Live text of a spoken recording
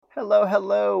Hello,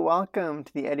 hello. Welcome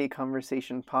to the Eddie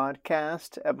Conversation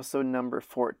Podcast, episode number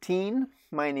 14.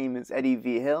 My name is Eddie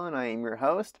V. Hill, and I am your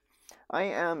host. I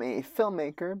am a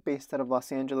filmmaker based out of Los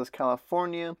Angeles,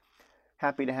 California.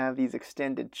 Happy to have these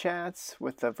extended chats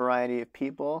with a variety of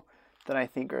people that I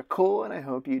think are cool, and I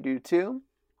hope you do too.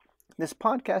 This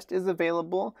podcast is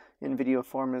available in video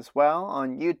form as well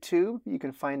on YouTube. You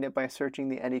can find it by searching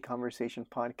the Eddie Conversation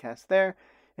Podcast there.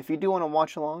 If you do want to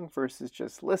watch along versus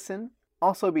just listen,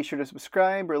 also, be sure to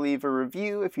subscribe or leave a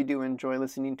review if you do enjoy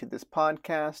listening to this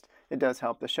podcast. It does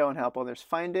help the show and help others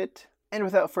find it. And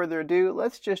without further ado,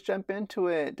 let's just jump into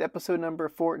it. Episode number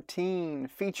 14,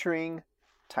 featuring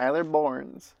Tyler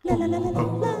Bourns.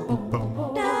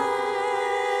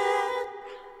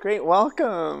 Great,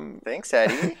 welcome. Thanks,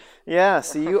 Eddie. Yeah,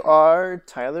 so you are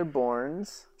Tyler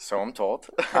Bourns. So I'm told.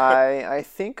 I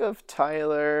think of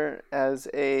Tyler as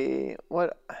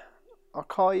I'll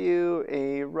call you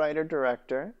a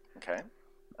writer-director. Okay.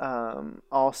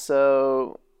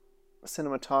 Also,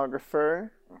 cinematographer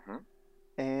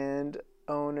and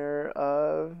owner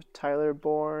of Tyler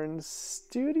Bourns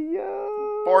Studio.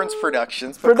 Bourns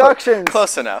Productions. Productions.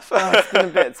 Close enough. It's been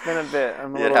a bit.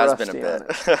 I'm a little rusty been a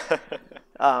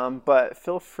bit. But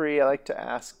feel free. I like to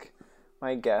ask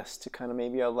my guests to kind of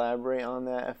maybe elaborate on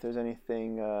that if there's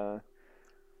anything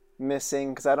missing,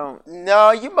 because I don't...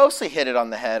 No, you mostly hit it on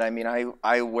the head. I mean,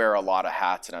 I wear a lot of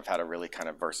hats, and I've had a really kind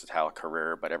of versatile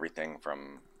career, but everything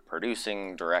from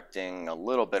producing, directing, a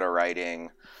little bit of writing,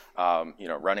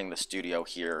 running the studio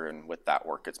here, and with that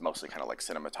work, it's mostly kind of like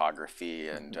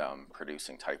cinematography and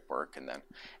producing type work, and then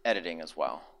editing as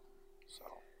well. So,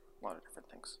 a lot of different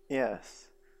things. Yes.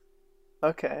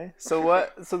 Okay. So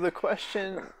the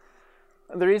question...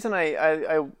 The reason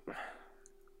I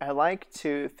like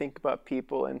to think about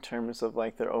people in terms of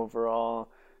like their overall,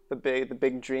 the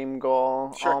big dream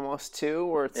goal, Sure. almost too,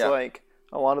 where it's like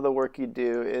a lot of the work you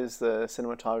do is the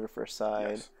cinematographer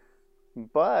side, Yes.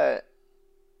 but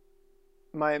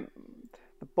the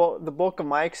bulk of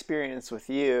my experience with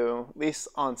you, at least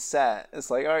on set,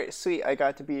 is like, all right, sweet, I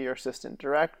got to be your assistant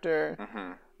director,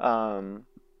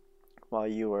 while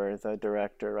you were the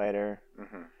director, writer.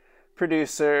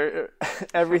 Producer,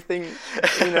 everything,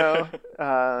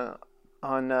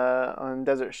 on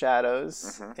Desert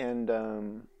Shadows,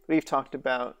 and we've talked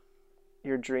about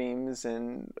your dreams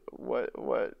and what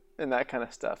and that kind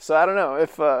of stuff. So I don't know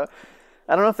if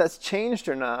that's changed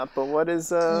or not. But what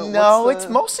is No, it's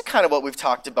mostly kind of what we've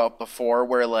talked about before,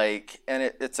 where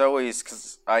it's always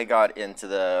because I got into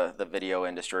the video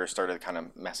industry, started kind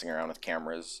of messing around with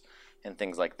cameras and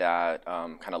things like that,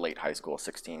 kind of late high school,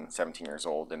 16, 17 years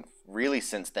old. And really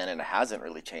since then, and it hasn't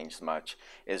really changed much,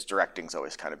 is directing's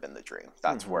always kind of been the dream.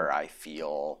 That's where I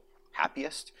feel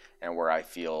happiest and where I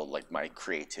feel like my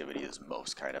creativity is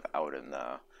most kind of out in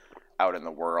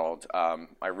the world.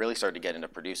 I really started to get into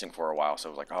producing for a while, so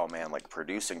I was like, oh man, like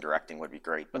producing, directing would be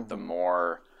great. But the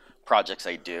more projects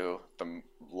I do, the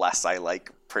less I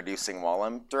like producing while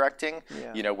I'm directing.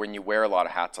 Yeah. When you wear a lot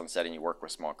of hats on set and you work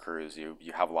with small crews, you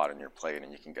have a lot on your plate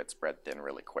and you can get spread thin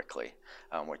really quickly,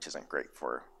 which isn't great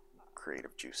for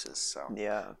creative juices. So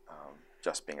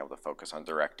just being able to focus on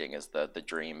directing is the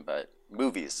dream, but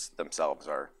movies themselves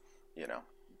are,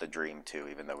 the dream too,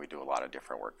 even though we do a lot of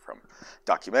different work, from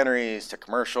documentaries to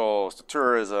commercials to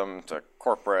tourism to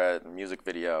corporate and music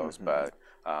videos, but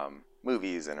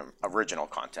movies and original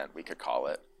content, we could call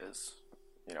it, is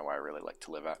where I really like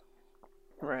to live at.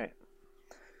 Right.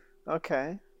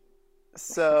 Okay.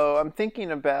 So I'm thinking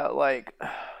about I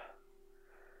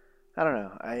don't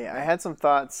know. I had some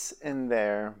thoughts in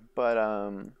there, but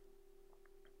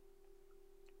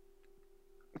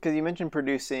because you mentioned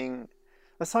producing.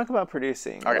 Let's talk about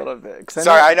producing a little bit.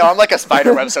 Sorry, I know I'm like a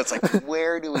spider web, so it's like,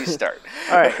 where do we start?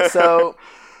 All right, so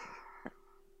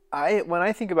when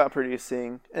I think about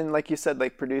producing, and like you said,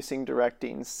 like producing,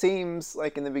 directing, seems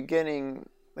like in the beginning,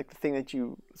 like the thing that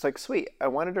it's like, sweet, I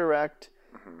want to direct.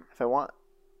 If I want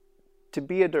to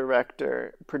be a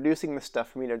director, producing the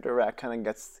stuff for me to direct kind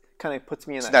of puts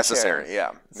me in that It's necessary, chair.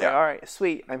 yeah. It's like, all right,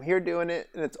 sweet, I'm here doing it,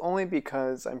 and it's only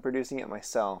because I'm producing it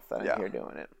myself that I'm here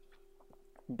doing it.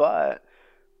 But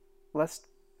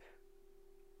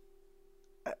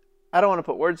I don't want to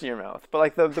put words in your mouth, but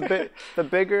like the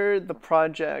bigger the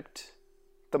project,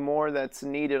 the more that's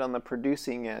needed on the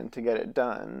producing end to get it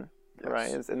done,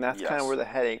 right? And that's kind of where the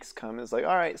headaches come. Is like,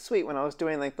 all right, sweet. When I was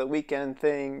doing like the weekend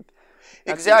thing,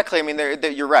 exactly. I mean,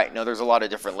 you're right. No, there's a lot of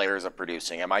different layers of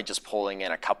producing. Am I just pulling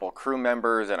in a couple crew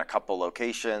members and a couple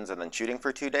locations and then shooting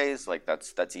for 2 days? Like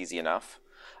that's easy enough.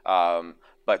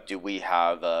 But do we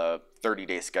have a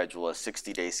 30-day schedule, a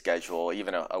 60-day schedule,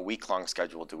 even a week-long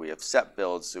schedule? Do we have set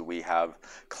builds? Do we have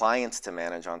clients to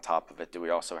manage on top of it? Do we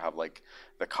also have like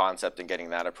the concept and getting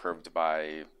that approved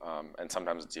by, and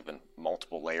sometimes it's even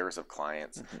multiple layers of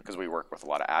clients, because we work with a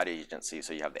lot of ad agencies.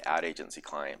 So you have the ad agency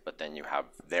client, but then you have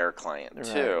their client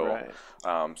too.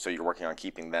 Right. So you're working on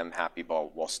keeping them happy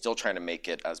while still trying to make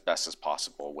it as best as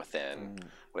possible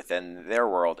within their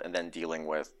world, and then dealing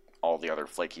with all the other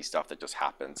flaky stuff that just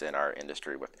happens in our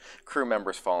industry with crew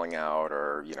members falling out,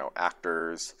 or, you know,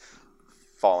 actors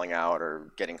falling out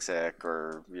or getting sick,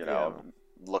 or, you know,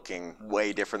 looking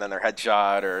way different than their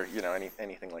headshot, or, you know,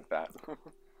 anything like that.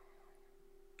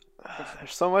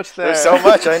 There's so much there. There's so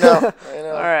much, I know.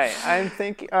 All right, I'm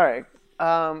thinking, all right,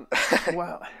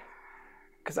 well,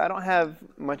 because I don't have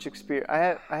much experience.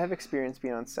 I have experience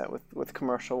being on set with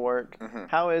commercial work.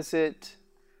 How is it,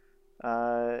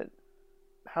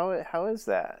 how is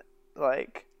that?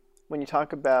 Like, when you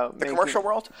talk about the commercial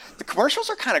world, the commercials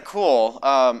are kind of cool.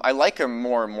 I like them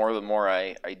more and more the more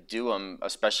I do them,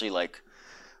 especially like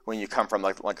when you come from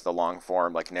like the long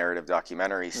form, like narrative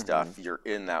documentary stuff. You're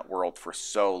in that world for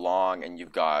so long, and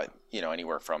you've got, you know,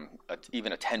 anywhere from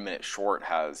even a 10-minute short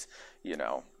has, you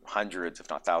know, hundreds if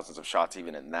not thousands of shots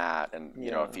even in that, and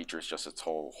you know, it features just its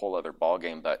whole other ball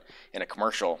game. But in a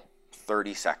commercial,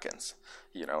 30 seconds,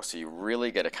 you know, so you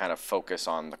really get to kind of focus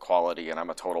on the quality. And I'm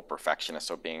a total perfectionist,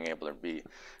 so being able to be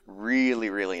really,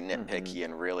 really nitpicky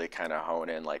and really kind of hone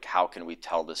in, like, how can we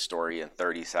tell this story in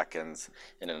 30 seconds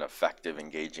in an effective,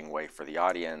 engaging way for the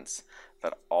audience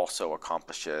that also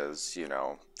accomplishes, you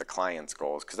know, the client's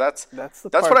goals? Because that's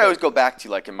what I always go back to.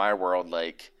 Like, in my world,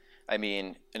 like, I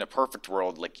mean, in a perfect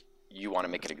world, like, you want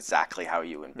to make it exactly how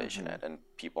you envision it, and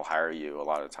people hire you a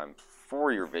lot of times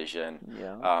for your vision.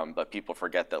 But people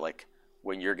forget that, like,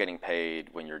 when you're getting paid,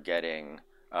 when you're getting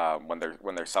when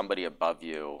there's somebody above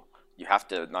you, you have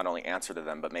to not only answer to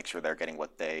them, but make sure they're getting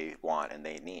what they want and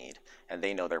they need, and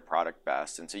they know their product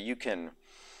best. And so you can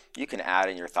add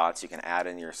in your thoughts, you can add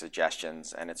in your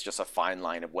suggestions, and it's just a fine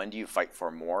line of when do you fight for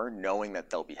more, knowing that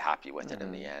they'll be happy with it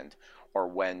in the end, or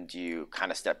when do you kind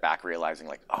of step back realizing,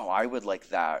 like, oh, I would like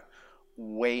that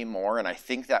way more, and I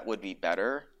think that would be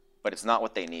better, but it's not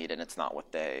what they need and it's not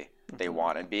what they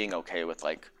want. And being okay with,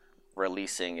 like,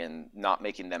 releasing and not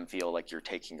making them feel like you're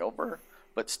taking over,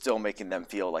 but still making them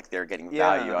feel like they're getting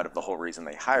value out of the whole reason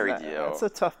they hired you. That's a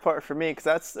tough part for me,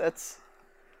 because that's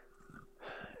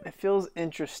it feels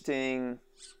interesting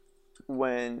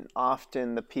when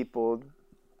often the people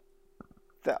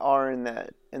that are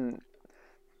in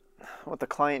what the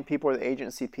client people or the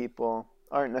agency people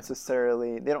aren't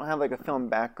necessarily, they don't have like a film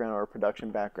background or a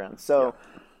production background. So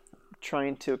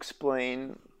trying to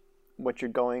explain what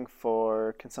you're going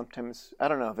for can sometimes, I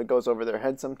don't know if it goes over their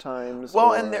head sometimes.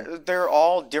 Well, and they're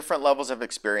all different levels of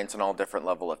experience and all different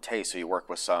level of taste. So you work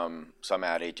with some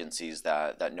ad agencies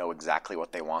that know exactly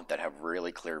what they want, that have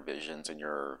really clear visions, and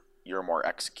you're more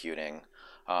executing.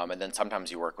 And then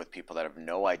sometimes you work with people that have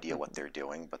no idea what they're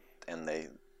doing, and they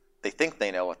think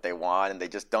they know what they want, and they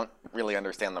just don't really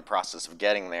understand the process of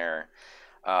getting there.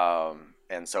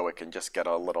 And so it can just get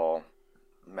a little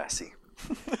messy.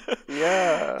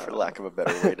 For lack of a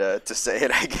better way to say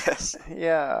it, I guess.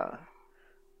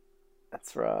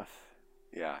 That's rough.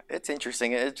 Yeah, it's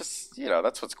interesting. It just, you know,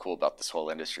 that's what's cool about this whole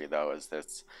industry, though, is that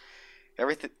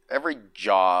every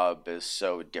job is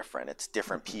so different. It's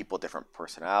different people, different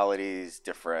personalities,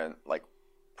 different, like,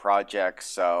 projects.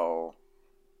 So,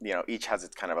 you know, each has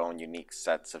its kind of own unique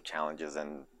sets of challenges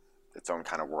and its own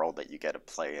kind of world that you get to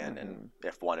play in. And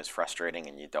if one is frustrating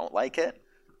and you don't like it,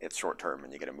 it's short term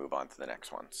and you get to move on to the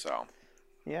next one. So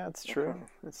yeah, it's true.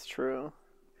 It's true.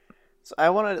 So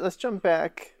let's jump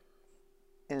back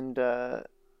and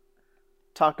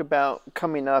talk about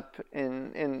coming up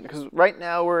in because right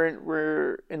now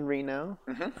we're in Reno,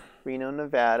 Reno,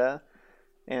 Nevada,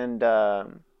 and I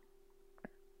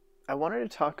wanted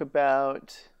to talk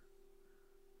about,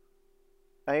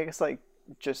 I guess, like,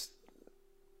 just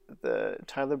the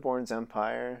Tyler Bourns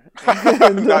empire.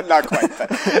 not quite, but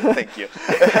thank you.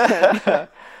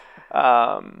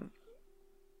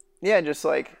 Yeah, just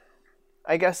like,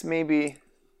 I guess maybe,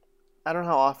 I don't know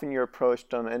how often you're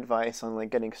approached on advice on, like,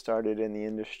 getting started in the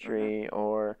industry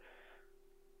or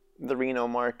the Reno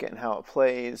market and how it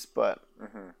plays, but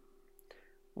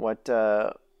what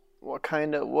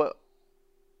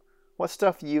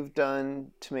stuff you've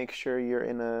done to make sure you're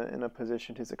in a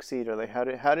position to succeed, or like how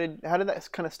did that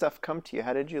kind of stuff come to you?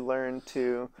 How did you learn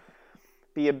to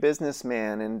be a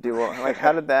businessman and do all, like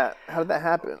how did that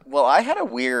happen? Well, I've had a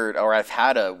weird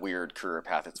career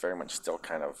path. It's very much still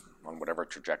kind of on whatever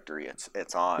trajectory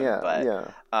it's on. Yeah, But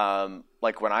yeah.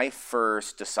 like when I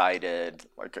first decided,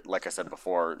 like I said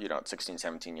before, at 16,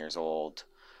 17 years old,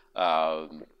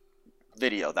 um,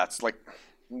 video. That's like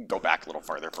go back a little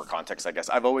farther for context, I guess.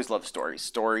 I've always loved stories.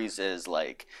 Stories is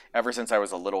like ever since I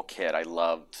was a little kid, I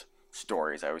loved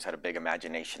stories. I always had a big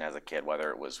imagination as a kid, whether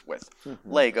it was with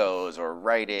Legos or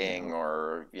writing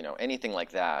or anything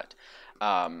like that.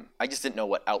 I just didn't know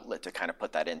what outlet to kind of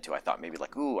put that into. I thought maybe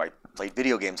like, ooh, I played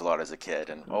video games a lot as a kid,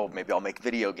 and oh, maybe I'll make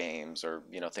video games or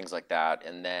things like that.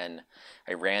 And then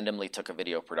I randomly took a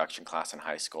video production class in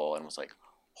high school and was like,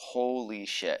 holy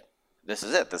shit, this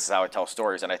is it. This is how I tell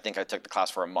stories. And I think I took the class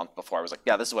for a month before I was like,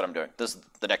 yeah, this is what I'm doing. This is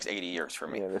the next 80 years for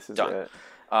me. Yeah, this is done. it.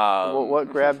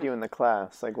 What grabbed you in the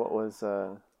class? Like, what was?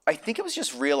 I think it was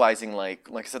just realizing, like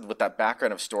I said, with that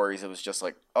background of stories, it was just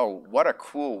like, oh, what a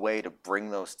cool way to bring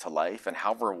those to life, and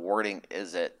how rewarding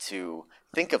is it to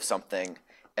think of something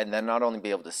and then not only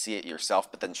be able to see it yourself,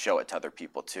 but then show it to other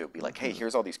people too. Be like, hey,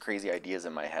 here's all these crazy ideas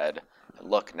in my head, and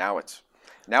look, now it's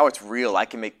real. I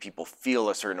can make people feel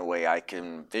a certain way. I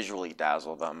can visually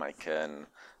dazzle them.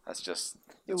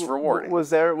 It's rewarding. Was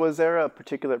there a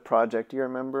particular project you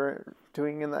remember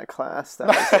doing in that class that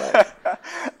was like?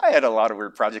 I had a lot of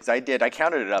weird projects. I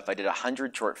counted it up. I did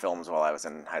 100 short films while I was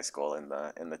in high school in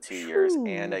the 2 years,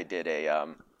 and I did a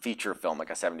feature film, like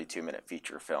a 72-minute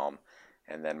feature film.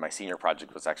 And then my senior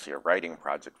project was actually a writing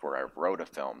project where I wrote a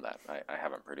film that I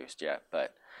haven't produced yet.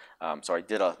 But so I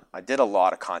did a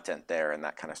lot of content there, and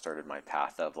that kind of started my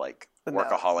path of like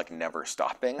workaholic, never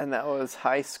stopping. And that was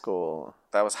high school.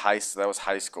 That was high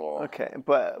school. Okay,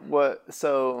 but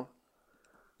so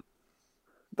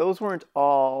those weren't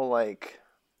all like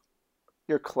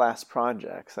your class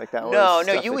projects. Like that was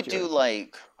no. You would do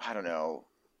like, I don't know,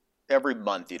 every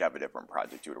month you'd have a different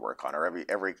project you would work on, or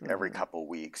every couple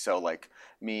weeks. So like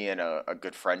me and a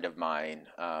good friend of mine,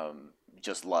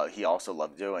 he also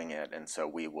loved doing it, and so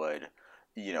we would,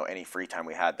 any free time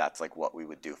we had, that's like what we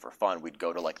would do for fun. We'd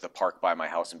go to like the park by my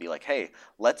house and be like, hey,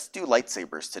 let's do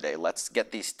lightsabers today. Let's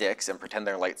get these sticks and pretend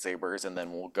they're lightsabers, and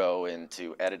then we'll go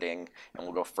into editing and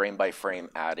we'll go frame by frame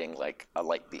adding like a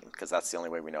light beam, because that's the only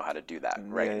way we know how to do that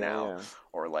right now. Yeah.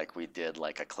 Or like we did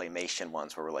like a claymation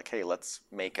once where we're like, hey, let's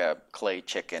make a clay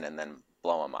chicken and then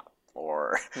blow them up.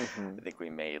 Or I think we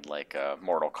made like a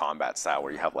Mortal Kombat style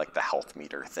where you have like the health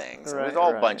meter things. Right, it was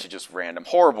all a bunch of just random,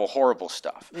 horrible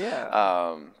stuff.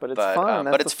 Yeah. But it's fun.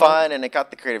 But it's fun, and it got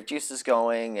the creative juices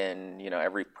going, and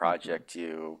every project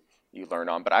you learn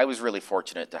on. But I was really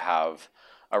fortunate to have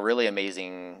a really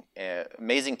amazing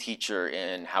teacher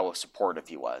in how supportive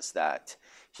he was. That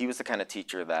he was the kind of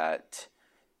teacher that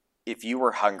if you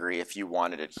were hungry, if you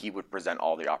wanted it, he would present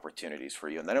all the opportunities for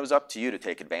you, and then it was up to you to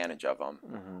take advantage of them.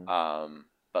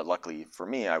 But luckily for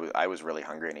me, I was really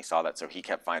hungry, and he saw that, so he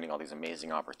kept finding all these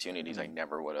amazing opportunities I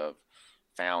never would have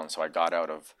found. So I got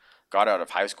out of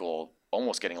high school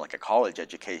almost getting like a college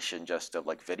education just of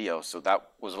like video. So that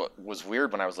was what was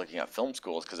weird when I was looking at film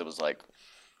schools, because it was like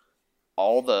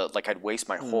I'd waste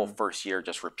my whole first year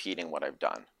just repeating what I've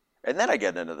done, and then I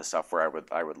get into the stuff where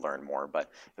I would learn more. But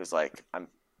it was like I'm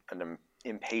an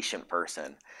impatient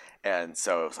person, and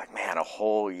so it was like, man, a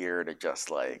whole year to just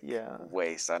like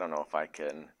waste. I don't know if I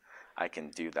can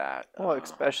do that. Well,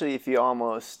 especially if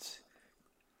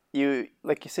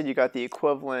like you said, you got the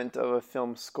equivalent of a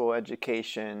film school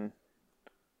education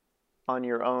on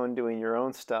your own, doing your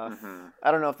own stuff.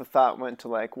 I don't know if the thought went to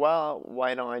like, well,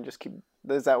 why don't I just keep?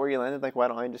 Is that where you landed? Like, why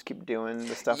don't I just keep doing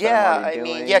the stuff that I'm already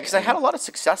doing? Because I had a lot of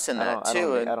success in that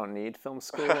too. I don't need film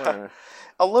school. Or...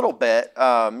 a little bit.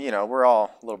 We're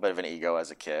all a little bit of an ego as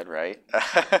a kid, right?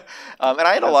 And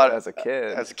I had a lot as a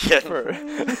kid. As a kid.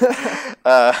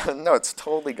 No, it's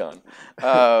totally gone.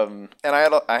 And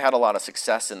I had a lot of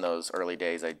success in those early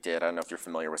days. I don't know if you're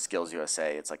familiar with Skills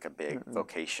USA. It's like a big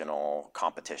vocational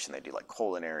competition. They do like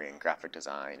culinary and graphic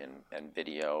design and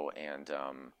video, and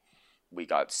we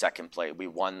got second place. We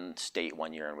won state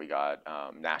one year, and we got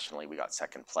nationally. We got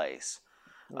second place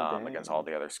against all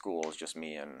the other schools. Just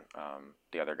me and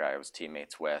the other guy I was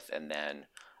teammates with, and then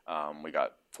we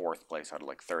got fourth place out of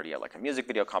like 30 at like a music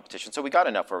video competition. So we got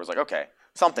enough where it was like, okay,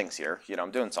 something's here.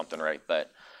 I'm doing something right.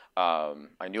 But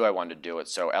I knew I wanted to do it.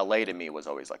 So LA to me was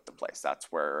always like the place.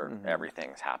 That's where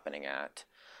everything's happening at.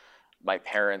 My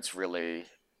parents really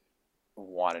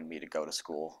wanted me to go to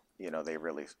school. They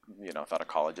really, thought of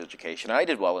college education. And I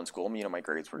did well in school. My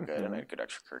grades were good, and I had good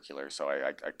extracurriculars. So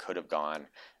I could have gone,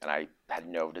 and I had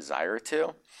no desire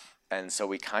to. And so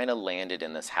we kind of landed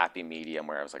in this happy medium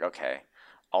where I was like, okay,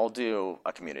 I'll do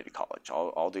a community college.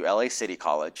 I'll do LA City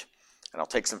College, and I'll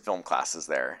take some film classes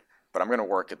there, but I'm going to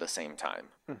work at the same time.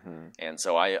 Mm-hmm. And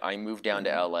so I moved down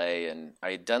to LA, and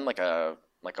I had done like a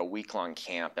week-long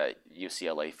camp at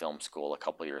UCLA Film School a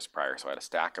couple years prior. So I had a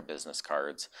stack of business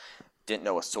cards. Didn't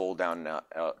know a soul down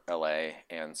in LA,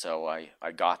 and so I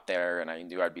got there, and I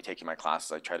knew I'd be taking my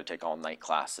classes. I tried to take all night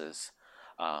classes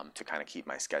to kind of keep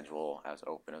my schedule as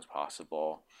open as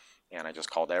possible. And I just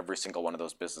called every single one of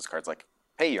those business cards like,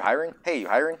 hey, you hiring? Hey, you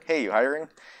hiring? Hey, you hiring?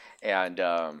 And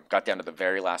got down to the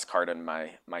very last card in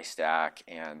my stack,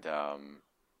 and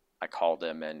I called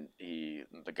him, and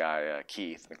the guy,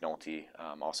 Keith McNulty,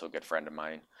 also a good friend of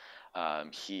mine,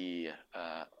 he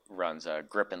runs a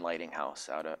grip and lighting house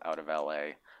out of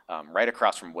LA, right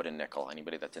across from Wood and Nickel.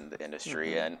 Anybody that's in the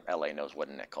industry in LA knows Wood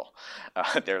and Nickel.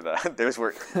 They're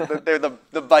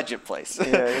the budget place.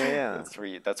 Yeah.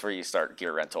 That's where you start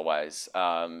gear rental wise.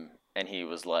 And he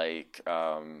was like,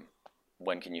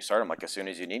 when can you start? I'm like, as soon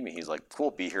as you need me. He's like,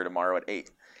 cool, be here tomorrow at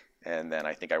 8. And then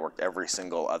I think I worked every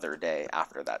single other day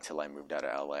after that till I moved out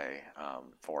of LA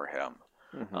for him.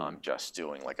 Just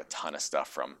doing like a ton of stuff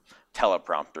from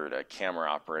teleprompter to camera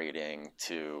operating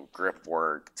to grip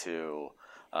work to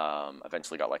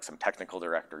eventually got like some technical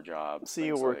director jobs. So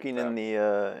you're working in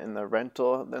the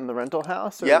rental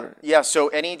house? Or? Yeah. So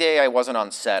any day I wasn't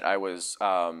on set, I was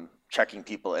checking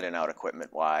people in and out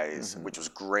equipment wise, which was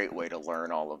a great way to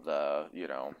learn all of the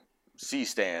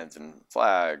C-stands and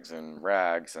flags and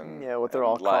rags and what they're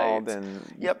all lights. Called and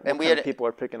and we had people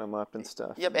are picking them up and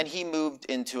stuff. And he moved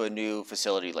into a new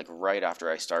facility like right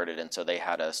after I started, and so they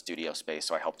had a studio space,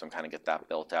 so I helped him kind of get that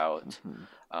built out.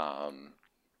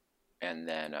 And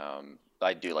then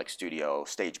I'd do like studio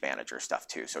stage manager stuff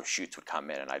too, so shoots would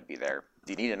come in and I'd be there.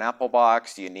 Do you need an apple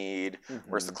box? Do you need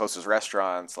where's the closest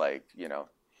restaurants? Like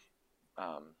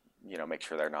make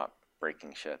sure they're not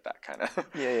breaking shit, that kind of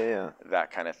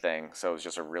that kind of thing. So it was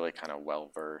just a really kind of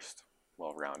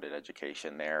well-rounded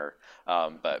education there.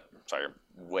 But sorry,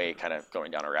 way kind of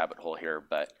going down a rabbit hole here,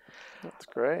 but that's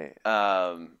great.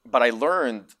 But I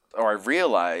learned, or I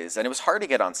realized, and it was hard to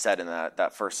get on set in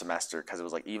that first semester because it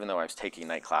was like, even though I was taking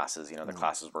night classes, the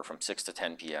classes were from 6 to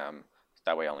 10 p.m.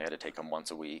 That way I only had to take them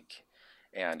once a week.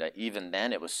 And even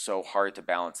then it was so hard to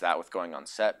balance that with going on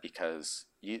set because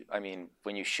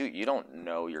when you shoot, you don't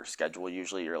know your schedule.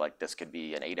 Usually you're like, this could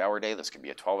be an 8-hour day, this could be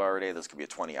a 12-hour day, this could be a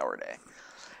 20-hour day.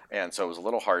 And so it was a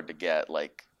little hard to get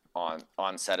like on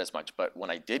set as much. But when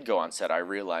I did go on set, I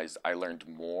realized I learned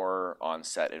more on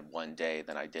set in one day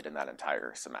than I did in that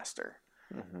entire semester.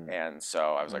 And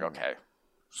so I was like, okay,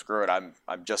 screw it, I'm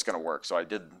just gonna work. So I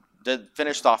did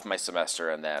finished off my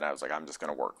semester, and then I was like, I'm just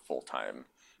gonna work full time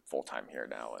here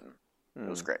now, and it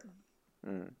was great.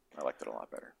 I liked it a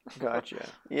lot better. Gotcha.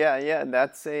 Yeah.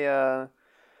 That's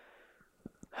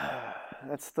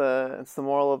that's the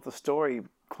moral of the story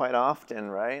quite often,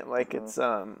 right? Like it's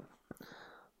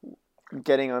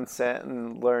getting on set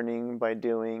and learning by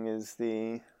doing is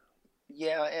the.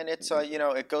 Yeah, and it's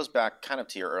it goes back kind of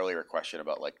to your earlier question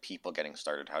about like people getting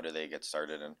started. How do they get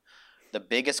started? And the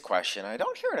biggest question, I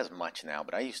don't hear it as much now,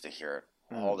 but I used to hear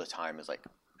it all the time, is like,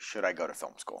 should I go to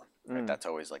film school? Right? That's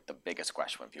always like the biggest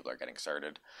question when people are getting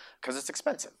started, because it's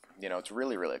expensive. It's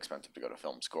really, really expensive to go to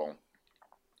film school.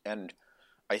 And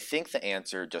I think the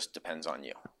answer just depends on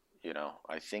you.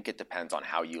 I think it depends on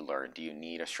how you learn. Do you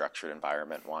need a structured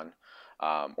environment, one?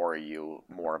 Or are you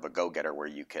more of a go-getter where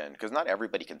you can, because not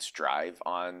everybody can strive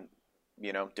on,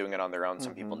 doing it on their own.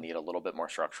 Some people need a little bit more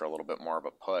structure, a little bit more of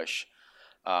a push.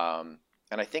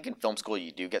 And I think in film school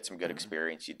you do get some good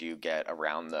experience. You do get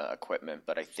around the equipment,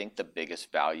 but I think the biggest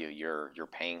value you're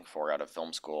paying for out of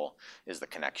film school is the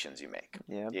connections you make.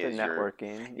 Yeah, the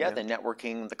networking. The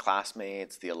networking, the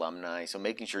classmates, the alumni. So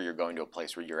making sure you're going to a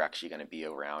place where you're actually going to be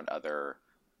around other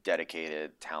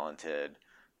dedicated, talented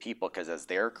people, because as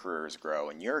their careers grow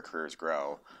and your careers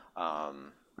grow,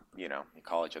 you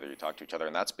call each other, you talk to each other,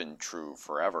 and that's been true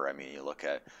forever. I mean, you look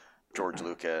at George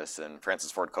Lucas and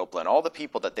Francis Ford Coppola and all the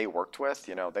people that they worked with,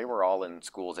 they were all in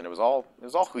schools, and it was all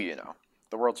who you know.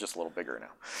 The world's just a little bigger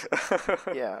now.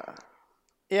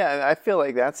 Yeah, I feel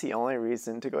like that's the only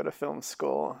reason to go to film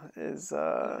school is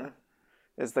the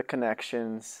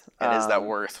connections. And is that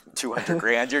worth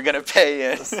 $200,000 you're gonna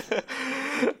pay in?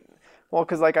 Well,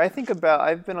 because like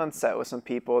I've been on set with some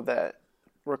people that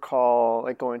recall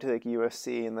like going to like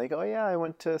USC and like, oh yeah, I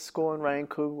went to school and Ryan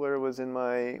Coogler was in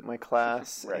my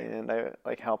class right. And I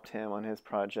like helped him on his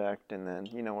project, and then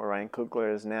where Ryan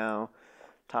Coogler is now,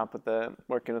 top of the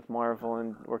working with Marvel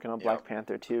and working on Black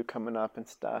Panther 2 coming up and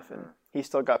stuff, and he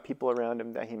still got people around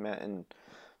him that he met in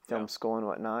film school and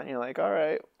whatnot. And you're like, all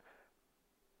right,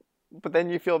 but then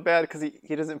you feel bad because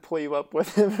he doesn't pull you up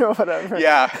with him or whatever.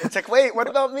 Yeah, it's like, wait, what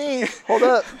about me? Hold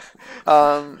up.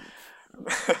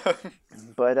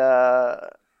 But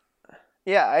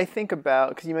yeah, I think about,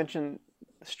 because you mentioned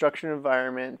structured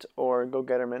environment or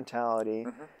go-getter mentality,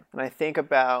 and I think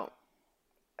about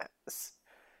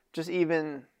just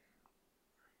even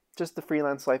just the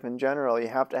freelance life in general. You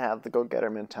have to have the go-getter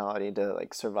mentality to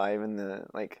like survive in the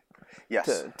like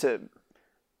Yes. to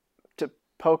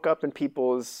poke up in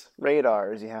people's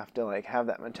radars. You have to like have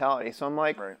that mentality. So I'm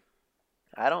like, Right.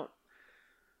 I don't.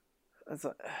 It's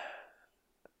like,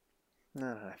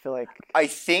 no, I feel like I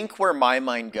think where my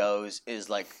mind goes is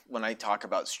like when I talk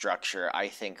about structure, I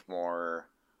think more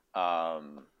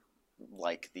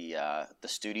like the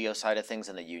studio side of things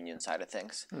and the union side of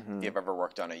things. If you've ever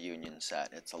worked on a union set,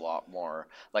 it's a lot more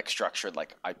like structured.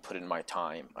 Like I put in my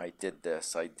time, I did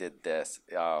this,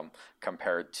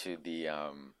 compared to the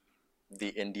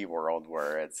indie world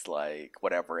where it's like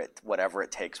whatever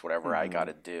it takes, whatever I got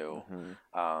to do.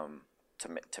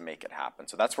 To make it happen.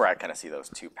 So that's where I kind of see those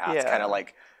two paths, kind of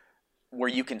like where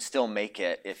you can still make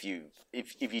it if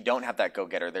you don't have that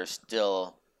go-getter, there's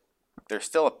still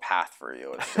a path for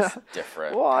you. It's just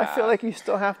different. Well, path. I feel like you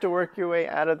still have to work your way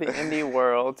out of the indie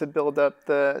world to build up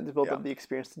the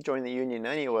experience to join the union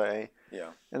anyway. Yeah.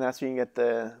 And that's when you get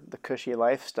the cushy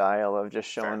lifestyle of just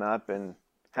showing up and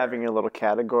having your little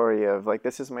category of like,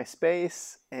 this is my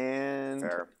space. And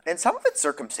some of it's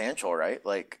circumstantial, right?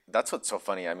 Like that's what's so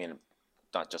funny. I mean,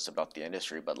 not just about the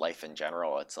industry, but life in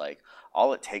general. It's like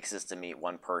all it takes is to meet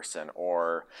one person,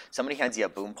 or somebody hands you a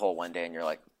boom pole one day and you're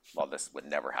like, well, this would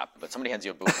never happen. But somebody hands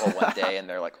you a boom pole one day and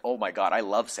they're like, oh my God, I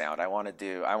love sound. I want to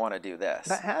do this.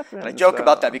 That happens. And I joke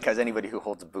about that because anybody who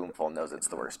holds a boom pole knows it's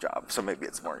the worst job. So maybe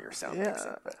it's more your sound thinks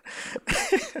it.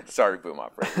 But sorry, boom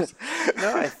operators.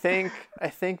 No, I think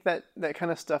that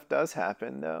kind of stuff does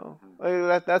happen though.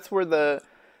 Like that's where the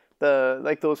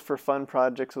like those for fun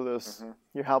projects or those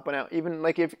you're helping out. Even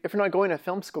like if you're not going to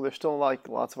film school, there's still like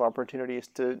lots of opportunities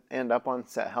to end up on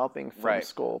set helping film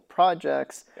school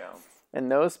projects. Yeah. And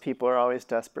those people are always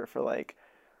desperate for like,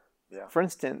 for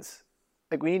instance,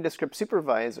 like we need a script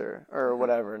supervisor or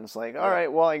whatever. And it's like, all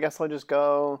right, well, I guess I'll just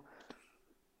go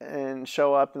and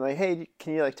show up and like, hey,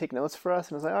 can you like take notes for us?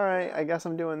 And it's like, all right, I guess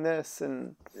I'm doing this.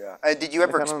 And And did you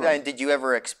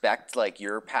ever expect like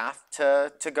your path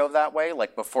to go that way?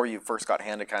 Like before you first got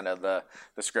handed kind of the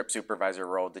script supervisor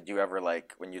role, did you ever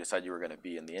like when you decided you were going to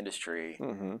be in the industry,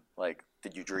 like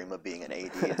did you dream of being an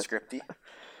AD and scripty?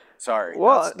 Sorry,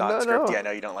 well, not no. scripty. I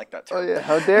know you don't like that term. Oh yeah,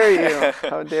 how dare you?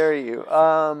 How dare you?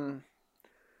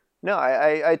 No,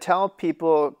 I tell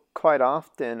people quite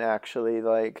often actually,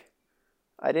 like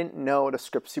I didn't know what a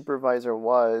script supervisor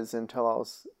was until I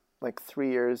was like 3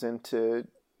 years into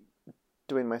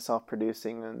doing my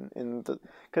self-producing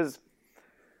because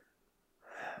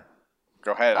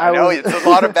go ahead. I know it's a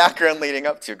lot of background leading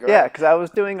up to. Go ahead. Because I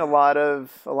was doing a lot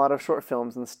of short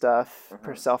films and stuff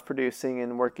for self-producing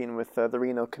and working with the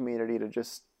Reno community to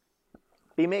just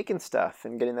be making stuff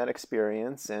and getting that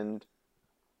experience. And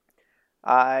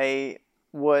I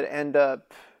would end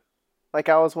up like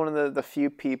I was one of the few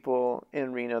people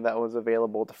in Reno that was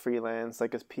available to freelance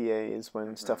like as PAs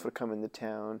when stuff would come into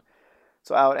town.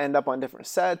 So I would end up on different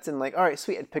sets and like, all right,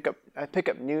 sweet. I'd pick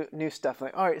up new stuff.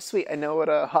 Like, all right, sweet. I know what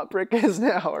a hot brick is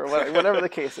now, or whatever the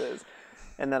case is.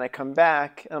 And then I come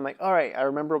back and I'm like, all right, I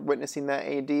remember witnessing that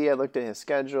AD. I looked at his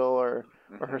schedule or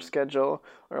her schedule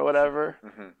or whatever,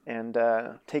 and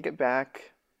take it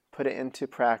back, put it into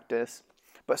practice.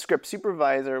 But script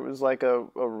supervisor was like a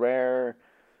rare,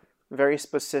 very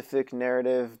specific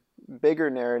narrative,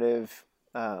 bigger narrative,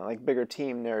 like bigger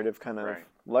team narrative kind of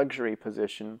luxury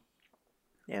position.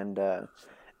 And I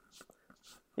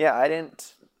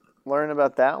didn't learn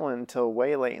about that one until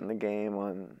way late in the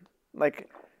game.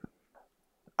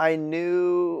 I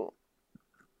knew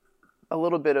a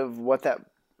little bit of what that.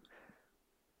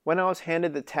 When I was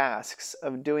handed the tasks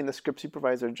of doing the script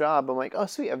supervisor job, I'm like, oh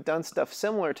sweet, I've done stuff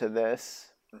similar to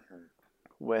this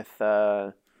with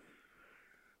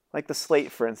like the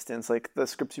slate, for instance. Like the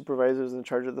script supervisor is in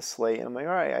charge of the slate. And I'm like,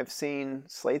 all right, I've seen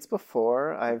slates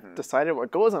before. I've decided what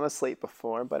goes on a slate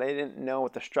before, but I didn't know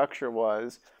what the structure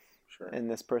was. And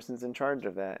this person's in charge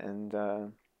of that.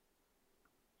 And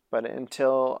but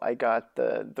until I got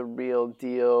the real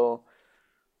deal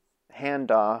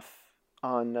handoff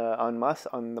on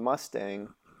the Mustang,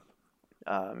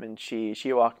 and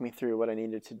she walked me through what I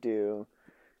needed to do,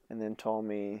 and then told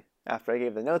me, after I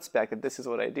gave the notes back, that this is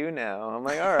what I do now. I'm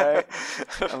like, all right.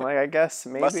 I'm like, I guess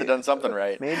maybe must have done something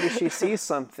right. Maybe she sees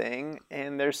something,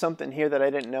 and there's something here that I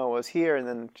didn't know was here, and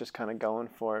then just kind of going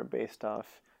for it based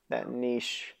off that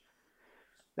niche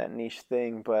that niche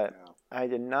thing, but Yeah. I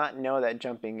did not know that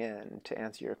jumping in, to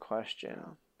answer your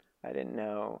question. I didn't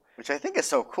know. Which I think is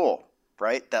so cool,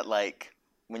 right? That like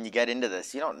when you get into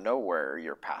this, you don't know where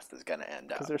your path is going to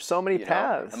end up. Because there's so many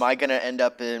paths. Am I going to end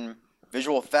up in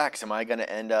visual effects? Am I going to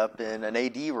end up in an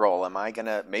AD role?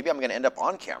 Maybe I'm going to end up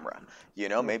on camera.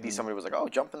 Maybe somebody was like, oh,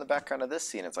 jump in the background of this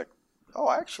scene. It's like, oh,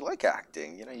 I actually like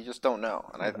acting. You just don't know.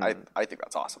 And I think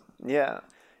that's awesome. Yeah.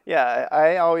 Yeah.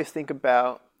 I always think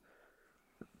about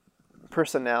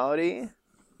personality,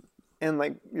 and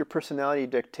like your personality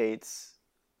dictates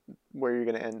where you're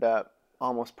going to end up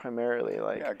almost primarily.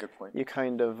 Like, yeah, good point. You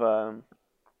kind of,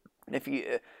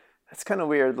 it's kind of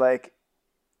weird. Like,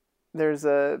 there's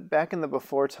back in the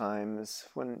before times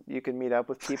when you could meet up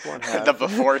with people and have the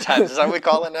before times, is that what we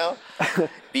call it now?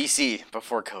 BC,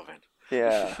 before COVID.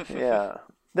 Yeah.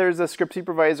 There's a script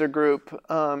supervisor group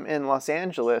in Los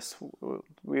Angeles.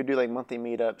 We would do like monthly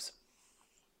meetups,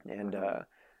 and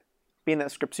being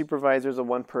that script supervisor is a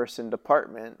one-person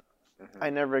department, I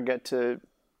never get to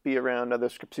be around other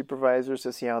script supervisors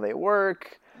to see how they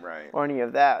work, right, or any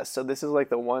of that. So this is like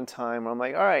the one time where I'm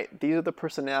like, all right, these are the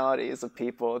personalities of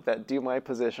people that do my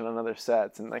position on other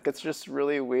sets, and like it's just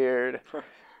really weird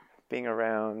being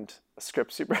around a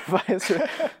script supervisor.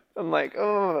 I'm like,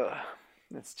 oh,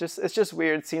 it's just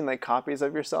weird seeing like copies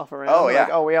of yourself around. Oh, yeah.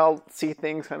 Like, oh, we all see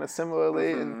things kind of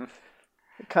similarly, and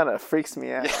it kind of freaks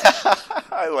me out.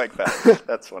 I like that.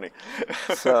 That's funny.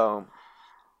 So,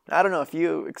 I don't know if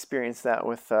you experienced that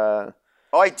with. Oh,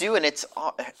 I do, and it's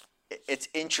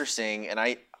interesting, and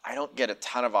I don't get a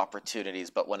ton of opportunities,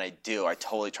 but when I do, I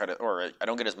totally try to, or I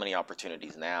don't get as many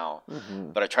opportunities now,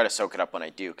 but I try to soak it up when I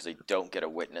do, because I don't get to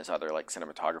witness other like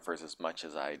cinematographers as much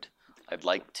as I'd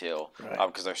like to,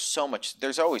 because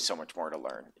there's always so much more to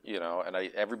learn, and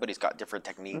everybody's got different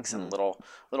techniques and little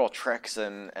tricks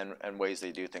and ways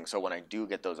they do things. So when I do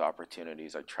get those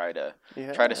opportunities, I try to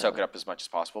soak it up as much as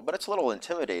possible. But it's a little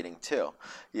intimidating too,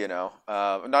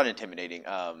 not intimidating.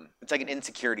 It's like an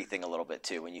insecurity thing a little bit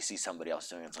too. When you see somebody else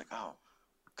doing it, it's like, oh,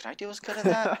 could I do as good as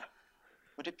that?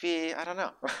 Would it be? I don't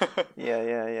know.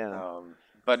 Yeah.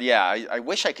 But yeah, I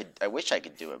wish I could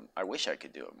do it. I wish I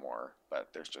could do it more, but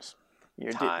there's just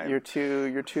time. You're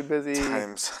too busy.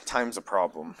 Time's a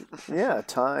problem. Yeah,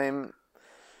 time.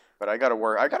 But I got to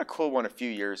work. I got a cool one a few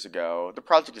years ago. The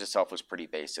project itself was pretty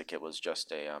basic. It was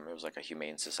just it was like a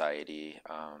Humane Society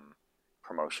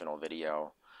promotional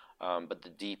video. But the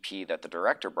DP that the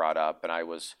director brought up, and I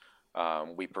was,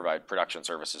 we provide production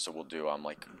services, so we'll do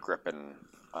like grip and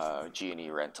G&E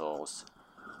rentals,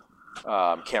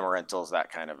 camera rentals,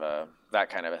 that kind of a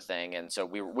thing. And so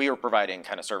we were providing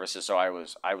kind of services. So I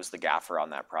was the gaffer on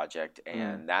that project,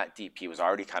 and that DP was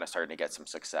already kind of starting to get some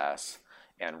success.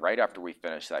 And right after we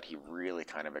finished that, he really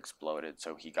kind of exploded.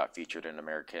 So he got featured in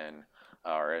American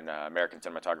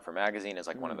Cinematographer magazine as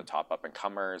like one of the top up and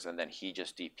comers, and then he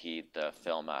just DP'd the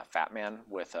film Fat Man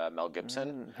with Mel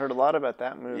Gibson. Heard a lot about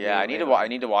that movie. Yeah, I need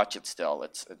to watch it still.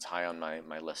 It's high on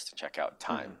my list to check out.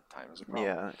 Time is a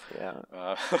problem.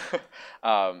 Yeah.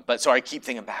 But so I keep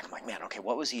thinking back. I'm like, man, okay,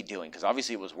 what was he doing? Because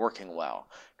obviously it was working well.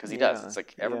 Because he does. It's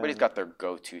like everybody's got their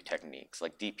go-to techniques.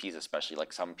 Like DPs especially.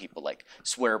 Like some people like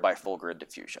swear by full grid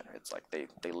diffusion. It's like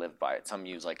they live by it. Some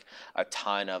use like a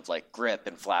ton of like grip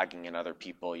and flagging, and other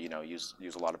people use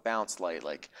a lot of bounce light.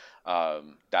 Like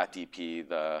that DP,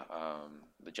 the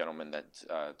gentleman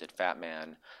that did Fat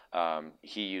Man,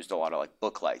 he used a lot of like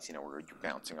book lights, where you're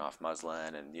bouncing off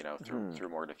muslin and through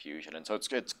more diffusion. And so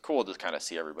it's cool to kind of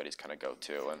see everybody's kind of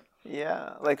go-to. And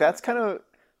yeah, like that's kind of,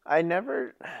 I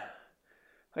never,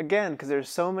 again, because there's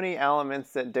so many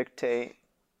elements that dictate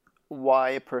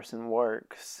why a person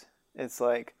works. It's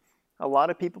like a lot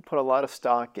of people put a lot of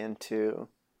stock into,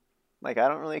 like, I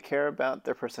don't really care about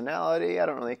their personality. I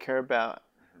don't really care about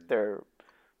their,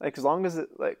 like, as long as it,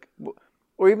 like,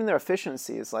 or even their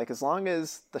efficiencies. Like, as long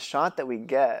as the shot that we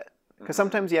get, because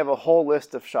sometimes you have a whole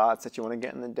list of shots that you want to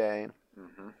get in the day,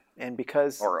 and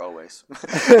because, or always,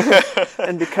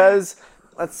 and because,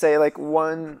 let's say, like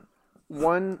one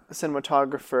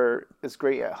cinematographer is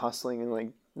great at hustling and like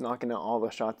knocking out all the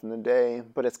shots in the day,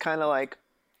 but it's kind of like,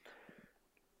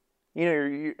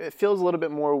 it feels a little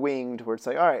bit more winged, where it's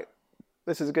like, all right,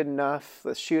 this is good enough,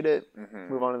 let's shoot it,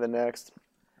 move on to the next.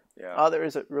 Yeah.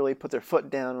 Others that really put their foot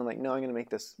down and like, no, I'm going to make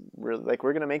this really, like,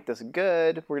 we're going to make this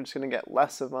good, we're just going to get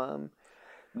less of them.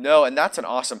 No, and that's an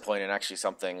awesome point, and actually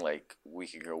something like we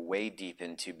could go way deep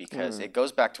into, because it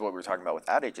goes back to what we were talking about with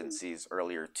ad agencies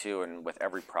earlier too, and with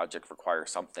every project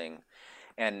requires something,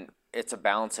 and it's a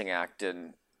balancing act.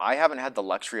 And I haven't had the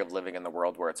luxury of living in the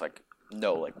world where it's like,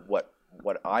 no, like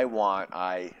what I want,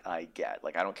 I get.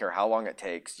 Like, I don't care how long it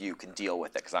takes. You can deal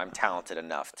with it because I'm talented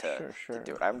enough to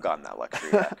do it. I haven't gotten that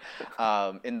luxury yet.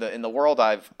 In the world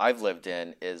I've lived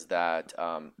in is that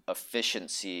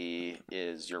efficiency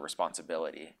is your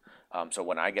responsibility. So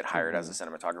when I get hired as a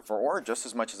cinematographer, or just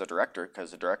as much as a director,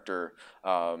 because the director,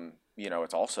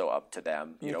 it's also up to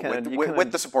them,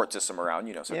 with the support system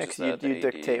around, such as you the AD.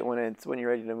 dictate when you're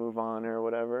ready to move on or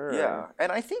whatever. Yeah,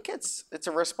 and I think it's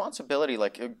a responsibility,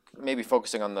 like maybe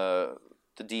focusing on the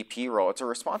DP role. It's a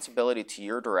responsibility to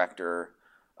your director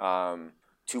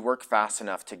to work fast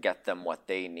enough to get them what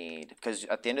they need. Because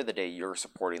at the end of the day, you're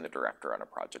supporting the director on a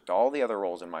project. All the other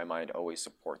roles in my mind always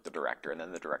support the director, and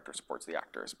then the director supports the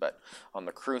actors. But on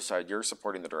the crew side, you're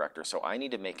supporting the director. So I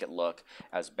need to make it look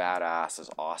as badass, as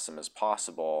awesome as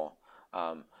possible.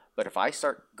 But if I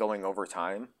start going over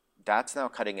time, that's now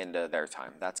cutting into their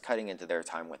time. That's cutting into their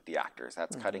time with the actors.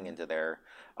 That's cutting into their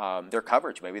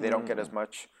coverage. Maybe they don't get as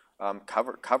much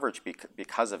coverage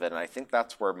because of it. And I think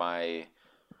that's where my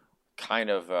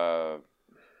kind of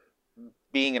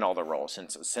being in all the roles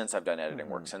since I've done editing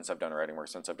work, since I've done writing work,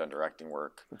 since I've done directing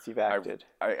work. Since you've acted.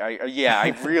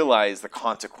 I've realized the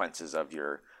consequences of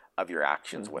your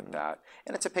actions with that.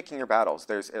 And it's a picking your battles.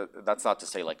 That's not to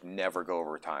say like never go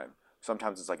over time.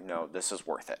 Sometimes it's like, no, this is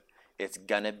worth it. It's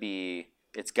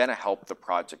gonna help the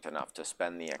project enough to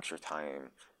spend the extra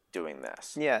time doing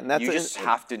this. Yeah, and that's you just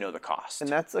have to know the cost. And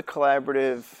that's a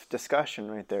collaborative discussion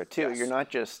right there too. Yes.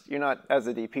 You're not as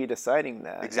a DP deciding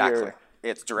that. Exactly.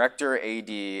 It's director, AD,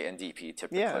 and DP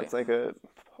typically. Yeah, it's like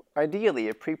ideally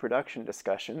a pre-production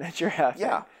discussion that you're having.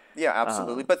 Yeah,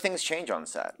 absolutely. But things change on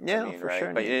set. Yeah, for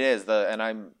sure. But it is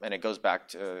and it goes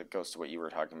to what you were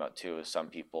talking about too. Is some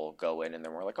people go in and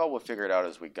then we're like, oh, we'll figure it out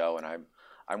as we go, and I'm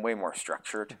way more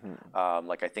structured.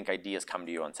 Like I think ideas come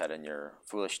to you on set and you're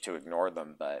foolish to ignore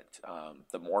them, but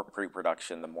the more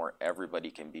pre-production, the more everybody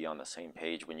can be on the same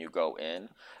page when you go in,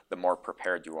 the more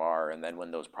prepared you are. And then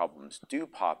when those problems do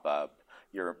pop up,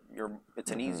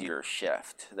 it's an easier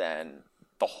shift than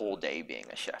the whole day being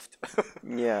a shift.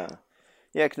 Yeah.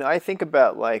 'Cause I think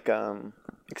about like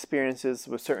experiences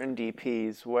with certain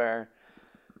DPs where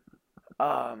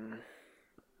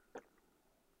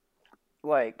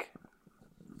like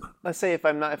let's say if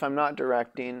I'm not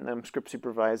directing, I'm script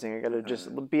supervising, I got to just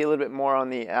be a little bit more on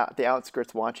the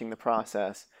outskirts watching the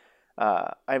process.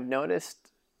 I've noticed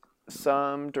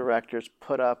some directors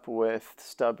put up with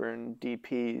stubborn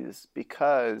DPs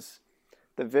because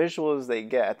the visuals they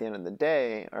get at the end of the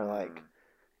day are like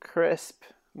crisp,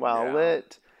 well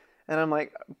lit, and I'm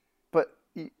like, but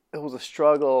it was a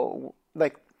struggle.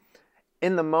 Like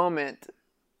in the moment,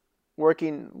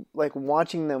 working, like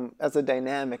watching them as a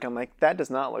dynamic, I'm like, that does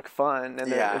not look fun,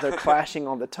 and they're clashing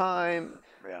all the time.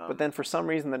 But then for some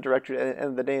reason, the director at the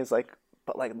end of the day is like,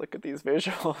 but like, look at these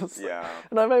visuals.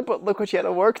 And I'm like, but look what you had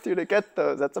to work through to get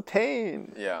those. That's a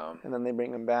pain. And then they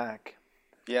bring them back.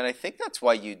 And I think that's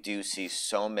why you do see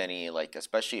so many, like,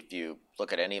 especially if you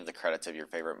look at any of the credits of your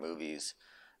favorite movies,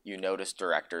 you notice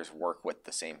directors work with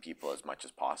the same people as much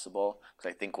as possible.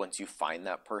 Because I think once you find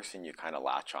that person, you kind of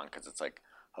latch on, because it's like,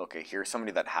 okay, here's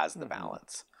somebody that has the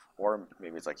balance. Or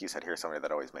maybe it's like you said, here's somebody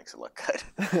that always makes it look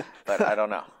good. But I don't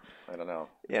know.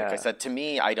 Like I said, to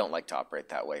me, I don't like to operate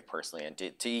that way personally. And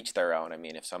to each their own. I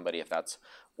mean, if that's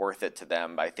worth it to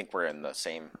them, I think we're in the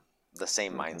same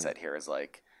mindset here, is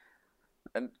like,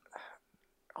 and I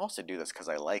also do this because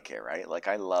I like it, right? Like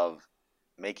I love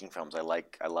making films. I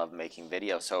love making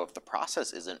videos. So if the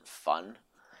process isn't fun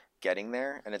getting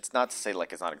there, and it's not to say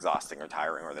like it's not exhausting or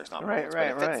tiring or there's not moments, but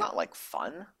if it's not like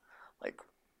fun, like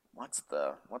what's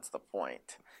the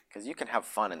point? Because you can have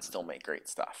fun and still make great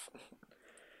stuff.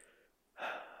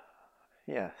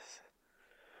 Yes,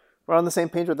 we're on the same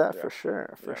page with that for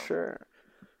sure.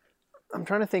 I'm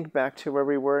trying to think back to where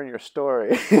we were in your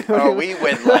story. We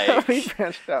went like we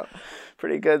branched out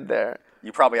pretty good there.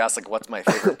 You probably asked like, "What's my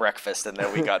favorite breakfast?" and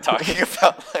then we got talking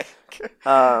about like.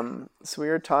 So we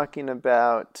were talking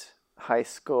about high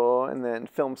school and then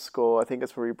film school. I think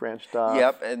that's where we branched off.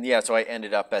 Yep, and so I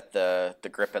ended up at the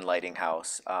Grip and Lighting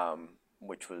House,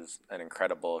 which was an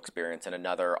incredible experience, and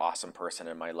another awesome person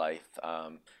in my life,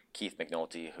 Keith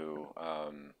McNulty, who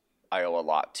I owe a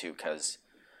lot to, because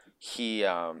he,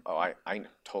 I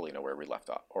totally know where we left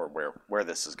off, or where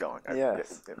this is going.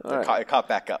 Yes. I caught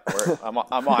back up. I'm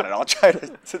on it. I'll try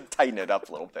to tighten it up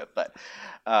a little bit,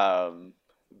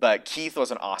 but Keith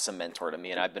was an awesome mentor to me,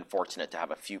 and I've been fortunate to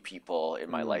have a few people in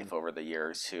my life over the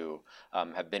years who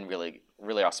have been really,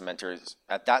 really awesome mentors.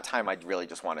 At that time, I really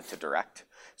just wanted to direct.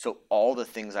 So all the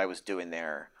things I was doing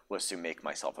there was to make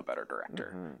myself a better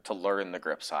director, to learn the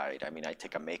grip side. I mean, I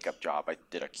take a makeup job, I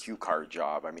did a cue card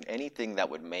job. I mean, anything that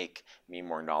would make me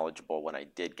more knowledgeable when I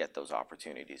did get those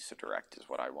opportunities to direct is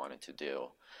what I wanted to do.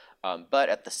 But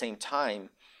at the same time,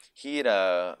 he had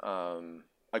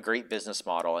a great business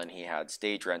model, and he had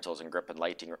stage rentals and grip and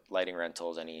lighting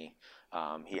rentals, and he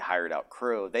hired out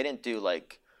crew. They didn't do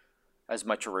like as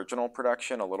much original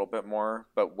production, a little bit more,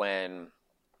 but when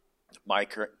my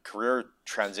career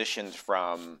transitioned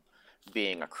from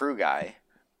being a crew guy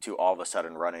to all of a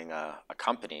sudden running a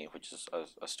company, which is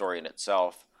a story in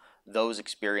itself, those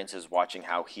experiences watching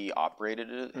how he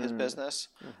operated his business,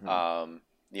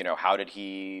 you know, how did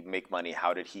he make money?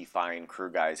 How did he find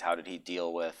crew guys? How did he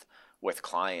deal with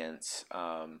clients?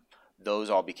 Those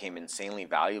all became insanely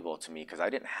valuable to me because I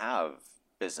didn't have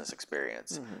business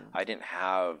experience. I didn't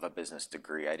have a business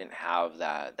degree. I didn't have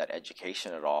that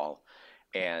education at all.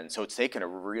 And so it's taken a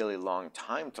really long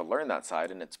time to learn that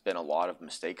side, and it's been a lot of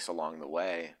mistakes along the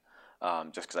way,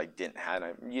 just because I didn't have,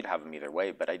 you'd have them either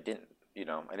way, but I didn't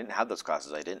have those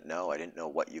classes. I didn't know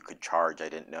what you could charge. I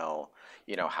didn't know,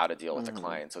 how to deal with a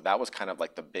client. So that was kind of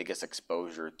like the biggest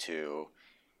exposure to,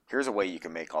 here's a way you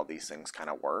can make all these things kind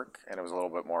of work. And it was a little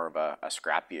bit more of a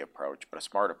scrappy approach, but a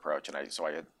smart approach. And so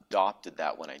I adopted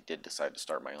that when I did decide to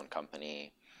start my own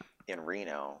company in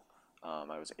Reno.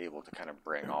 I was able to kind of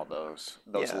bring all those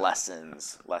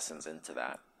lessons into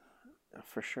that.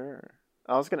 For sure.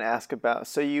 I was going to ask about,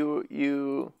 so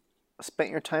you spent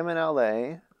your time in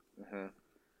LA,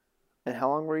 and how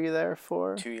long were you there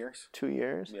for? 2 years. 2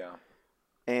 years? Yeah.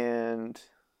 And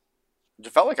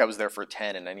it felt like I was there for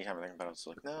 10, and anytime I think about it, it's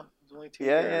like, no, it was only 2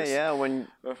 years. Yeah. When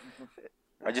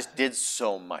I just did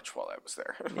so much while I was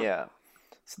there. Yeah.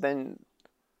 So then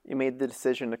you made the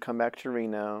decision to come back to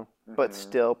Reno, but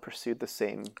still pursued the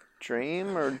same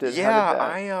dream, or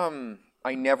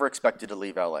I never expected to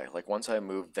leave LA. Like once I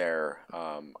moved there,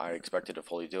 I expected to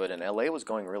fully do it, and LA was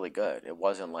going really good. It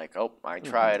wasn't like, oh, I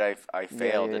tried, I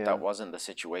failed. That wasn't the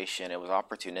situation. It was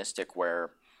opportunistic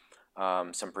where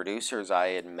some producers I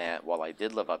had met while I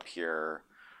did live up here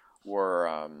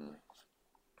were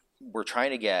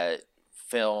trying to get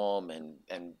film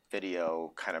and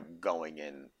video kind of going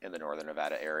in the Northern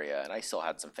Nevada area, and I still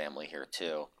had some family here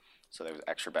too, so there was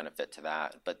extra benefit to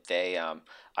that. But they,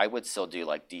 I would still do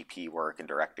like DP work and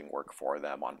directing work for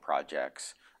them on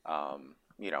projects.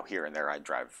 Here and there, I'd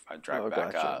drive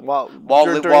back up while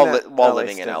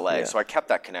living in LA. Yeah. So I kept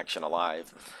that connection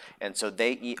alive, and so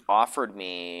they offered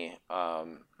me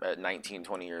at 19,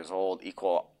 20 years old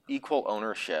equal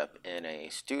ownership in a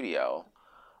studio,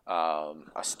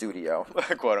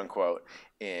 quote unquote,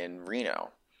 in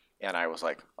Reno. And I was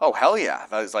like, oh, hell yeah.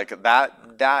 That was like,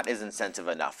 that is incentive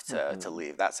enough to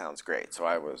leave. That sounds great. So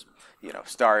I was,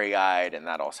 starry-eyed, and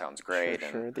that all sounds great.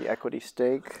 Sure. The equity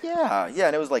stake. Yeah.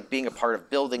 And it was like being a part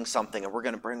of building something, and we're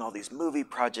going to bring all these movie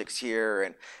projects here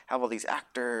and have all these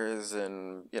actors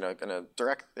and, going to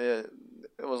direct it.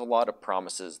 It was a lot of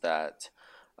promises that...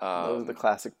 those are the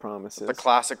classic promises. The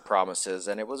classic promises,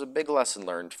 and it was a big lesson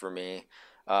learned for me.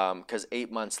 Because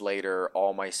 8 months later,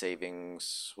 all my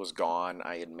savings was gone.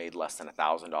 I had made less than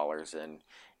 $1,000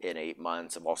 in 8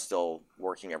 months, and while still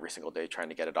working every single day trying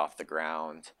to get it off the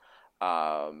ground.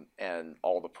 And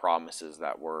all the promises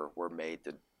that were made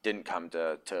that didn't come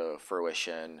to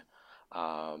fruition.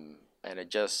 And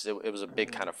it was a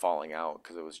big kind of falling out,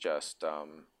 because it was just, I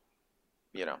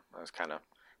was kind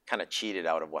of cheated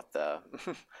out of what the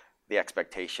the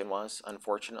expectation was,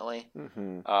 unfortunately.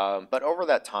 But over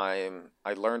that time,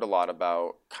 I learned a lot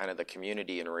about kind of the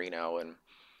community in Reno, and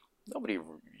nobody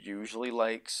usually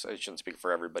likes, I shouldn't speak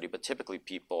for everybody, but typically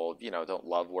people, don't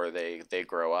love where they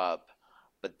grow up.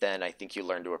 But then I think you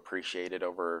learn to appreciate it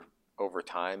over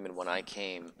time. And when I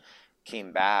came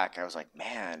back, I was like,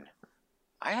 man,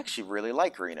 I actually really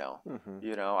like Reno.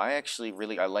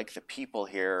 I like the people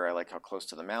here. I like how close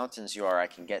to the mountains you are. I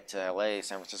can get to LA,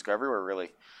 San Francisco, everywhere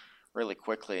really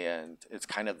quickly, and it's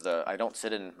kind of I don't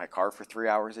sit in my car for 3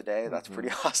 hours a day. That's pretty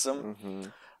awesome.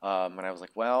 And I was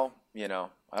like, well, I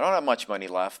don't have much money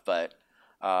left, but,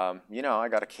 I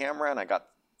got a camera and I got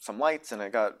some lights and I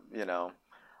got,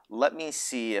 let me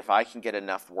see if I can get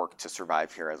enough work to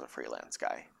survive here as a freelance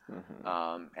guy.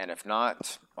 And if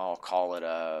not, I'll call it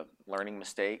a learning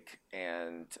mistake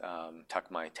and tuck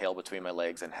my tail between my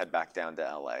legs and head back down to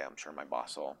LA. I'm sure my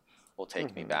boss will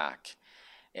take me back.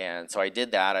 And so I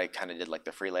did that. I kind of did like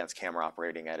the freelance camera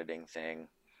operating, editing thing,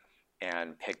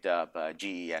 and picked up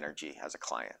GE Energy as a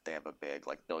client. They have a big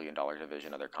like $1 billion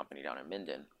division of their company down in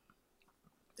Minden,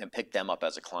 and picked them up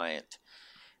as a client.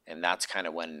 And that's kind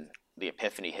of when the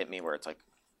epiphany hit me, where it's like,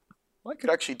 well, I could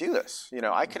actually do this. You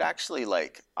know, I could actually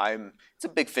like it's a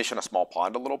big fish in a small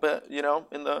pond a little bit, you know,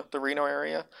 in the Reno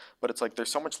area, but it's like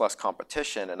there's so much less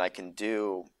competition, and I can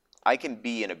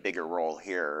be in a bigger role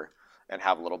here and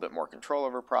have a little bit more control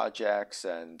over projects,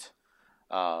 and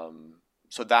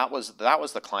so that was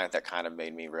the client that kind of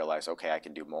made me realize, okay, I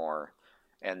can do more.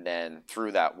 And then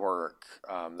through that work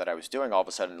that I was doing, all of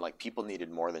a sudden, like people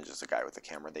needed more than just a guy with a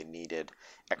camera. They needed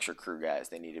extra crew guys.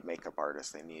 They needed makeup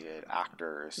artists. They needed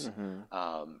actors.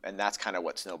 And that's kind of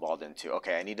what snowballed into,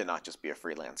 okay, I need to not just be a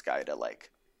freelance guy to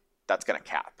like, that's going to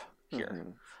cap here.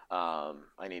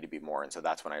 I need to be more. And so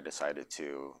that's when I decided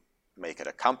to make it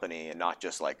a company and not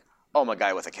just like, oh, I'm a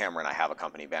guy with a camera and I have a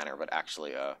company banner, but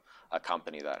actually a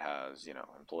company that has, you know,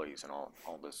 employees and all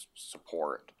this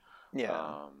support.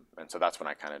 Yeah. And so that's when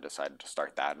I kind of decided to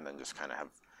start that, and then just kind of have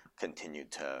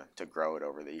continued to grow it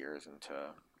over the years into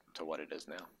to what it is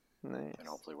now. Nice. And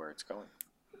hopefully where it's going.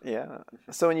 Yeah.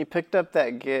 So when you picked up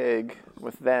that gig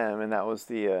with them, and that was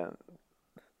the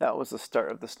start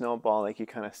of the snowball, like you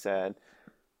kind of said,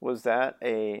 was that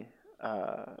a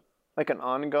like an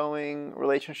ongoing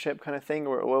relationship kind of thing,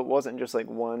 or it wasn't just like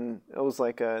one? It was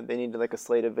like they needed like a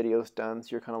slate of videos done, so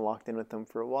you're kind of locked in with them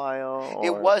for a while. Or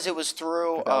It was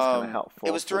through that was kind of helpful.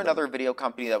 it was through another video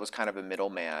company that was kind of a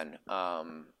middleman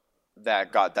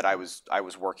that I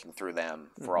was working through them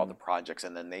for all the projects,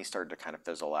 and then they started to kind of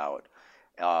fizzle out.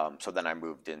 So then I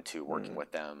moved into working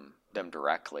with them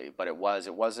directly, but it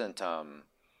wasn't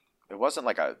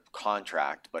like a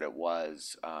contract, but it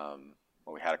was.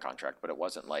 Well, we had a contract, but it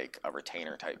wasn't like a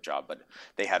retainer type job. But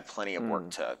they had plenty of work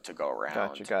to go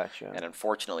around. Gotcha. And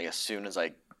unfortunately, as soon as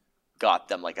I got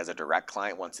them like as a direct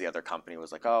client, once the other company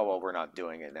was like, oh, well, we're not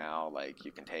doing it now, like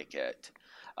you can take it.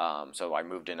 So I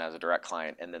moved in as a direct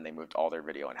client, and then they moved all their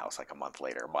video in-house like a month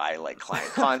later. My like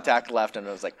client contact left, and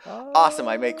I was like, awesome,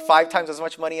 I make 5 times as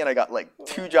much money, and I got like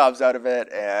 2 jobs out of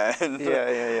it. And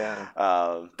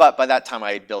but by that time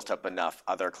I had built up enough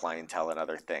other clientele and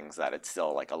other things that it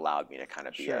still like allowed me to kind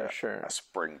of be a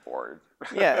springboard.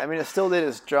 Yeah, I mean, it still did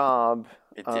its job.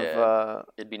 It did.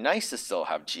 It'd be nice to still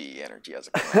have GE Energy as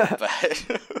a client,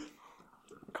 but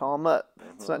call them up.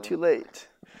 It's not too late.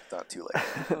 It's not too late.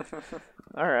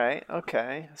 All right.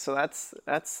 Okay. So that's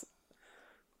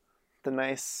the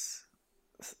nice,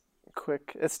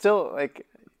 quick. It's still like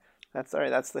that's all right.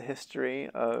 That's the history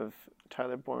of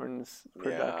Tyler Bourns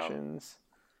Productions.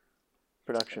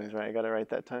 Productions, right? I got it right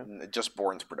that time. Just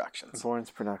Bourns Productions.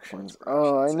 Bourns Productions.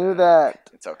 Oh, I knew that.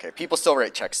 It's okay. People still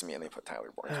write checks to me and they put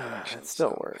Tyler Bourns Productions. It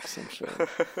still works, I'm sure.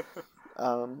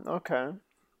 Okay.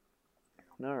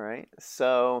 All right.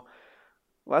 So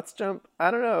let's jump.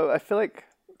 I don't know. I feel like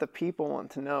the people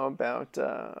want to know about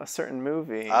a certain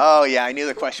movie. Oh yeah, I knew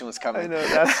the question was coming. I know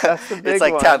that's the big It's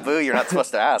like one. taboo. You're not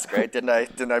supposed to ask, right? Didn't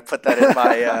I put that in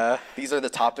my? These are the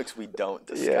topics we don't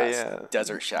discuss. Yeah.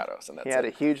 Desert shadows, and that's He had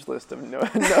a huge list of no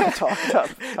talked up.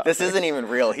 This isn't even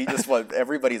real. He just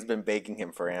everybody's been begging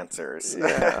him for answers.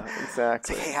 Yeah,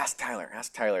 exactly. It's like, hey, ask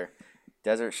Tyler.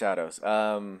 Desert shadows.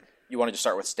 You want to just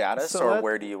start with status, So or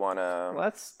where do you want to?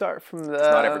 Let's start from the.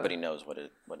 Not everybody knows what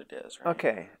it is, right?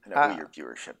 Okay. I know who your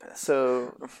viewership is.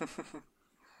 So,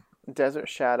 Desert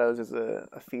Shadows is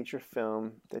a feature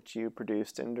film that you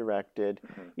produced and directed.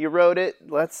 You wrote it.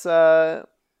 Let's start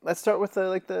with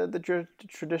the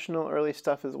traditional early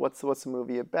stuff. Is what's the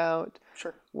movie about?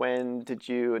 Sure. When did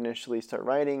you initially start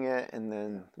writing it, and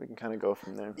then we can kind of go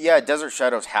from there. Yeah, Desert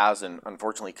Shadows has and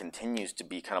unfortunately continues to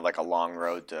be kind of like a long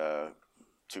road to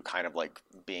kind of like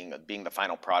being the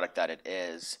final product that it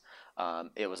is.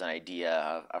 It was an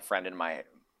idea a friend and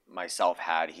myself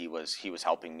had. He was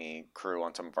helping me crew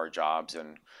on some of our jobs,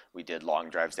 and we did long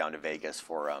drives down to Vegas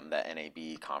for the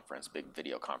NAB conference, big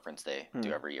video conference they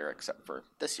do every year except for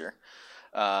this year.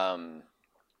 And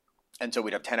so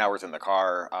we'd have 10 hours in the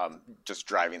car, just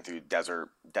driving through desert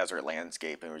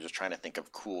landscape, and we're just trying to think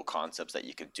of cool concepts that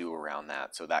you could do around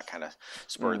that. So that kind of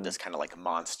spurred this kind of like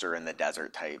monster in the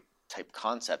desert type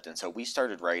concept. And so we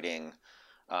started writing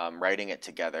it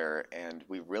together, and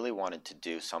we really wanted to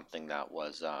do something that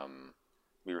was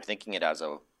we were thinking it as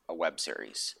a web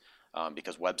series,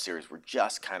 because web series were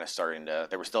just kind of starting to,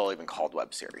 they were still even called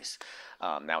web series.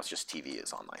 Now it's just TV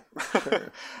is online.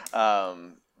 Sure.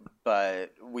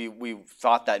 But we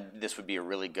thought that this would be a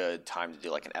really good time to do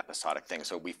like an episodic thing.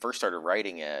 So we first started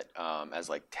writing it as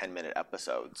like 10-minute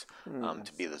episodes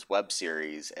to be this web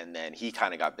series, and then he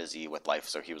kind of got busy with life,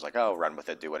 so he was like, "Oh, run with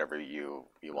it, do whatever you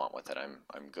want with it.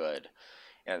 I'm good."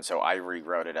 And so I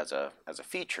rewrote it as a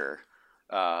feature,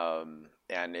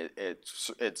 and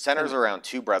it centers around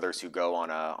 2 brothers who go on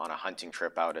a hunting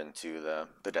trip out into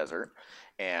the desert.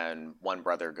 and one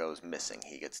brother goes missing.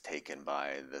 He gets taken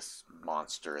by this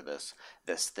monster,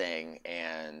 this thing,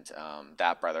 and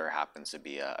that brother happens to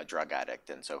be a drug addict,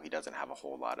 and so he doesn't have a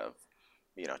whole lot of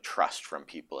trust from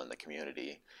people in the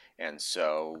community. And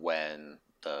so when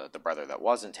the brother that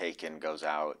wasn't taken goes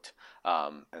out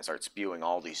and starts spewing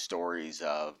all these stories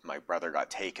of my brother got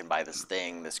taken by this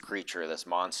thing, this creature, this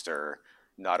monster.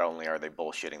 Not only are they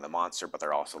bullshitting the monster, but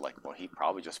they're also like, well, he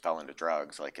probably just fell into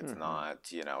drugs. Like, it's not,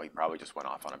 he probably just went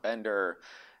off on a bender.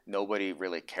 Nobody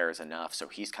really cares enough. So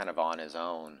he's kind of on his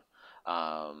own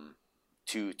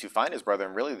to find his brother,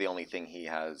 and really the only thing he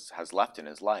has left in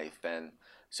his life. And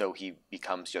so he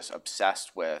becomes just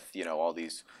obsessed with, all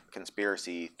these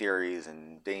conspiracy theories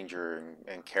and danger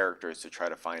and characters to try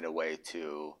to find a way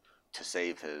to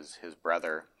save his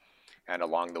brother. And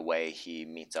along the way, he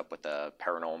meets up with a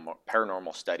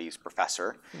paranormal studies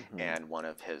professor and one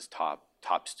of his top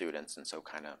students, and so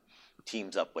kind of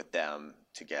teams up with them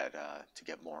to get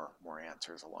more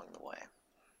answers along the way.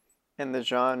 And the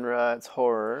genre, it's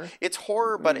horror. It's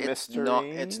horror, but mystery, it's not.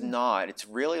 It's not. It's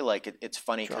really like it's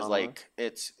funny because like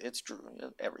it's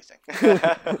everything,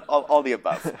 all the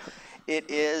above. It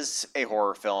is a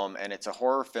horror film, and it's a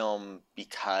horror film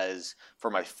because for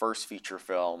my first feature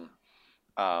film.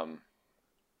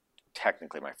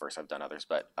 Technically my first, I've done others,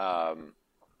 but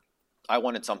I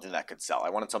wanted something that could sell. I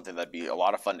wanted something that'd be a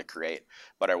lot of fun to create,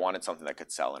 but I wanted something that could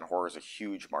sell. And horror is a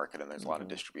huge market, and there's a lot of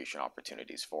distribution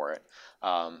opportunities for it.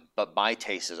 But my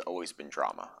taste has always been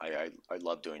drama. I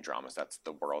love doing dramas. That's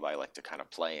the world I like to kind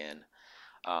of play in,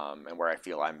 and where I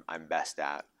feel I'm best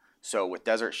at. So with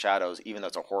Desert Shadows, even though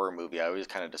it's a horror movie, I always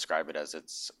kind of describe it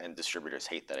as and distributors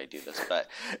hate that I do this, but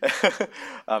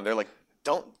they're like,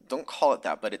 don't call it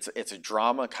that, but it's a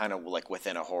drama kind of like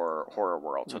within a horror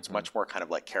world. So it's much more kind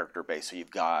of like character based. So you've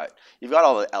got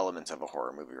all the elements of a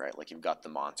horror movie, right? Like you've got the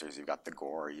monsters, you've got the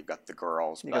gore, you've got the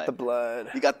girls, you got the blood.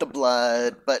 You got the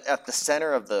blood, but at the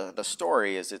center of the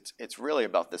story is it's really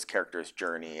about this character's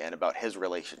journey and about his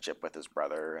relationship with his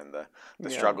brother and the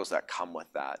struggles that come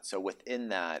with that. So within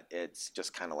that, it's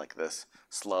just kind of like this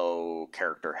slow,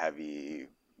 character heavy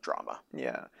drama.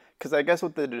 Yeah. Because I guess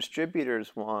what the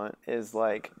distributors want is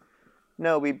like,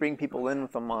 no, we bring people in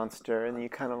with a monster, and you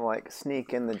kind of like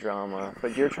sneak in the drama,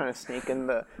 but you're trying to sneak in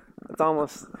it's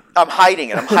almost... I'm hiding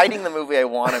it. I'm hiding the movie I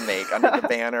want to make under the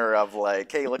banner of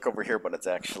like, hey, look over here, but it's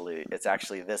actually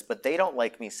this. But they don't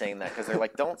like me saying that because they're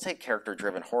like, don't say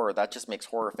character-driven horror. That just makes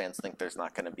horror fans think there's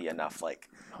not going to be enough like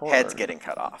heads getting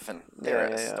cut off, and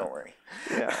there is. Don't worry.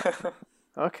 Yeah.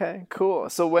 Okay, cool.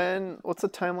 So what's the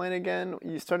timeline again?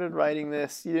 You started writing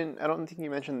this. I don't think you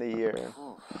mentioned the year.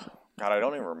 God, I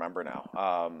don't even remember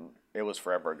now. It was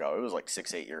forever ago. It was like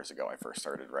 6-8 years ago I first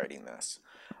started writing this.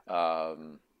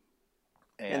 And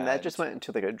that just went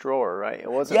into like a drawer, right?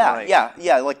 It wasn't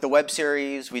like the web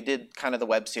series. We did kind of the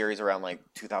web series around like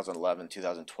 2011,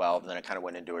 2012, and then it kind of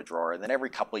went into a drawer. And then every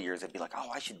couple of years it'd be like, oh,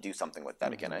 I should do something with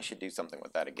that again. I should do something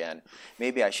with that again.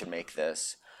 Maybe I should make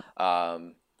this.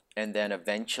 And then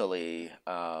eventually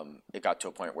it got to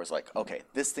a point where it's like, okay,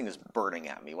 this thing is burning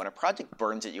at me. When a project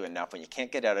burns at you enough, when you can't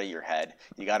get it out of your head,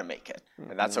 you got to make it.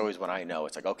 And that's always when I know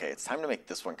it's like, okay, it's time to make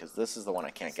this one because this is the one I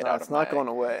can't get out of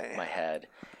my head.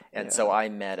 And so I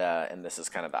met, and this is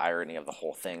kind of the irony of the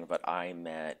whole thing, but I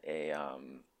met a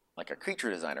creature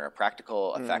designer, a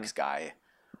practical effects guy.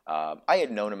 I had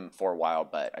known him for a while,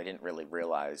 but I didn't really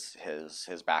realize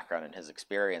his background and his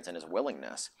experience and his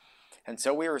willingness. And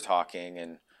so we were talking,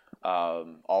 and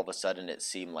all of a sudden it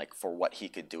seemed like for what he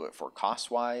could do it for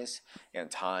cost-wise and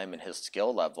time and his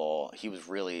skill level, he was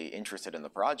really interested in the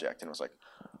project, and was like,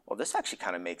 well, this actually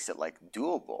kind of makes it like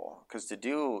doable, because to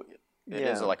do it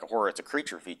is like a horror, it's a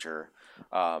creature feature,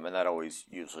 and that always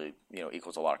usually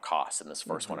equals a lot of cost. And this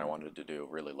first one I wanted to do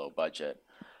really low budget,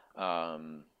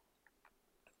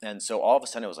 and so all of a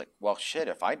sudden it was like, well, shit,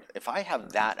 if I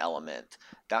have that element,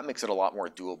 that makes it a lot more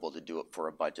doable to do it for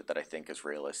a budget that I think is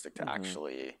realistic to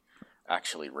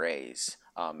actually raise.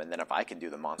 And then if I can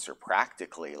do the monster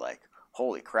practically, like,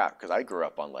 holy crap, because I grew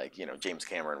up on like, James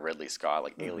Cameron, Ridley Scott,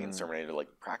 like Aliens, Terminator,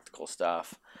 like practical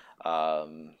stuff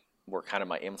were kind of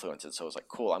my influences. So I was like,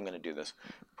 cool, I'm going to do this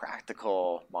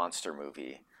practical monster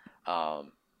movie.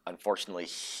 Unfortunately,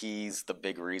 he's the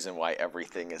big reason why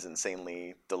everything is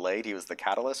insanely delayed. He was the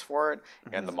catalyst for it,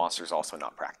 and the monster's also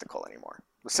not practical anymore.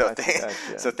 So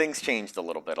so things changed a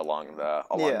little bit along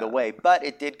the way, but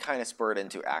it did kind of spur it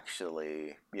into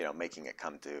actually, making it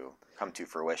come to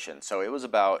fruition. So it was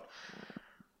about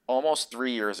almost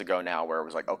 3 years ago now where it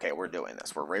was like, okay, we're doing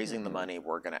this. We're raising the money.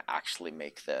 We're going to actually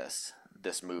make this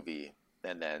movie.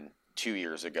 And then 2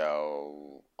 years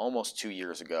ago, almost 2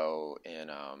 years ago in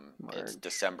it's March.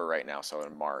 December right now, so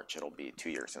in March it'll be 2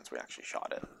 years since we actually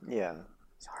shot it. Yeah.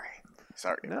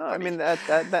 Sorry, No, I buddy. mean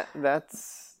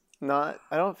that's not.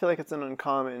 I don't feel like it's an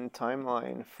uncommon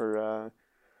timeline for.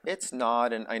 It's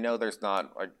not, and I know there's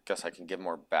not. I guess I can give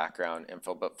more background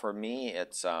info, but for me,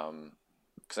 it's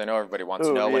because I know everybody wants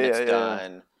to Oh know yeah, when it's yeah, yeah.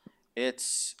 done.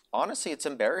 It's honestly, it's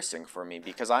embarrassing for me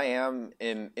because I am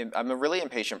I'm a really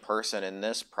impatient person, and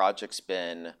this project's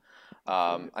been.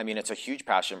 I mean, it's a huge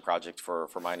passion project for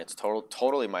mine. It's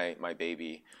totally my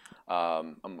baby.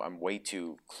 I'm way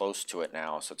too close to it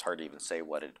now, so it's hard to even say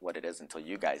what it is until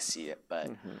you guys see it. But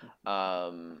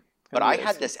I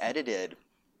had this edited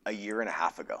a year and a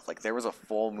half ago. Like there was a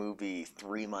full movie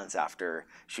 3 months after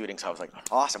shooting, so I was like,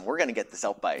 awesome, we're gonna get this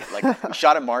out by like we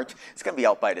shot in March. It's gonna be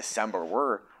out by December.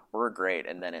 We're great,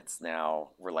 and then it's now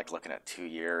we're like looking at 2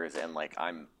 years, and like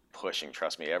I'm pushing.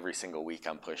 Trust me, every single week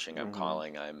I'm pushing. I'm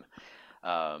calling.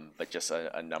 But just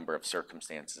a number of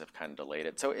circumstances have kind of delayed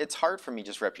it. So it's hard for me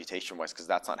just reputation-wise because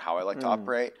that's not how I like to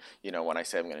operate. You know, when I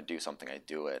say I'm going to do something, I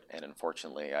do it. And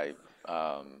unfortunately,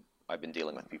 I've been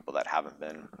dealing with people that haven't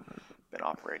been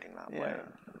operating that way.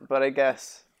 But I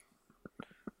guess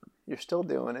you're still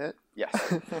doing it. Yes.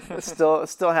 It's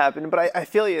still happening. But I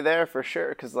feel you there for sure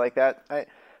because like that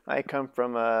I come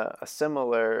from a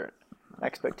similar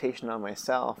expectation on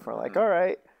myself. Where like, all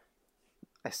right,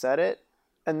 I said it.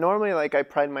 And normally, like, I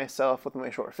pride myself with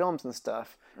my short films and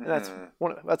stuff, and that's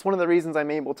one of the reasons I'm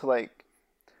able to like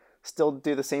still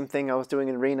do the same thing I was doing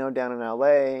in Reno down in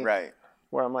LA, Right.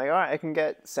 where I'm like, all right, I can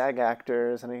get SAG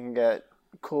actors and I can get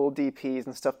cool DPs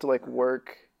and stuff to like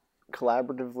work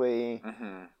collaboratively,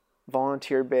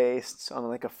 volunteer based on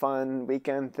like a fun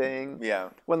weekend thing. Yeah.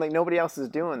 When like nobody else is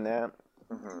doing that,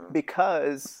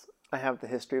 because I have the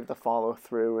history of the follow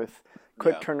through with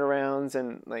quick turnarounds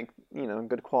and like, you know,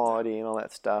 good quality and all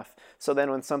that stuff. So then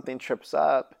when something trips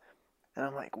up and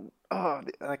I'm like, oh,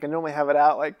 like I normally have it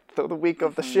out like the week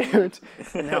of the shoot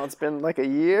and now it's been like a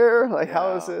year. Like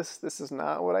how is this? This is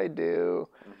not what I do.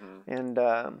 And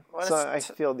so I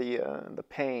feel the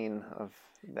pain of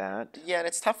that. Yeah, and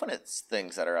it's tough when it's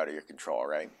things that are out of your control,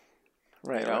 right?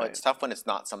 Right, You know, right. it's tough when it's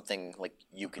not something like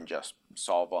you can just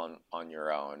solve on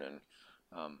your own. And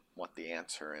what the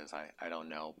answer is, I don't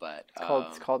know, but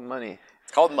It's called money.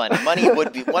 it's called money.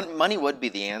 Money would be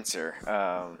the answer.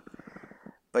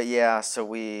 But yeah,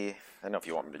 so I don't know if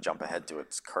you want me to jump ahead to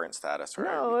its current status or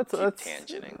No, let's let's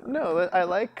tangenting. No, I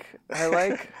like.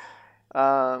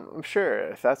 I'm sure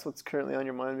if that's what's currently on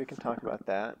your mind, we can talk about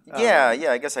that. Yeah,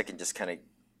 I guess I can just kind of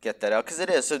get that out because it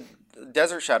is. So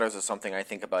Desert Shadows is something I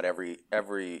think about every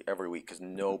week because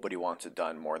nobody wants it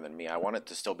done more than me. I want it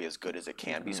to still be as good as it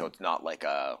can be, so it's not like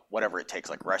whatever it takes,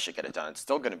 like rush it, get it done. It's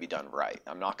still going to be done right.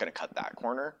 I'm not going to cut that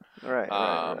corner. Right.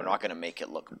 I'm not going to make it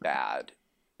look bad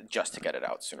just to get it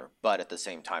out sooner. But at the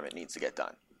same time, it needs to get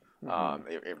done.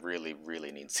 It really,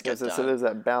 really needs to get done. So there's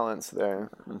that balance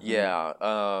there. Yeah.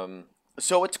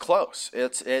 So it's close.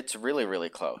 It's really, really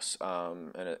close.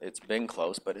 And it's been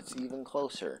close, but it's even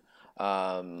closer.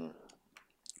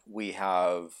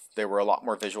 There were a lot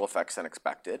more visual effects than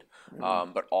expected,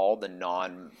 but all the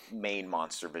non-main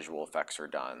monster visual effects are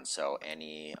done. So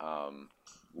any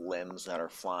limbs that are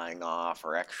flying off,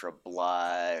 or extra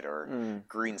blood, or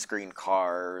green screen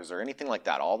cars, or anything like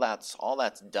that, all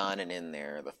that's done and in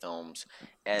there. The film's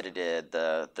edited.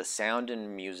 The sound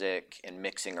and music and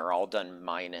mixing are all done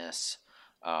minus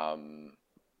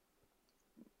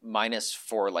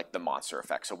for like the monster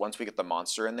effect. So once we get the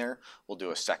monster in there, we'll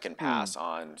do a second pass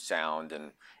on sound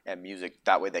and music.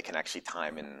 That way they can actually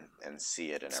time and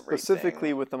see it and everything.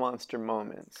 Specifically with the monster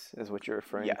moments is what you're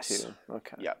referring to.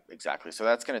 Okay. Yeah, exactly. So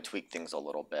that's going to tweak things a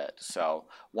little bit. So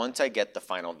once I get the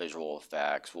final visual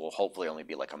effects, we'll hopefully only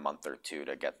be like a month or two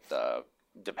to get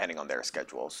depending on their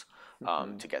schedules,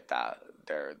 to get the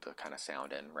kind of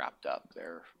sound in wrapped up.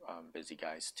 They're busy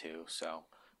guys too, so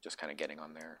just kind of getting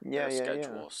on their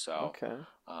schedule. So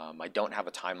I don't have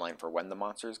a timeline for when the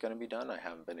monster is going to be done. I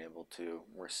haven't been able to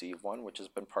receive one, which has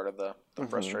been part of the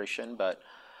frustration. But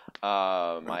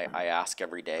I ask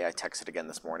every day. I texted again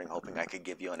this morning, hoping I could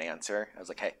give you an answer. I was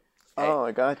like, hey. Oh,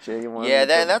 I got you.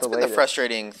 That's been the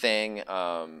frustrating thing.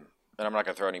 And I'm not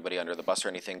going to throw anybody under the bus or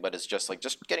anything, but it's just like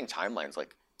just getting timelines. Like,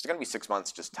 if it's going to be 6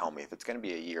 months, just tell me. If it's going to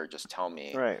be a year, just tell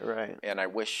me. Right. And I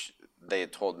wish they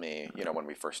had told me, when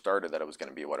we first started, that it was going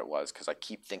to be what it was, because I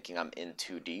keep thinking I'm in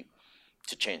too deep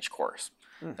to change course.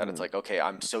 That it's like, okay,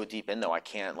 I'm so deep in though, I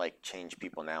can't like change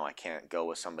people now. I can't go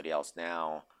with somebody else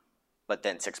now. But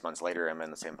then 6 months later, I'm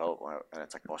in the same boat, and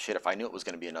it's like, well, shit. If I knew it was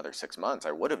going to be another 6 months,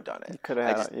 I would have done it. You could I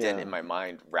have, just didn't in my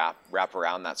mind wrap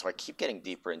around that. So I keep getting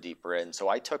deeper and deeper in. So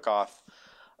I took off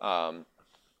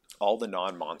all the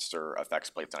non-monster effects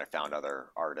plates, and I found other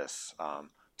artists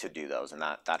to do those, and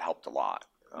that helped a lot.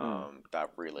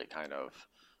 That really kind of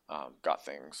got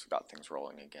things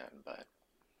rolling again. But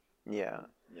yeah,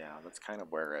 that's kind of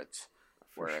where it's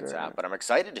sure. at. But I'm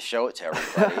excited to show it to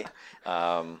everybody.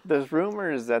 There's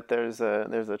rumors that there's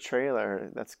a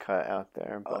trailer that's cut out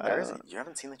there. But you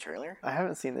haven't seen the trailer? I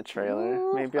haven't seen the trailer.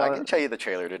 Ooh, Maybe I can show you the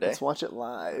trailer today. Let's watch it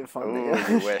live.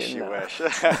 You wish.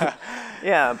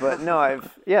 Yeah, but no,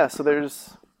 so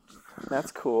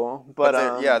that's cool. But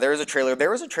there was a trailer.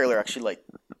 There was a trailer actually like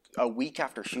a week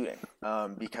after shooting,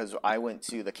 because I went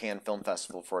to the Cannes Film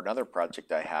Festival for another project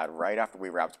I had right after we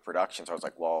wrapped production. So I was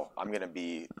like, well, I'm going to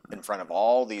be in front of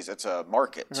all these. It's a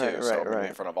market too, I'm going to be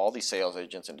in front of all these sales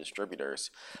agents and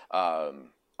distributors.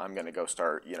 I'm going to go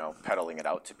start, peddling it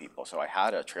out to people. So I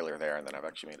had a trailer there, and then I've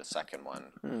actually made a second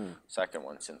one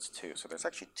since too. So there's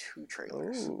actually two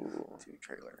trailers. Ooh. Two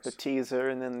trailers. The teaser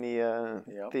and then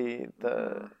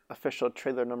the official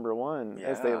trailer number one,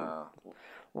 as they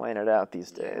line it out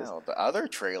these days. Yeah, the other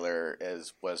trailer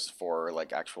was for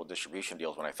like actual distribution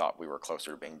deals when I thought we were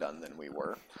closer to being done than we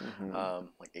were,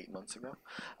 like 8 months ago.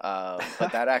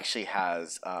 But that actually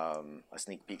has a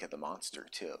sneak peek at the monster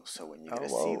too. So when you get to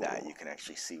see that, you can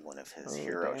actually see one of his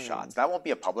hero shots. That won't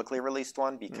be a publicly released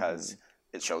one because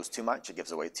it shows too much. It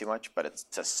gives away too much. But it's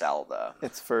to sell the.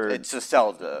 It's to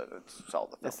sell the film.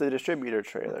 It's the distributor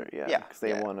trailer, because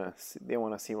they want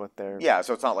to see what they're. Yeah,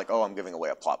 so it's not like, oh, I'm giving away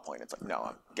a plot point. It's like, no,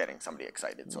 I'm getting somebody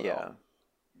excited, so they'll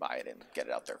buy it and get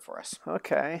it out there for us.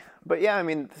 Okay, but yeah, I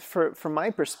mean, from my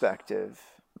perspective,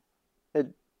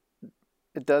 it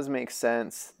does make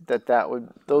sense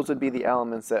those would be the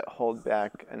elements that hold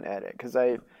back an edit, because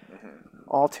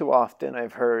all too often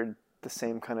I've heard the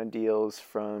same kind of deals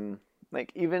from.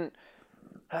 Like, even,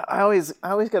 I always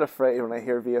get afraid when I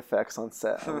hear VFX on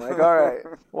set. I'm like, all right,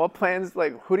 what plans,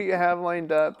 like, who do you have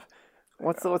lined up?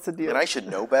 What's the deal? And I should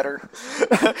know better.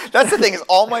 That's the thing, is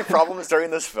all my problems during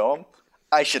this film,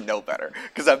 I should know better.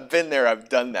 Because I've been there, I've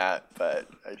done that, but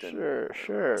I didn't.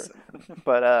 Sure.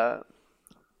 But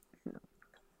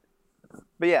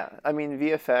yeah, I mean,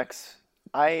 VFX,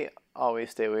 I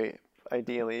always stay away,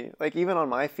 ideally. Like, even on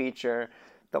my feature,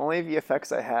 the only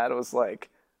VFX I had was, like,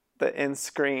 the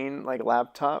in-screen like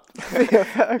laptop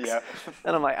VFX,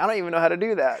 and I'm like, I don't even know how to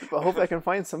do that, but hope I can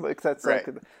find somebody that's like.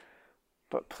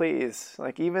 But please,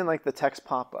 like even like the text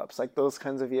pop-ups, like those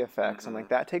kinds of VFX, I'm like,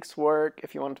 that takes work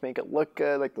if you want to make it look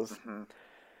good, like those,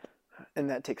 and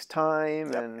that takes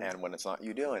time, and when it's not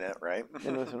you doing it, right?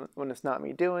 And when it's not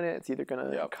me doing it, it's either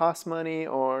gonna cost money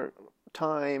or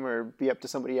time, or be up to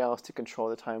somebody else to control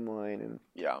the timeline, and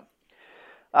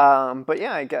but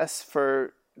yeah, I guess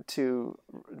to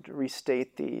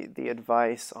restate the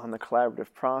advice on the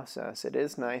collaborative process, it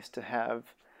is nice to have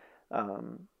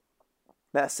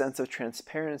that sense of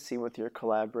transparency with your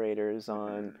collaborators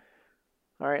on,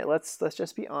 all right, let's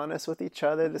just be honest with each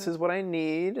other. This is what I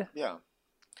need. Yeah.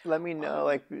 Let me know,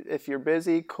 like, if you're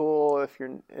busy, cool. If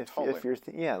you're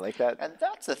like that. And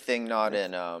that's the thing, not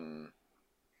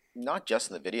just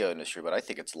in the video industry, but I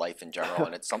think it's life in general,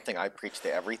 and it's something I preach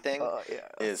to everything,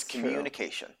 is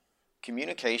communication. True.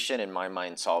 Communication, in my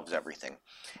mind, solves everything.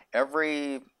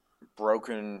 Every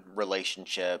broken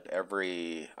relationship,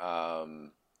 every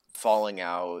falling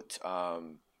out,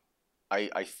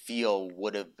 I feel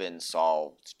would have been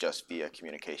solved just via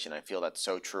communication. I feel that's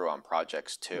so true on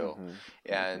projects too.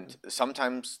 And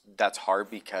sometimes that's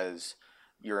hard because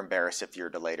you're embarrassed if you're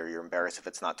delayed, or you're embarrassed if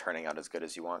it's not turning out as good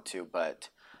as you want to. But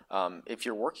if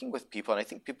you're working with people, and I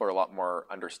think people are a lot more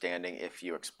understanding if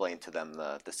you explain to them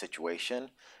the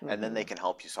situation, and then they can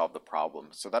help you solve the problem.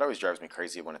 So that always drives me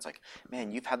crazy when it's like,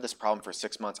 man, you've had this problem for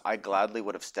 6 months. I gladly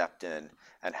would have stepped in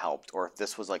and helped. Or if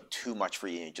this was like too much for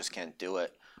you and you just can't do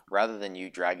it, rather than you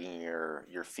dragging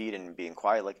your feet and being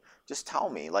quiet, like, just tell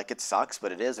me. Like, it sucks,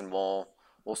 but it is, and we'll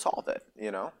solve it,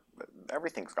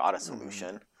 Everything's got a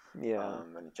solution.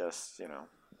 And just,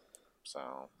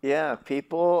 so. Yeah,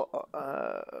 people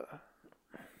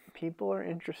are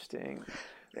interesting.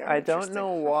 I don't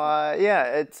know why.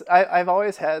 Yeah, I've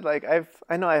always had like I've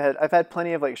had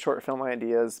plenty of like short film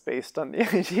ideas based on the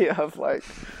idea of like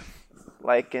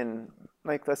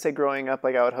let's say growing up,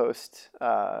 like I would host.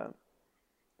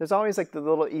 There's always like the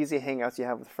little easy hangouts you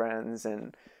have with friends,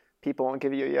 and people won't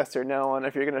give you a yes or no on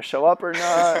if you're gonna show up or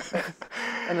not.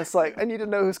 And it's like, I need to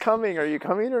know who's coming. Are you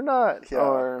coming or not?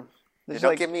 Or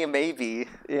don't give me a maybe.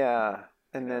 Yeah,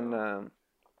 and then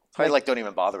I don't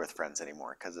even bother with friends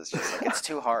anymore because it's just like it's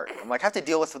too hard. I'm like I have to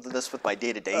deal with this with my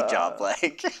day-to-day job,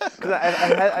 like. Because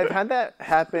I've had that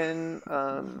happen.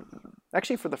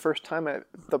 Actually, for the first time,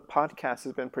 the podcast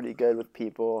has been pretty good with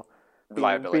people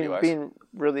being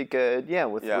really good. Yeah,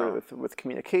 with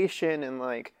communication and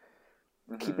like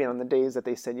keeping on the days that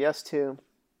they said yes to.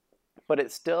 But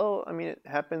it's still, I mean, it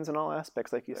happens in all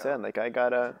aspects, like you said. Like I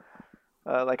got a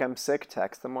I'm sick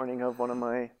text the morning of one of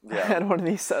my I had one of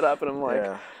these set up, and I'm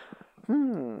like,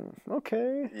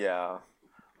 okay. Yeah.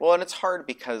 Well, and it's hard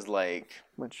because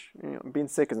which being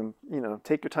sick isn't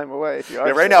take your time away if you are.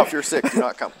 Yeah, right now if you're sick, do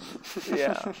not come.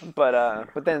 Yeah,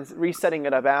 but then resetting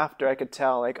it up after, I could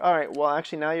tell like, all right, well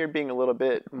actually now you're being a little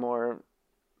bit more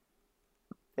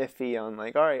iffy on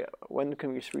like, all right, when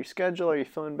can we reschedule? Are you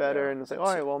feeling better? And it's like, all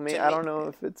right, well, I don't know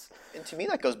if it's. And to me,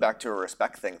 that goes back to a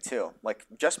respect thing too. Like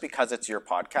just because it's your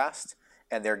podcast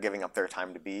and they're giving up their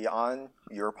time to be on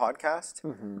your podcast.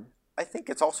 I think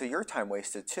it's also your time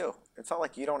wasted too. It's not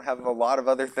like you don't have a lot of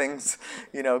other things,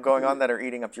 going on that are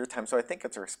eating up your time. So I think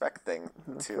it's a respect thing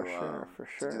to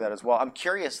do that as well. I'm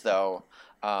curious though,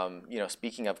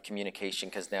 speaking of communication,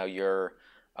 because now you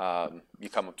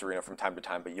come up to Reno from time to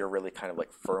time, but you're really kind of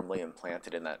like firmly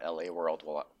implanted in that LA world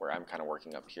where I'm kind of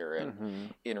working up here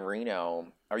in Reno.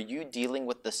 Are you dealing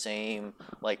with the same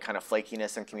like kind of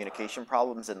flakiness and communication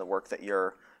problems in the work that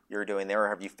you're doing there, or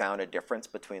have you found a difference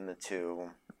between the two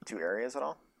areas at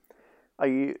all? Are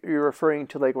you referring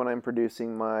to like when I'm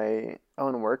producing my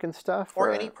own work and stuff?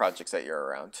 Or any projects that you're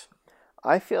around?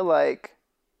 I feel like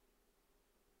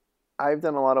I've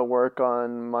done a lot of work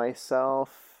on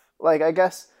myself. Like, I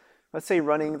guess, let's say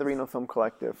running the Reno Film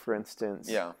Collective, for instance.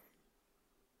 Yeah.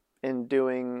 And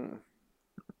doing,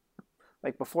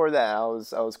 like before that, I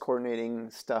was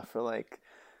coordinating stuff for like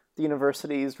the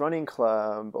university's running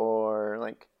club, or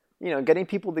like, getting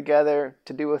people together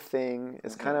to do a thing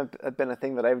is kind of been a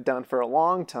thing that I've done for a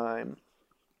long time.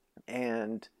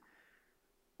 And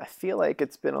I feel like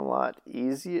it's been a lot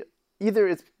easier. Either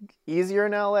it's easier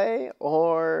in LA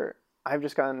or I've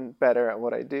just gotten better at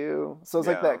what I do. So it's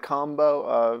like that combo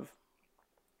of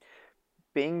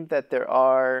being that there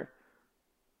are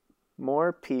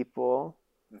more people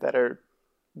that are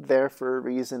there for a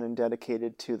reason and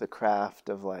dedicated to the craft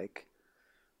of like,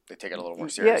 they take it a little more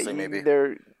seriously, maybe.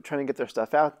 They're trying to get their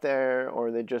stuff out there,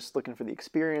 or they're just looking for the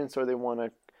experience, or they want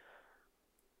to,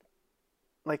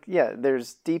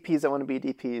 there's DPs that want to be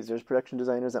DPs, there's production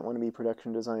designers that want to be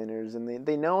production designers, and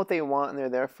they know what they want, and they're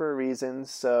there for a reason,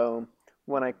 so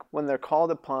when they're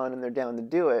called upon and they're down to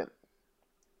do it,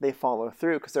 they follow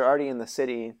through, because they're already in the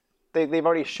city, they've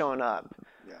already shown up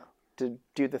to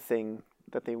do the thing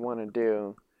that they want to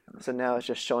do, so now it's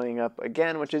just showing up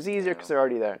again, which is easier because they're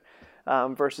already there.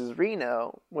 Versus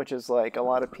Reno, which is like a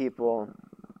lot of people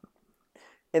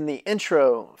in the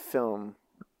intro film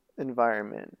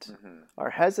environment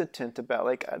are hesitant about,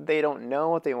 like, they don't know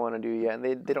what they want to do yet, and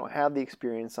they don't have the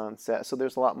experience on set, so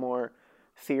there's a lot more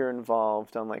fear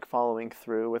involved on like following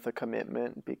through with a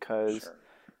commitment, because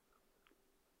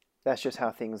that's just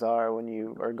how things are when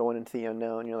you are going into the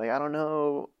unknown. You're like, I don't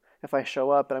know if I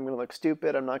show up and I'm going to look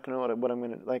stupid, I'm not going to know what I'm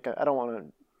going to, like, I don't want to.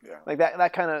 Yeah. Like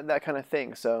that kind of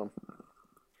thing. So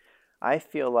I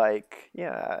feel like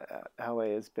LA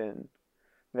has been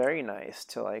very nice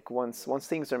to like once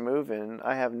things are moving,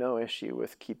 I have no issue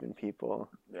with keeping people.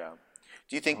 Yeah.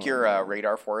 Do you think your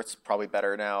radar for it's probably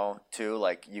better now too?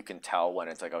 Like you can tell when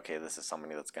it's like, okay, this is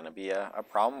somebody that's going to be a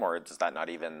problem, or does that not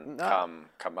even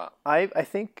come up? I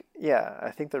think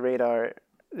the radar.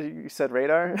 You said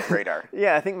radar? Radar.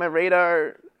 Yeah, I think my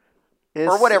radar.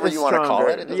 Or whatever you want to call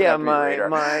it.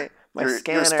 My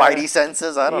scanner. Your spidey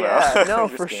senses, I don't know. Yeah, no,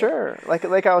 for sure.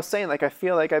 Like I was saying, like I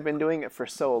feel like I've been doing it for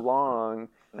so long,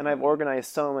 and I've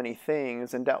organized so many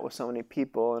things and dealt with so many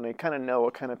people, and I kind of know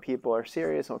what kind of people are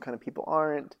serious and what kind of people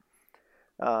aren't.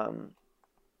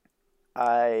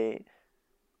 I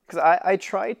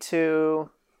try to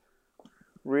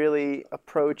really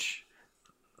approach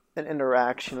an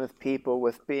interaction with people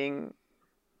with being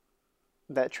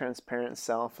that transparent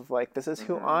self of like, this is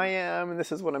who I am and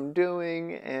this is what I'm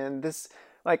doing, and this,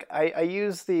 like, I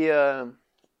use the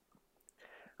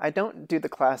I don't do the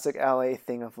classic LA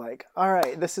thing of like, all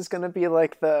right, this is gonna be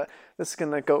like this is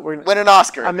gonna go, we're gonna win an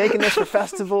Oscar, I'm making this for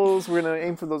festivals, we're gonna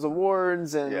aim for those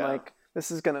awards, and like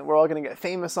we're all gonna get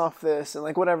famous off this, and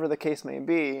like whatever the case may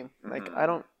be. Like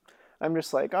I'm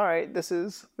just like, all right, this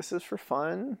is for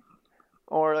fun,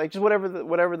 or like just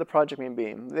whatever the project may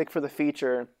be. Like for the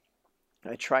feature,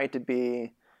 I tried to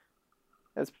be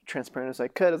as transparent as I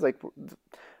could. It's like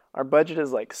our budget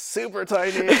is like super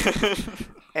tiny.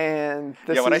 And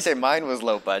Yeah, this when I is say mine was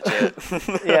low budget.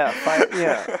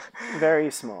 yeah,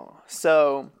 very small.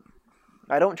 So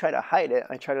I don't try to hide it.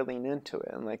 I try to lean into it.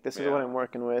 And like, this is what Yeah. I'm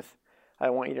working with. I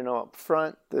want you to know up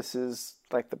front, this is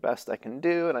like the best I can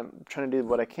do, and I'm trying to do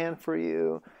what I can for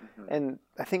you. And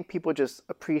I think people just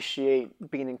appreciate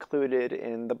being included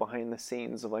in the behind the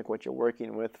scenes of like what you're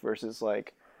working with versus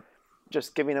like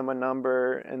just giving them a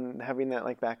number and having that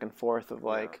like back and forth of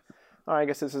like, oh, I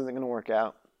guess this isn't going to work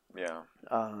out. Yeah.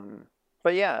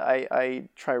 But yeah, I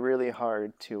try really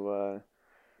hard to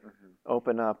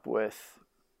open up with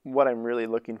what I'm really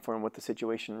looking for and what the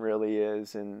situation really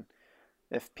is. And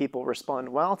if people respond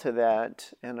well to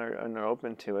that and are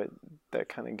open to it, that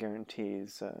kind of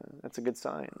guarantees that's a good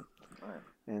sign. Right.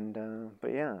 And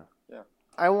but yeah. Yeah.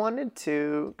 I wanted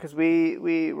to, because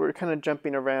we were kind of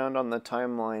jumping around on the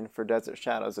timeline for Desert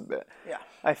Shadows a bit. Yeah.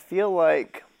 I feel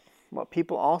like what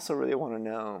people also really want to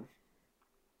know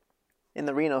in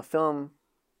the Reno film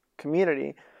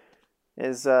community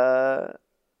is the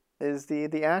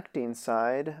acting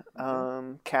side,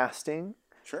 casting.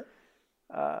 Sure.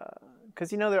 Because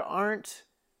there aren't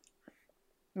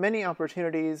many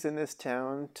opportunities in this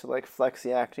town to like flex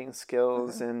the acting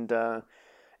skills and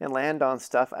land on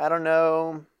stuff. I don't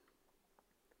know.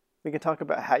 We can talk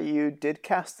about how you did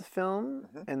cast the film,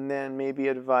 and then maybe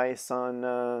advice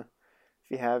on if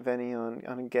you have any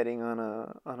on getting on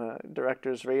a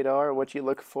director's radar, what you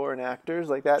look for in actors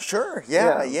like that. Sure.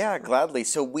 Yeah, gladly.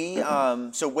 So we,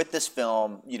 so with this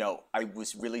film, I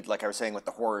was really, like I was saying with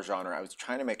the horror genre, I was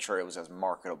trying to make sure it was as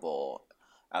marketable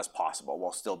as possible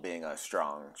while still being a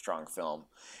strong film.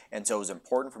 And so it was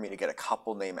important for me to get a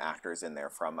couple name actors in there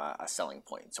from a selling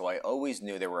point. So I always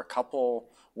knew there were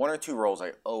one or two roles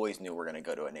I always knew were going to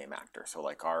go to a name actor. So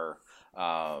like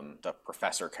the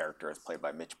professor character is played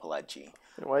by Mitch Pileggi.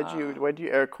 Why'd you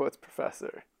air quotes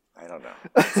professor? I don't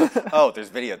know. There's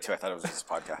video too. I thought it was just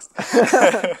a podcast.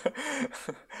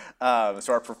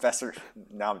 So our professor,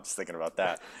 now I'm just thinking about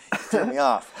that. Turn me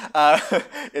off.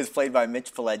 Is played by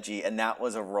Mitch Pileggi, and that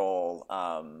was a role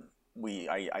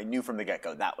I knew from the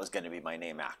get-go that was going to be my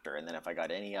name actor, and then if I got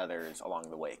any others along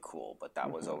the way, cool. But that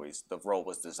was always, the role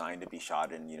was designed to be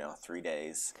shot in 3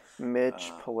 days.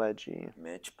 Mitch Pileggi.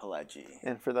 Mitch Pileggi.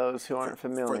 And for those who aren't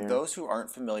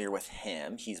familiar with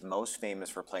him, he's most famous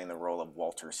for playing the role of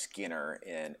Walter Skinner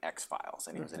in X-Files,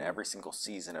 and he was in every single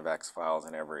season of X-Files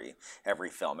and every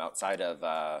film outside of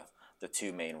the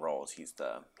two main roles. He's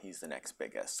the next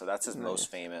biggest. So that's his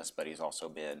most famous, but he's also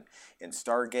been in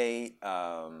Stargate.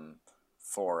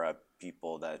 For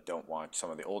people that don't watch some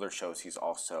of the older shows, he's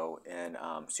also in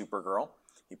Supergirl.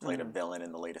 He played a villain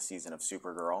in the latest season of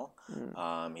Supergirl.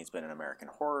 He's been in American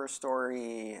Horror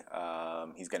Story.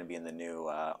 He's going to be in the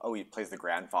new, he plays the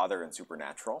grandfather in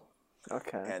Supernatural.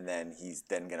 Okay. And then he's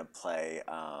then going to play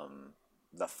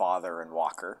the father in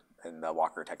Walker, in the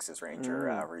Walker Texas Ranger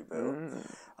reboot.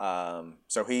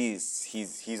 So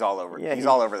he's all over. Yeah, he's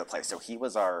all over the place. So he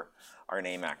was our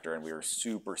name actor, and we were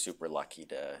super lucky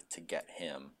to get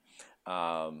him.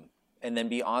 And then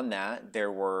beyond that,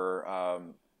 there were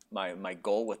my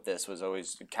goal with this was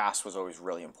always, cast was always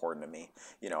really important to me.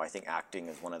 I think acting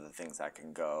is one of the things that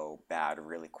can go bad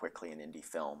really quickly in indie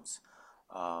films.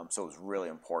 So it was really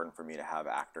important for me to have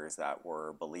actors that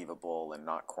were believable and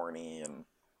not corny, and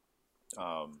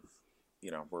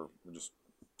we're just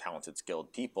talented,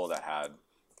 skilled people that had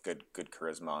good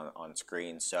charisma on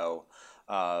screen. So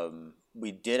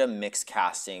we did a mixed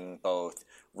casting, both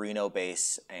Reno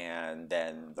base and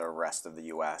then the rest of the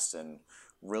U.S. And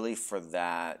really for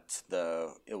that,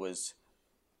 it was,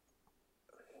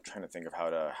 I'm trying to think of how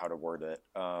to word it.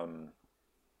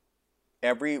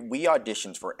 We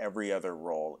auditioned for every other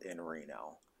role in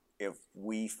Reno. If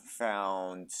we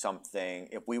found something,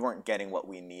 if we weren't getting what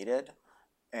we needed,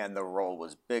 and the role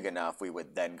was big enough, we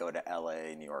would then go to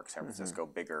LA, New York, San Francisco,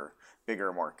 bigger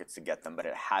markets to get them. But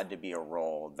it had to be a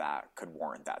role that could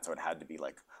warrant that. So it had to be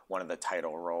like one of the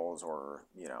title roles, or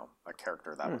a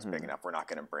character that was big enough. We're not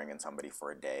going to bring in somebody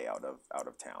for a day out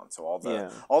of town. So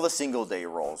all the single day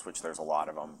roles, which there's a lot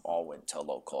of them, all went to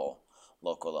local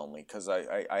only, because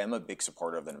I am a big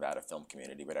supporter of the Nevada film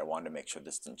community, but I wanted to make sure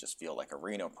this didn't just feel like a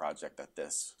Reno project, that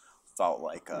this felt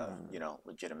like a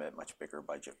legitimate, much bigger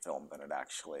budget film than it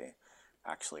actually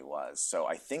was. So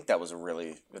I think that was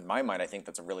in my mind, I think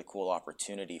that's a really cool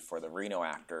opportunity for the Reno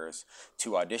actors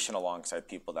to audition alongside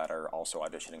people that are also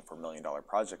auditioning for $1 million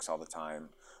projects all the time.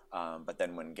 But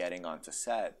then when getting onto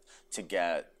set,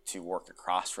 to work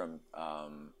across from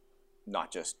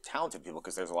not just talented people,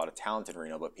 because there's a lot of talented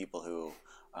Reno, but people who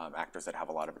actors that have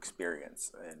a lot of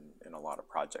experience in a lot of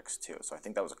projects too. So I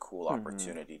think that was a cool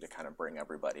opportunity to kind of bring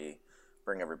everybody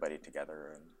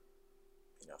together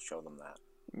show them that.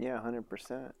 Yeah,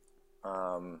 100%.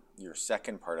 Your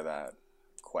second part of that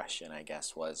question, I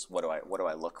guess, was what do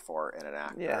I look for in an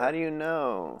actor? Yeah, how do you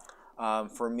know?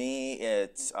 For me,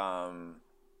 it's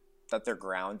that they're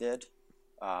grounded,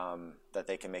 that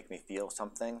they can make me feel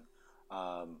something.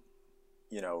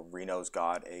 Reno's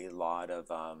got a lot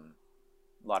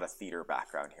of theater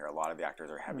background here. A lot of the actors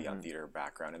are heavy on theater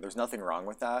background, and there's nothing wrong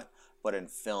with that. But in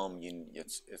film,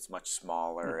 it's much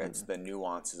smaller. It's the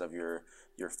nuances of your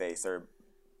face.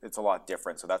 It's a lot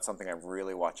different. So that's something I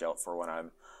really watch out for when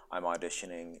I'm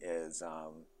auditioning is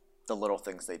the little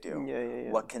things they do.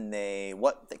 Yeah. What can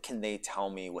they tell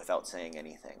me without saying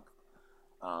anything?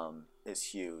 Is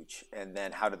huge. And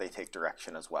then how do they take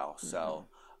direction as well? So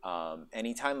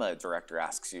anytime a director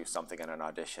asks you something in an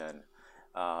audition,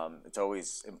 it's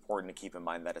always important to keep in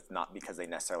mind that it's not because they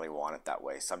necessarily want it that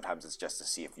way. Sometimes it's just to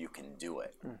see if you can do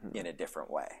it in a different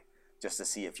way, just to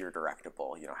see if you're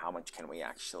directable. How much can we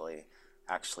actually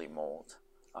mold?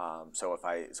 So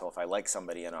if I like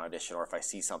somebody in an audition, or if I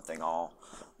see something, I'll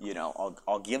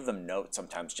give them notes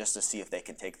sometimes just to see if they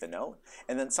can take the note,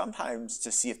 and then sometimes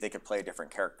to see if they could play a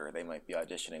different character. They might be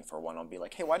auditioning for one. I'll be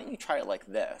like, hey, why don't you try it like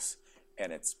this?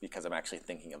 And it's because I'm actually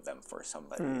thinking of them for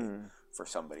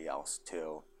somebody else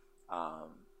too.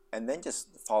 And then just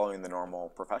following the normal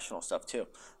professional stuff too.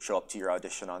 Show up to your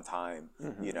audition on time.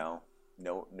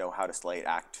 Know how to slate,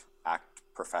 act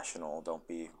professional. Don't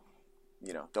be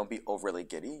overly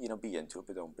giddy. Be into it,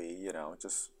 but don't be,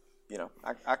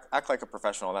 act like a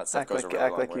professional. That stuff goes a really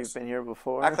long way. Act like you've been here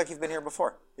before. Act like you've been here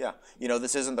before. Yeah.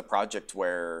 This isn't the project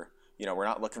where, we're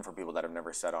not looking for people that have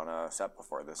never sat on a set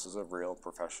before. This is a real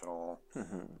professional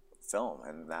film,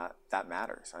 and that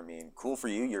matters. I mean, cool for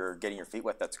you. You're getting your feet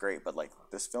wet. That's great. But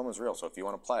this film is real. So if you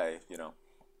want to play,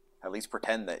 at least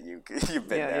pretend that you've been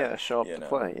there. Yeah. Show up to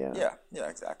play. Yeah,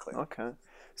 exactly. Okay.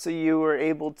 So you were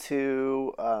able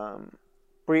to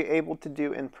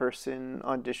do in-person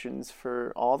auditions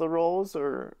for all the roles,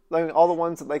 or all the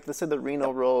ones like let's say the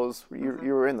Reno roles?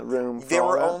 You were in the room. There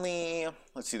were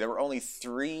only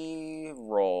 3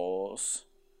 roles,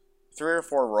 3 or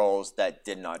 4 roles that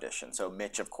didn't audition. So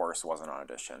Mitch, of course, wasn't on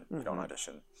audition. You don't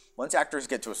audition. Once actors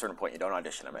get to a certain point, you don't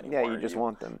audition them anymore. Yeah, you just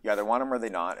want them. You either want them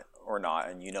or not,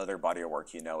 and their body of work.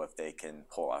 If they can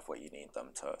pull off what you need them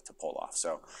to pull off.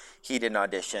 So he didn't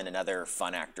audition. Another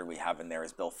fun actor we have in there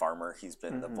is Bill Farmer. He's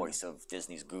been the voice of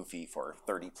Disney's Goofy for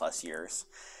 30 plus years,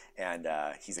 and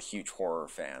he's a huge horror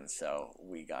fan. So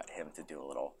we got him to do a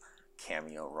little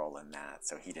cameo role in that.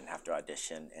 So he didn't have to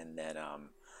audition. And then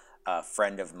a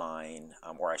friend of mine,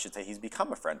 or I should say he's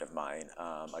become a friend of mine,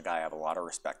 a guy I have a lot of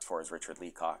respect for, is Richard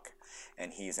Leacock,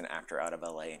 and he's an actor out of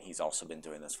LA, and he's also been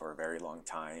doing this for a very long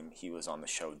time. He was on the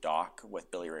show Doc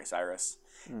with Billy Ray Cyrus,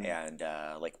 and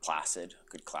Lake Placid,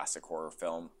 good classic horror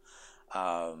film.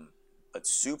 But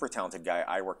super talented guy.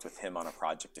 I worked with him on a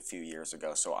project a few years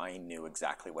ago, so I knew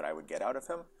exactly what I would get out of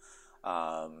him.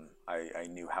 I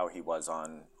knew how he was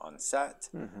on set,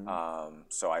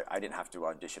 so I didn't have to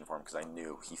audition for him because I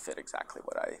knew he fit exactly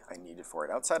what I needed for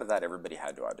it. Outside of that, everybody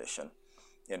had to audition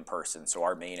in person. So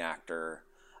our main actor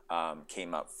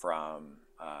came up from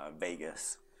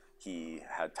Vegas. He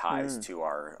had ties to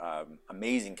our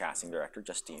amazing casting director,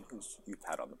 Justine, who you've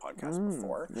had on the podcast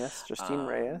before. Yes, Justine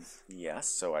Reyes. Yes,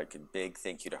 so big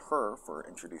thank you to her for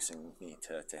introducing me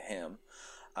to him.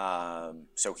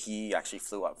 So he actually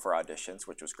flew up for auditions,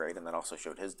 which was great, and that also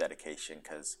showed his dedication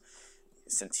because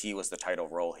since he was the title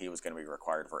role, he was going to be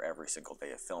required for every single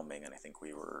day of filming, and I think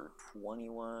we were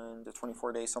 21 to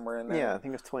 24 days somewhere in there. Yeah, I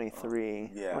think it was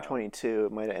 23 or 22.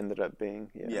 It might have ended up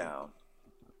being. Yeah.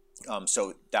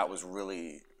 So that was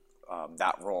really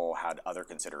that role had other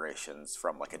considerations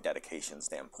from like a dedication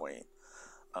standpoint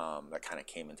that kind of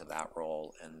came into that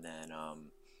role, and then.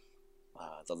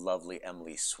 The lovely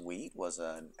Emily Sweet was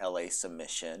an LA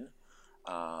submission,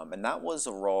 and that was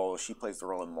a role. She plays the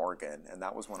role in Morgan, and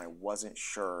that was when I wasn't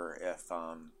sure if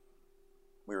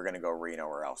we were going to go Reno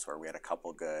or elsewhere. We had a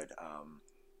couple good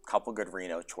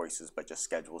Reno choices, but just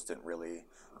schedules didn't really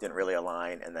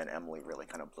align. And then Emily really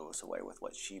kind of blew us away with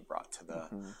what she brought to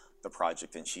the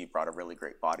project, and she brought a really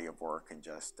great body of work and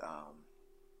just.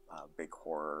 Big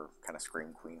horror kind of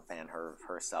scream queen fan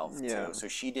herself too. So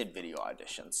she did video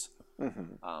auditions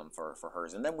for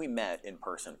hers, and then we met in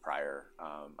person prior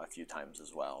a few times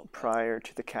as well. Prior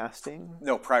to the casting?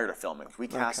 No, prior to filming. We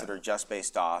casted her just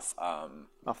based off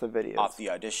the videos, off the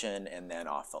audition, and then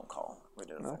off phone call. We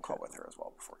did a phone call with her as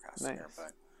well before casting her,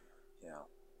 but yeah.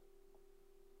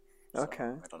 So, okay.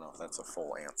 I don't know if that's a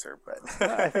full answer, but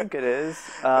I think it is.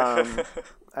 I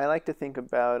like to think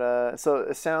about. So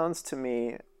it sounds to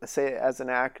me, say as an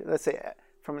actor, let's say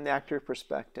from an actor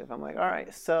perspective, I'm like, all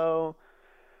right, so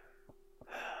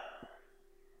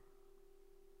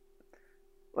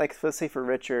like let's say for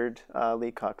Richard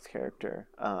Leacock's character,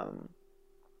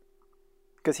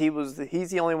 because he's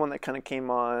the only one that kind of came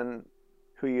on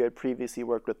who you had previously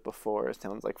worked with before. It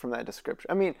sounds like from that description.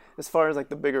 I mean, as far as like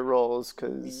the bigger roles,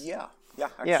 because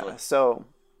actually. yeah, so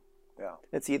Yeah.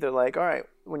 it's either like, all right,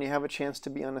 when you have a chance to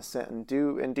be on a set and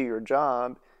do your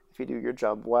job, if you do your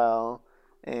job well,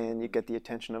 and you get the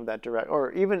attention of that direct,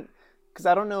 or even because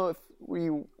I don't know if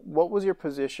what was your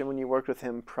position when you worked with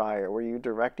him prior? Were you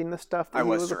directing the stuff that I he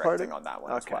was was a part of? directing on that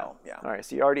one as well. Yeah. All right,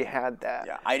 so you already had that.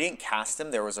 Yeah, I didn't cast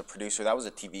him. There was a producer. That was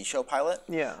a TV show pilot.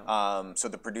 Yeah. So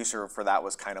the producer for that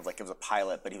was kind of like, it was a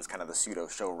pilot, but he was kind of the pseudo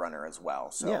showrunner as well.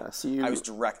 So, yeah, so I was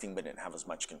directing, but didn't have as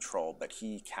much control. But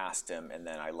he cast him, and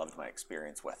then I loved my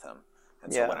experience with him.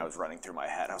 And so when I was running through my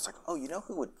head, I was like, oh, you know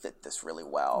who would fit this really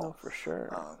well? Oh, for sure.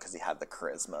 Because he had the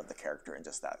charisma of the character and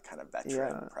just that kind of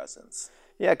veteran presence.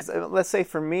 Yeah, because let's say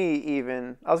for me,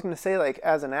 even, I was going to say, like,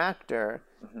 as an actor,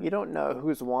 you don't know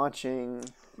who's watching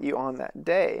you on that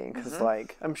day. Because,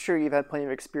 like, I'm sure you've had plenty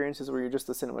of experiences where you're just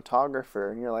a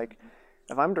cinematographer, and you're like,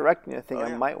 if I'm directing a thing,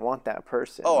 I might want that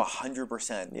person. Oh,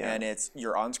 100%. Yeah. And it's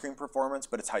your on-screen performance,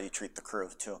 but it's how you treat the crew,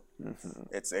 too.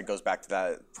 It goes back to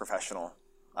that professional.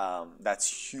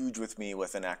 That's huge with me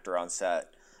with an actor on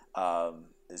set,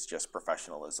 is just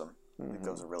professionalism. It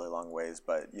goes a really long ways,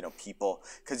 but you know, people,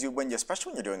 because especially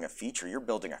when you're doing a feature, you're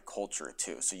building a culture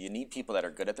too. So you need people that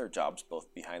are good at their jobs,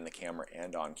 both behind the camera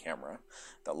and on camera,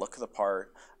 that look the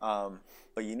part.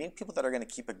 But you need people that are going to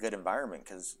keep a good environment,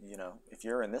 because you know, if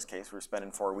you're in this case, we're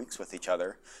spending 4 weeks with each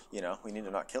other. You know, we need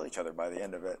to not kill each other by the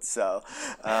end of it. So,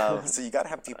 so you got to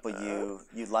have people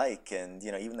you like, and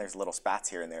you know, even there's little spats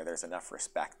here and there. There's enough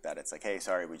respect that it's like, hey,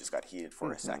 sorry, we just got heated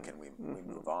for a second. We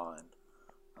move on.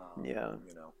 You know.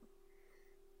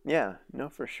 Yeah, no,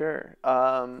 for sure.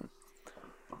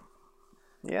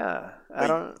 Yeah, I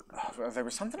don't. There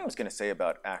was something I was going to say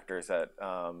about actors that.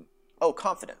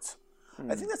 Confidence.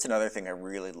 I think that's another thing I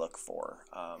really look for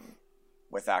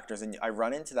with actors, and I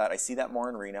run into that. I see that more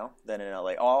in Reno than in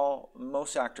LA.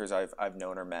 Most actors I've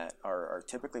known or met are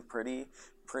typically pretty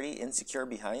insecure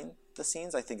behind the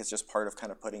scenes. I think it's just part of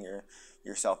kind of putting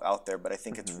yourself out there. But I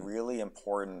think it's really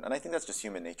important, and I think that's just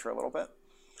human nature a little bit.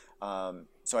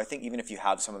 So I think even if you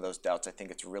have some of those doubts, I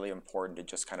think it's really important to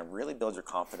just kind of really build your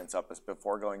confidence up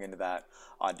before going into that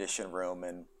audition room,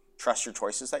 and trust your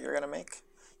choices that you're going to make.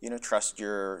 You know, trust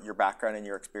your background and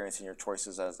your experience and your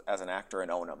choices as an actor, and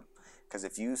own them. Because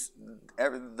if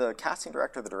the casting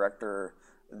director, the director,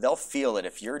 they'll feel it.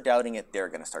 If you're doubting it, they're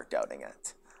going to start doubting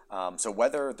it. So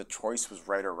whether the choice was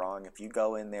right or wrong, if you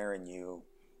go in there and you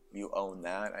own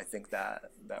that, I think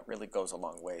that really goes a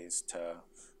long ways to,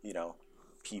 you know,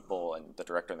 people and the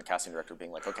director and the casting director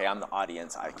being like, okay, I'm the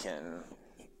audience, I can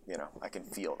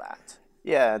feel that.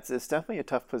 Yeah, it's definitely a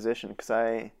tough position, because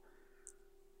I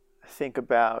think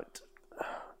about,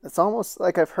 it's almost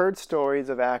like I've heard stories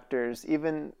of actors,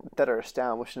 even that are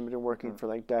established and have been working for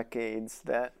like decades,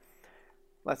 that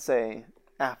let's say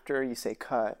after you say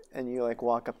cut and you like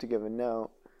walk up to give a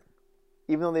note,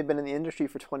 even though they've been in the industry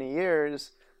for 20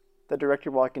 years, the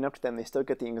director walking up to them, they still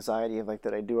get the anxiety of like,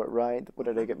 did I do it right? What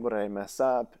did I mess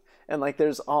up? And like,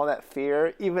 there's all that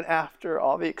fear even after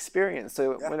all the experience.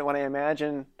 So when I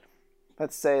imagine,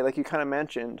 let's say, like you kind of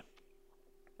mentioned,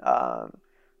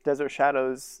 Desert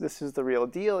Shadows, this is the real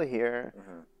deal here.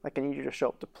 Like, I need you to show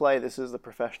up to play. This is the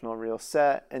professional real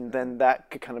set. And then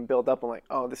that could kind of build up. I'm like,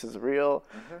 oh, this is real.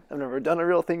 I've never done a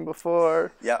real thing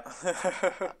before. Yeah.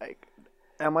 Like,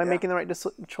 am I making the right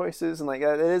choices? And like,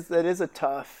 that is a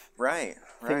tough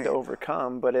thing to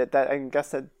overcome. But I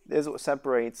guess that is what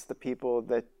separates the people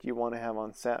that you want to have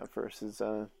on set versus.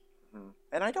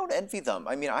 And I don't envy them.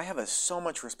 I mean, I have so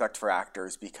much respect for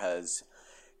actors, because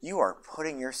you are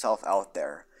putting yourself out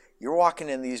there. You're walking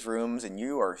in these rooms and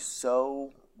you are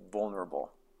so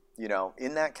vulnerable, you know,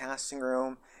 in that casting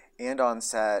room and on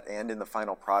set and in the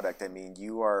final product. I mean,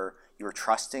 you're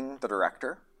trusting the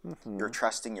director. You're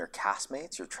trusting your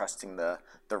castmates. You're trusting the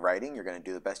writing. You're going to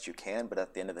do the best you can. But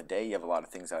at the end of the day, you have a lot of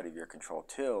things out of your control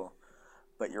too.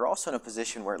 But you're also in a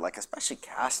position where, like, especially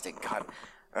casting, God,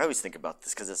 I always think about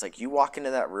this, because it's like you walk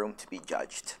into that room to be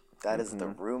judged. That is the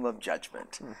room of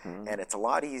judgment. And it's a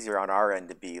lot easier on our end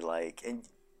to be like, and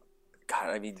God,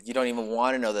 I mean, you don't even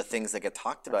want to know the things that get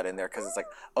talked about in there, because it's like,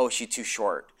 oh, is she too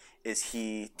short? Is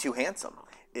he too handsome?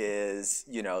 Is,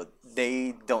 you know,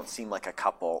 they don't seem like a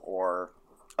couple, or,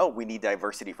 oh, we need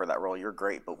diversity for that role. You're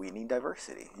great, but we need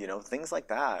diversity, you know, things like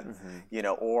that, you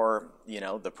know, or, you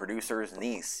know, the producer's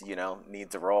niece, you know,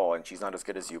 needs a role and she's not as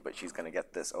good as you, but she's going to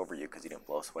get this over you because you didn't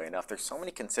blow us away enough. There's so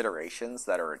many considerations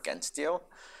that are against you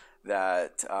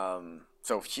that,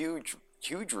 so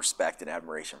huge respect and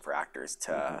admiration for actors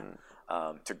to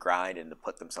to grind and to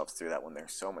put themselves through that when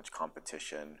there's so much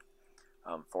competition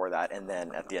for that. And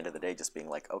then at the end of the day, just being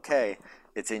like, okay,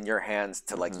 it's in your hands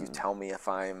to like, you tell me if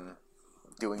I'm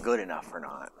doing good enough or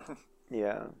not.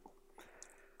 Yeah.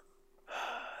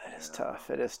 It is tough.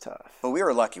 It is tough. But we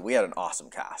were lucky. We had an awesome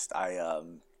cast.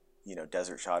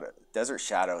 Desert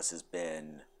Shadows has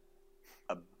been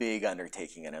a big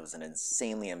undertaking, and it was an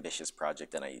insanely ambitious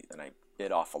project, and I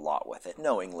bit off a lot with it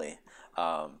knowingly,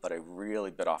 but I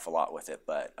really bit off a lot with it.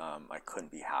 But I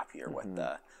couldn't be happier with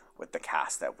the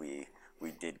cast that we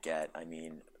did get. I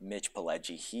mean, Mitch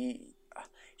Pileggi,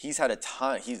 he's had a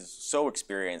ton. He's so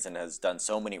experienced and has done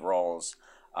so many roles.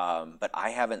 But I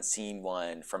haven't seen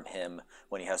one from him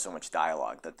when he has so much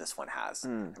dialogue that this one has. I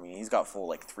mean, he's got full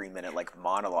like 3-minute like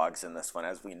monologues in this one,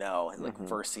 as we know. And like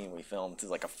first scene we filmed is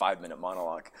like a 5-minute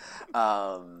monologue,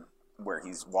 where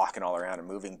he's walking all around and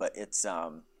moving. But it's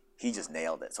he just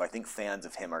nailed it. So I think fans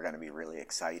of him are going to be really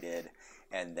excited.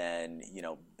 And then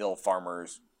Bill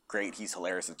Farmer's great. He's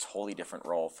hilarious. It's a totally different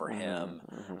role for him.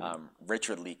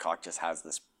 Richard Leacock just has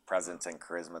this presence and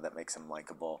charisma that makes him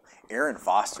likable. Aaron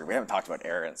Foster, we haven't talked about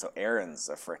Aaron, so Aaron's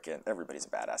everybody's a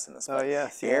badass in this. Oh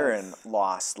yes, Aaron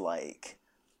lost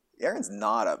Aaron's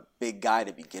not a big guy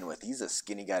to begin with. He's a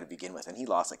skinny guy to begin with, and he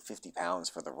lost like 50 pounds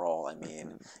for the role. I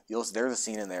mean, there's a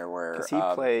scene in there where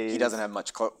he doesn't have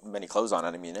many clothes on.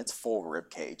 I mean, it's full rib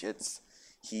cage.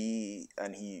 He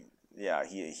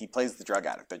plays the drug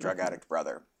addict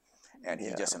brother, and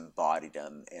he just embodied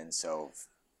him. And so,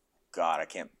 God, I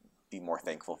can't be more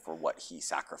thankful for what he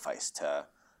sacrificed to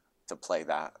play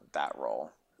that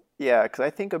role. Yeah, because I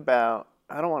think about,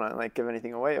 I don't want to like give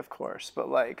anything away, of course, but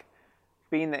like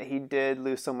being that he did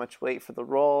lose so much weight for the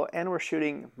role, and we're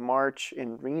shooting March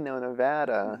in Reno,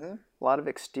 Nevada, a lot of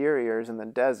exteriors in the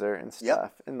desert and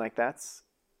stuff, and like that's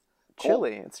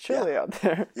chilly. It's chilly out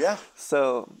there. Yeah.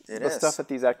 So the stuff that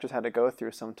these actors had to go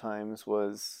through sometimes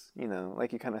was,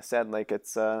 like you kind of said, like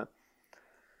it's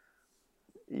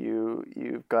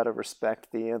you've got to respect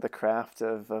the craft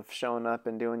of showing up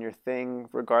and doing your thing,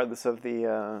 regardless of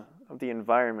the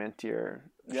environment you're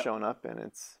showing up in.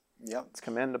 It's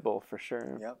commendable for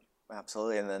sure. Yep,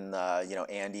 absolutely. And then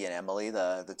Andy and Emily,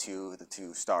 the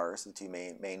two stars, the two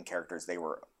main characters, they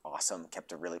were awesome.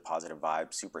 Kept a really positive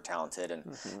vibe, super talented,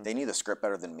 and they knew the script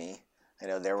better than me. I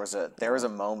know there was a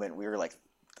moment we were like,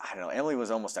 I don't know, Emily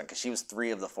was almost done because she was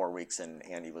 3 of the 4 weeks and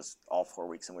Andy was all 4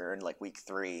 weeks, and we were in like week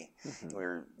 3. And we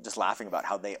were just laughing about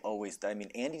how they always, I mean,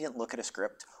 Andy didn't look at a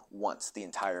script once the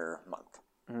entire month.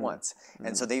 Once.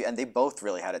 And so they both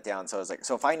really had it down. So I was like,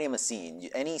 so if I name a scene,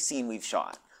 any scene we've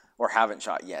shot or haven't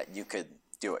shot yet, you could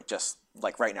do it. Just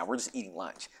like right now, we're just eating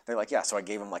lunch. They're like, yeah. So I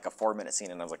gave them like a 4-minute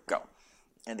scene and I was like, go.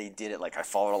 And they did it. Like I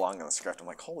followed along in the script. I'm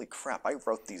like, holy crap, I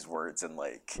wrote these words and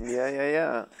like.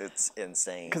 Yeah. It's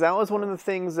insane. Because that was one of the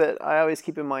things that I always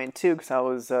keep in mind too, because I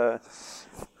was,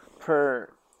 per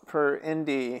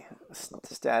indie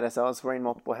status, I was wearing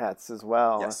multiple hats as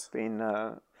well. Yes. Being,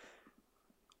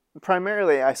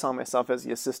 primarily, I saw myself as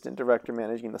the assistant director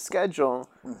managing the schedule,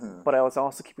 but I was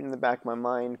also keeping in the back of my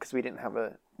mind, because we didn't have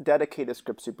a dedicated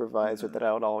script supervisor, that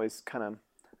I would always kind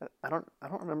of, I don't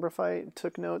remember if I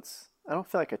took notes. I don't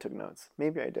feel like I took notes.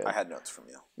 Maybe I did. I had notes from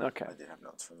you. Okay. I did have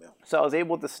notes from you. So I was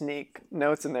able to sneak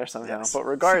notes in there somehow. But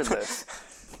regardless,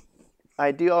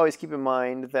 I do always keep in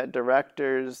mind that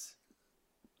directors,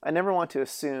 I never want to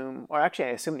assume, or actually I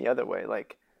assume the other way,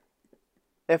 like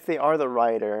if they are the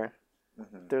writer,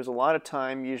 there's a lot of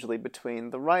time usually between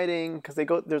the writing, because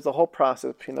there's a whole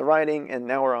process between the writing and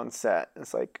now we're on set.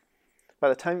 It's like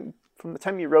from the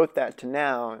time you wrote that to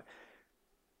now,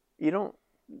 you don't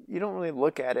really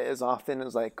look at it as often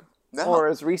as like, or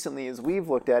as recently as we've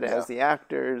looked at it as the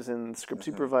actors and script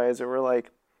supervisor. We're like,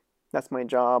 that's my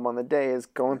job on the day, is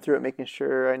going through it, making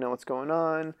sure I know what's going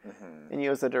on. And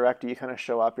you as the director, you kind of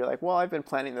show up, you're like, well, I've been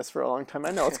planning this for a long time,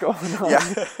 I know what's going on.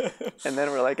 And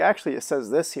then we're like, actually it says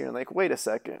this here, and like, wait a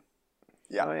second.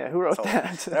 Yeah. Oh yeah, who wrote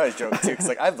that? I was joking too, because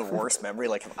like I have the worst memory.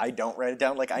 Like if I don't write it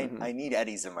down, like I need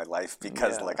Eddie's in my life,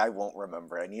 because like I won't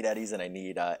remember. I need Eddie's and I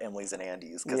need Emily's and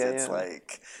Andy's, because it's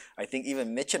like, I think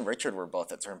even Mitch and Richard were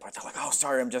both at certain points. They're like, oh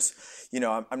sorry, I'm just,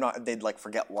 I'm not. They'd like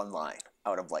forget one line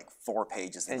out of like 4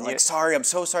 pages, and they're like, sorry, I'm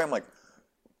so sorry. I'm like,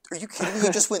 are you kidding me?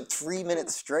 You just went 3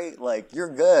 minutes straight. Like,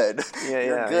 you're good.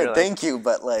 You're good. Like, thank you,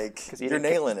 but like, you're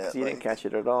nailing it. You didn't catch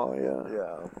it at all.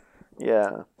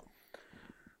 Yeah.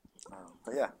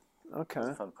 But yeah. Okay. It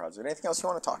was a fun project. Anything else you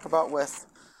want to talk about with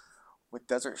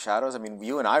Desert Shadows? I mean,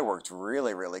 you and I worked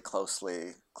really, really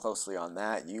closely on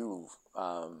that. You,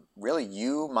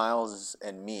 Miles,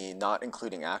 and me, not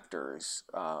including actors,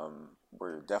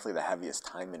 were definitely the heaviest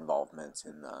time involvement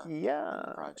in the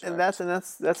project. And that's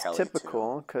Kelly,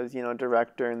 typical because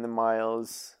director and the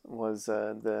Miles was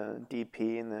the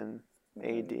DP and then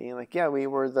AD. Like we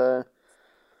were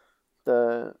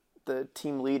the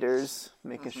team leaders,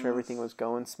 making sure everything was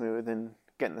going smooth and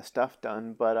getting the stuff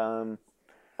done. But I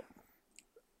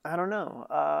don't know.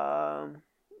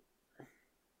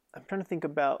 I'm trying to think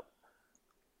about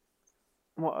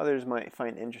what others might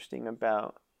find interesting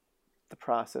about the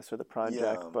process or the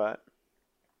project, but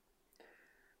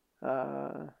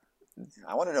I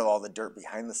want to know all the dirt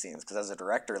behind the scenes because as a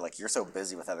director, like you're so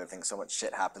busy with other things, so much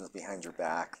shit happens behind your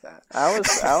back that I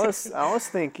was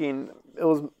thinking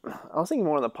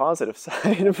more on the positive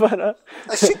side, but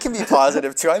shit can be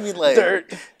positive too. I mean, like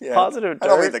dirt, positive dirt. I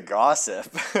don't mean the gossip.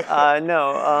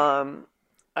 No,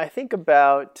 I think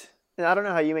about, and I don't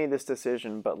know how you made this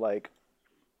decision, but like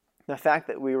the fact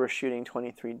that we were shooting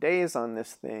 23 days on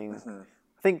this thing.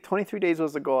 I think 23 days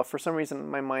was the goal. For some reason,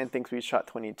 my mind thinks we shot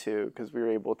 22 because we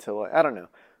were able to, like, I don't know.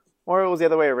 Or it was the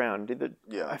other way around.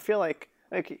 I feel like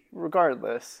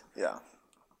regardless. Yeah.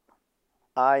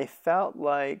 I felt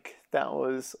like that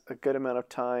was a good amount of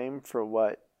time for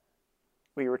what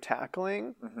we were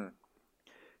tackling.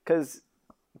 Because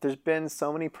there's been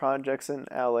so many projects in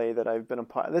LA that I've been a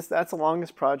part of. That's the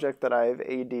longest project that I've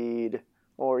AD'd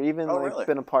or even really?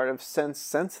 Been a part of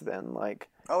since then. Like,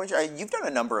 oh, you've done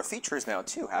a number of features now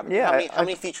too, haven't you? Yeah. How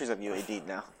many features have you AD'd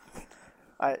now?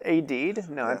 I AD'd?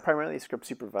 No, I'm primarily script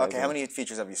supervisor. Okay, how many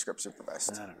features have you script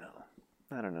supervised?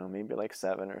 I don't know, maybe like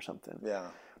 7 or something. Yeah.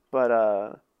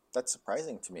 But that's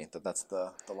surprising to me that's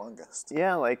the longest.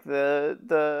 Yeah, like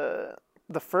the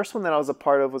first one that I was a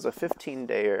part of was a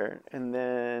 15-dayer, and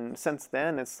then since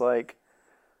then it's like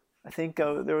I think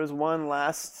there was one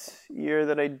last year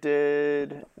that I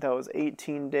did that was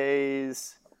 18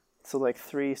 days. So like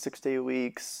 3 6-day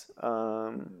weeks.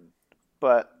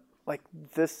 But like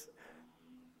this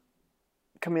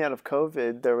coming out of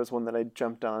COVID, there was one that I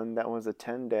jumped on that was a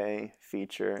 10-day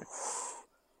feature.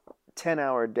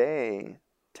 10-hour day,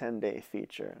 10-day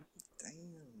feature.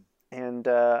 Damn. And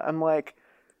I'm like,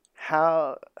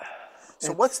 how?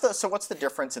 So what's the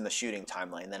difference in the shooting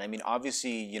timeline then? I mean,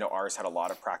 obviously, ours had a lot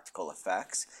of practical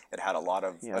effects. It had a lot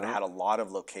of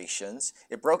locations.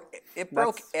 It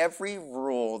broke every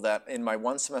rule that in my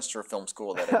one semester of film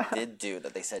school that I did do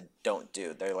that they said don't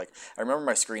do. They're like, I remember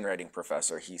my screenwriting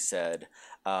professor. He said,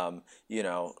 like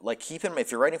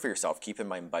if you're writing for yourself, keep in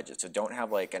mind budget. So don't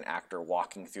have like an actor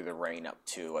walking through the rain up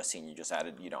to a scene you just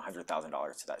added,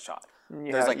 $100,000 to that shot.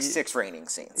 There's like 6 raining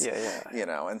scenes.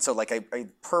 Yeah. And so like I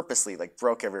purposely like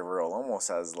broke every rule almost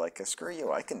as like a screw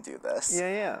you, I can do this.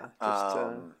 Yeah.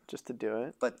 Just to do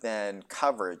it. But then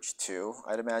coverage too,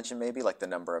 I'd imagine maybe like the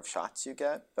number of shots you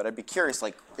get. But I'd be curious,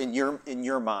 like in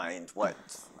your mind, what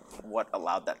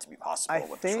allowed that to be possible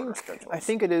with the shorter schedules? I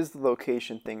think it is the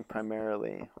location thing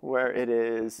primarily, where it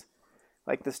is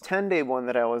like this 10-day one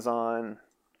that I was on.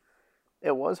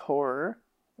 It was horror,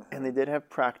 and they did have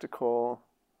practical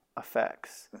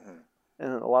effects,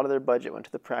 and a lot of their budget went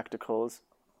to the practicals.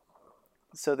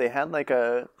 So they had like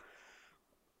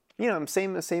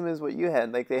same as what you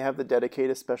had. Like they have the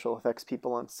dedicated special effects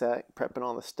people on set prepping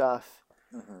all the stuff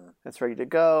that's ready to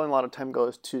go, and a lot of time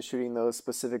goes to shooting those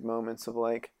specific moments of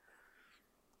like,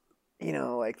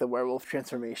 like the werewolf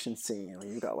transformation scene where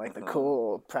you got like the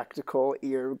cool practical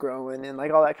ear growing and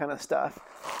like all that kind of stuff,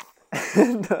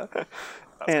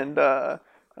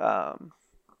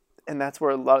 and that's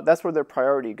where their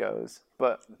priority goes.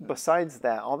 But besides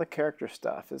that, all the character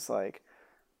stuff is like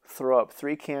throw up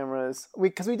 3 cameras.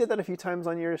 Because we did that a few times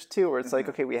on yours too, where it's like,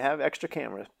 okay, we have extra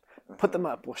cameras, put them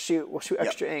up. We'll shoot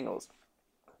extra angles.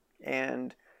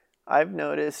 And I've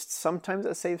noticed sometimes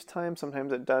it saves time,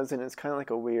 sometimes it doesn't. It's kind of like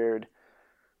a weird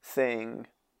thing.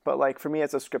 But like for me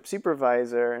as a script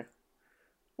supervisor,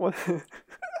 I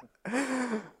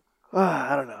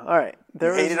don't know. All right.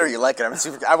 You hate it or you like it?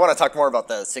 I want to talk more about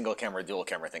the single camera, dual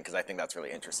camera thing because I think that's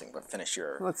really interesting. But finish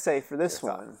your. Let's say for this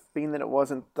one, being that it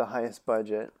wasn't the highest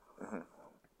budget,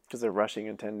 because they're rushing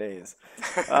in 10 days,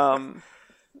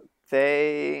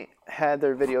 they had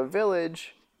their video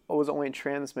village was only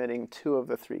transmitting 2 of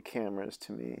the 3 cameras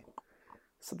to me.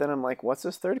 So then I'm like, what's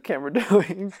this third camera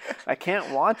doing? I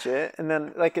can't watch it. And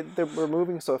then we're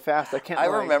moving so fast. I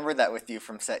remember that with you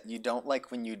from set. You don't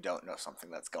like when you don't know something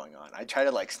that's going on. I try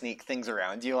to like sneak things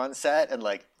around you on set, and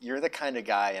like you're the kind of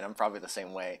guy, and I'm probably the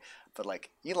same way. But like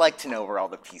you like to know where all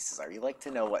the pieces are. You like to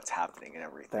know what's happening and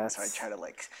everything. So I try to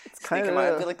like sneak in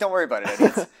my. I'd be like, don't worry about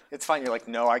it. It's fine. You're like,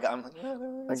 no, I'm like,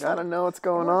 no, I gotta know what's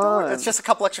going on. It's just a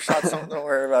couple extra shots. Don't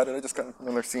worry about it. I just got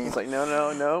another scene. It's like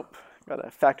nope.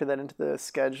 Gotta factor that into the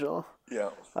schedule.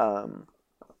 Yeah.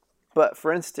 But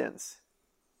for instance,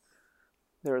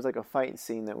 there was like a fight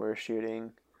scene that we were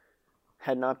shooting,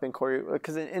 had not been choreographed,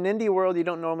 because in indie world you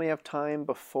don't normally have time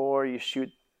before you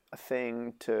shoot a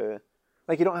thing to,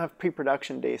 like, you don't have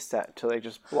pre-production days set to like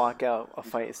just block out a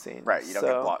fight scene. Right. You don't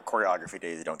get choreography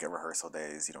days. You don't get rehearsal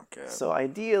days. You don't get. So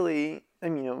ideally, I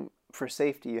mean, for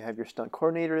safety, you have your stunt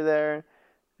coordinator there,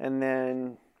 and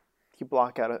then you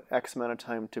block out an X amount of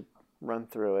time to run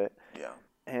through it. Yeah.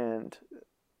 And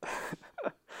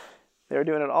they were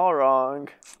doing it all wrong.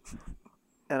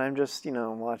 And I'm just,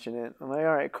 watching it. I'm like,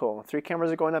 all right, cool. 3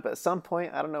 cameras are going up at some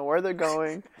point. I don't know where they're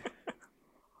going.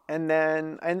 And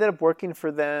then I ended up working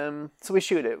for them. So we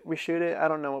shoot it. I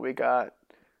don't know what we got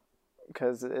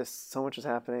because so much is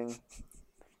happening.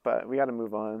 But we got to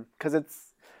move on. Because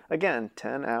it's, again,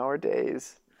 10-hour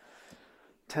days.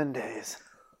 10 days.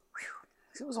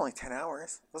 It was only 10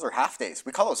 hours. Those are half days.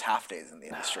 We call those half days in the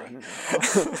industry.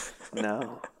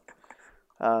 No.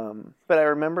 But I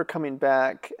remember coming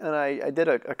back, and I did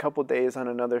a couple days on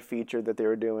another feature that they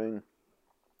were doing,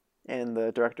 and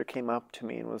the director came up to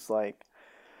me and was like,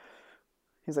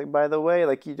 he's like, by the way,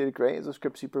 like, you did great as a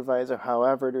script supervisor.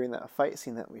 However, during that fight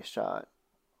scene that we shot,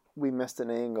 we missed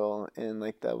an angle, and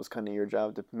like that was kind of your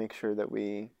job to make sure that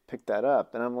we picked that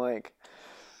up. And I'm like,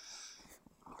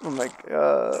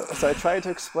 so I tried to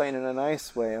explain in a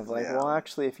nice way of like, well,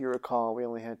 actually, if you recall, we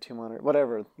only had 2 monitors,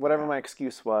 whatever my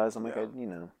excuse was. I'm like,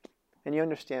 and you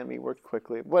understand me, worked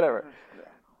quickly, whatever.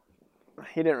 Yeah.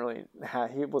 He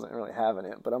wasn't really having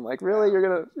it, but I'm like, really,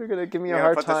 you're gonna give me a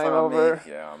hard time over?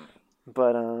 Yeah.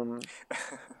 But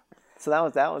so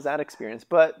that was that experience.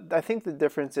 But I think the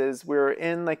difference is we were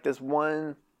in like this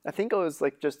one. I think it was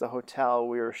like just a hotel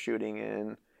we were shooting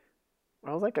in. It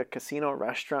was like a casino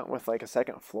restaurant with like a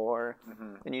second floor,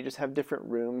 and you just have different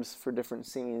rooms for different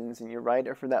scenes, and you write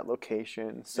it for that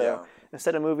location. So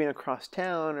instead of moving across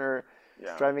town or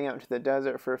driving out into the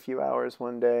desert for a few hours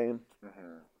one day,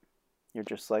 you're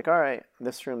just like, all right,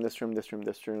 this room, this room, this room,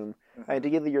 this room.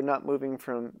 Ideally, you're not moving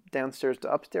from downstairs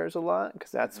to upstairs a lot because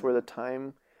that's where the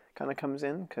time kind of comes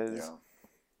in because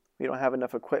we don't have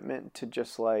enough equipment to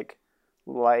just like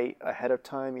light ahead of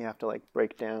time. You have to like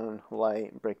break down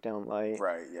light.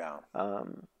 Right, yeah.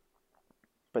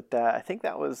 But I think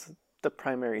that was the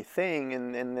primary thing,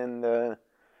 and then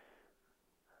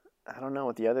I don't know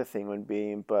what the other thing would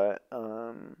be, but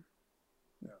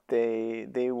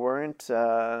they weren't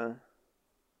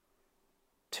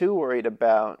too worried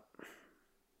about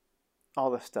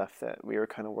all the stuff that we were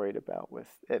kind of worried about with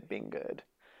it being good.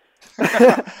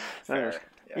 Fair.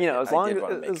 As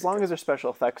long as their special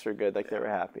effects are good, like they were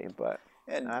happy. But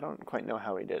I don't quite know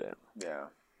how he did it. Yeah,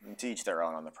 and to each their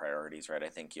own on the priorities, right? I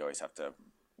think you always have to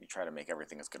try to make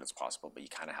everything as good as possible, but you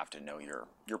kind of have to know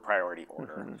your priority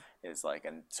order is like,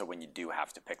 and so when you do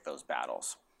have to pick those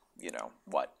battles,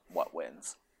 what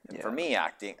wins. And for me,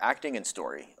 acting and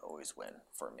story always win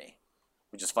for me,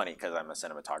 which is funny because I'm a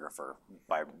cinematographer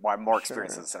by more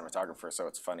experience as a cinematographer, so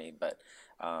it's funny. But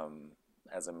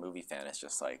as a movie fan, it's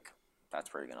just like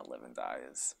that's where you're gonna live and die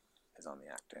is on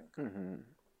the acting.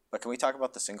 But can we talk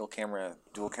about the single camera,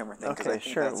 dual camera thing? Okay, that's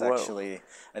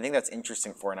I think that's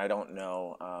interesting and I don't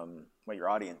know what your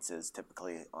audience is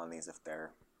typically on these, if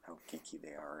they're how geeky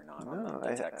they are or not on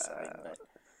the tech side.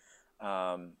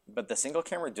 But the single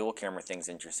camera, dual camera thing's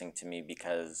interesting to me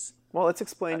because. Well, let's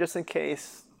explain just in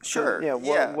case. Sure.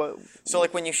 So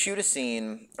like when you shoot a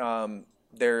scene,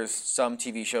 there's some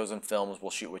TV shows and films will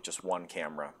shoot with just one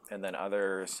camera, and then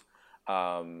others.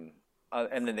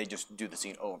 And then they just do the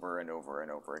scene over and over and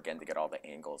over again to get all the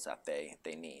angles that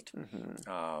they need.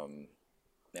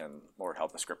 And Lord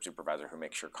help the script supervisor who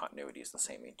makes sure continuity is the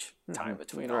same each time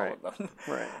between all of them.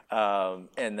 Right.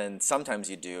 And then sometimes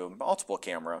you do multiple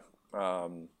camera,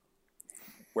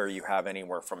 where you have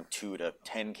anywhere from 2 to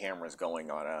 10 cameras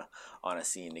going on a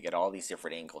scene to get all these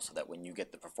different angles so that when you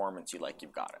get the performance you like,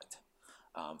 you've got it.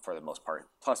 For the most part,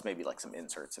 plus maybe like some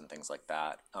inserts and things like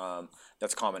that.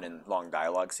 That's common in long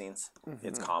dialogue scenes.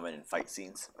 It's common in fight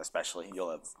scenes, especially.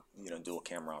 You'll have dual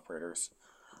camera operators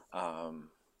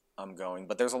going,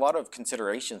 but there's a lot of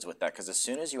considerations with that because as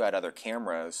soon as you add other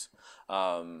cameras,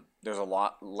 there's a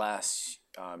lot less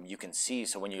you can see.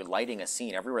 So when you're lighting a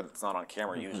scene, everywhere that's not on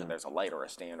camera, usually there's a light or a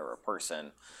stand or a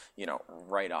person,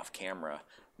 right off camera.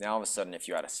 Now all of a sudden, if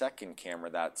you add a second camera,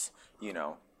 that's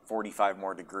 45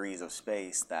 more degrees of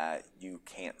space that you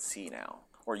can't see now,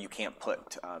 or you can't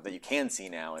put that you can see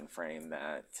now in frame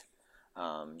that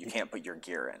you can't put your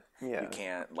gear in. You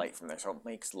can't light from there, so it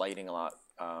makes lighting a lot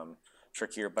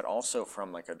trickier. But also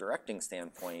from like a directing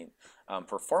standpoint,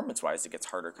 performance-wise, it gets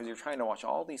harder because you're trying to watch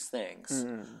all these things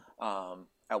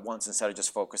at once instead of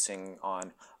just focusing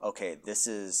on, okay, this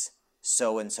is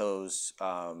so-and-so's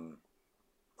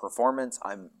performance.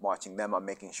 I'm watching them. I'm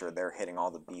making sure they're hitting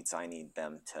all the beats I need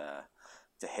them to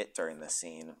hit during the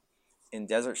scene. In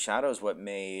Desert Shadows, what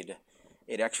made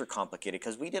it extra complicated,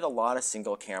 because we did a lot of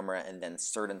single camera, and then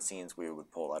certain scenes we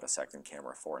would pull out a second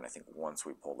camera for, and I think once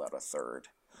we pulled out a third.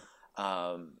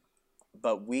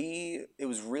 But it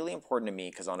was really important to me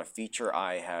because on a feature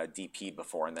I had DP'd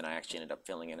before, and then I actually ended up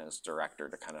filling in as director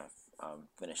to kind of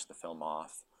finish the film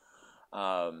off.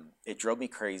 It drove me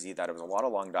crazy that it was a lot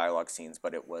of long dialogue scenes,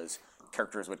 but it was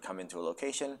characters would come into a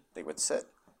location, they would sit,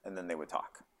 and then they would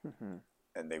talk. Mm-hmm.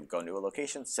 And they would go into a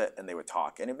location, sit, and they would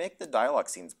talk. And it made the dialogue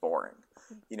scenes boring.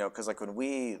 You know, because like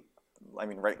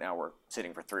right now we're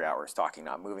sitting for 3 hours talking,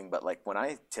 not moving, but like when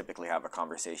I typically have a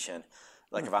conversation,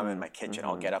 like if I'm in my kitchen,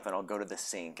 I'll get up and I'll go to the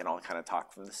sink and I'll kind of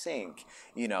talk from the sink.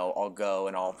 You know, I'll go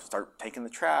and I'll start taking the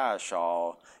trash.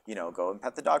 I'll, go and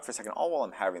pet the dog for a second. All while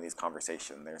I'm having these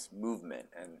conversations, there's movement.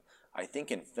 And I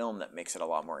think in film that makes it a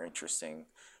lot more interesting.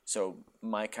 So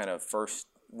my kind of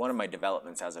one of my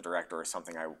developments as a director, or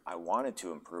something I wanted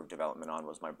to improve development on,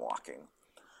 was my blocking,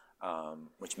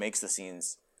 which makes the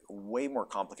scenes way more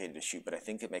complicated to shoot, but I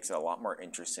think it makes it a lot more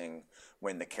interesting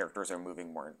when the characters are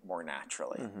moving more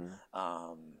naturally.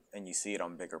 Mm-hmm. And you see it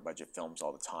on bigger budget films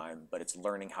all the time, but it's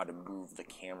learning how to move the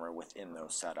camera within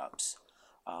those setups.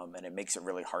 And it makes it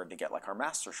really hard to get like our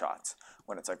master shots,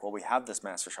 when it's like, well, we have this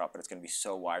master shot, but it's going to be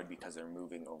so wide because they're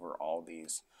moving over all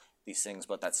these things,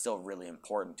 but that's still really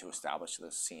important to establish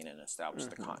the scene and establish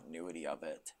the continuity of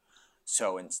it.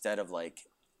 So instead of like,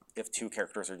 if two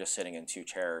characters are just sitting in two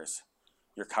chairs,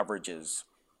 your coverage is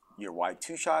your wide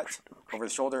two shots, over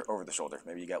the shoulder.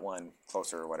 Maybe you get one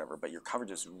closer or whatever, but your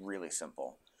coverage is really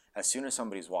simple. As soon as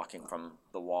somebody's walking from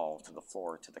the wall to the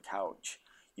floor to the couch,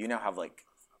 you now have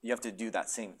you have to do that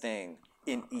same thing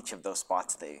in each of those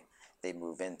spots they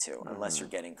move into, unless you're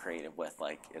getting creative with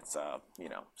it's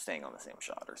staying on the same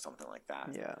shot or something like that.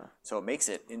 Yeah. So it makes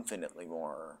it infinitely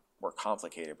more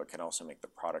complicated, but can also make the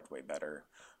product way better.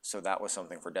 So that was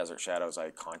something for Desert Shadows I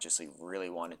consciously really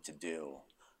wanted to do,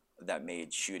 that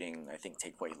made shooting, I think,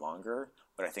 take way longer,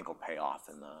 but I think will pay off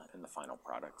in the final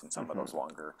product. And some of those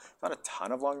longer, not a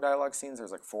ton of long dialogue scenes.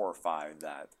 There's like 4 or 5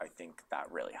 that I think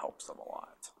that really helps them a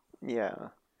lot. Yeah.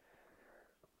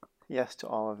 Yes to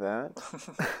all of that.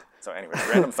 So anyway,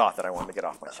 random thought that I wanted to get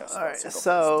off my chest. All right.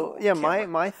 So yeah,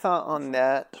 my thought on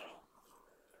that,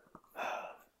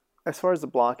 as far as the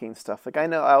blocking stuff, I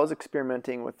know I was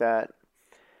experimenting with that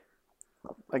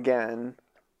again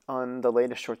on the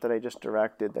latest short that I just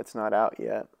directed that's not out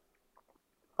yet.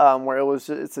 Where it's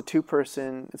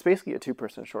basically a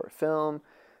 2-person short film,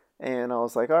 and I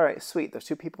was like, all right, sweet. There's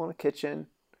 2 people in a kitchen.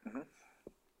 Mm-hmm.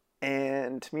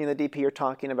 And me and the DP are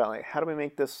talking about how do we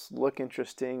make this look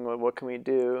interesting? What can we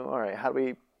do? All right, how do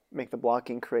we make the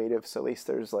blocking creative? So at least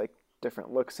there's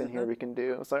different looks in here we can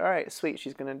do. It's like, all right, sweet.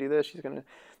 She's gonna do this.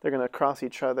 They're gonna cross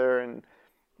each other, and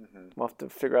we'll have to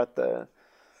figure out the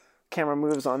camera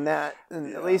moves on that.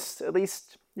 And at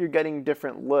least you're getting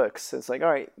different looks. It's like, all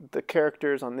right, the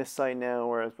character's on this side now,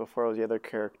 whereas before it was the other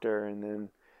character, and then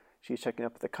she's checking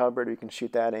up at the cupboard. We can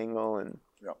shoot that angle and.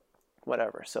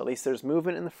 Whatever. So at least there's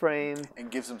movement in the frame.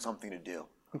 And gives them something to do.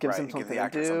 Gives them something to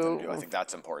do. I think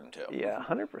that's important too. Yeah,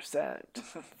 100%.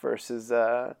 Versus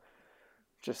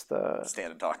just the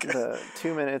stand and talk. The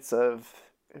 2 minutes of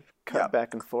cut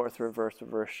back and forth, reverse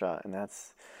shot, and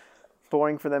that's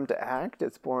boring for them to act.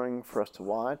 It's boring for us to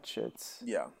watch.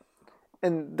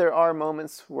 And there are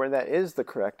moments where that is the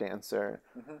correct answer,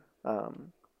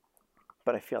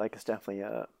 but I feel like it's definitely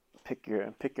a. Pick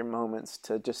your moments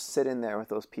to just sit in there with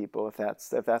those people if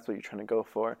that's what you're trying to go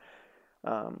for.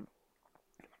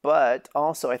 But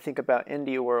also I think about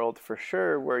indie world for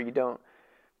sure, where you don't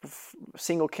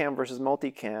single cam versus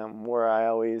multicam, where I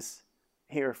always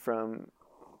hear from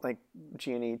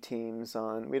G&E teams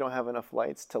on, we don't have enough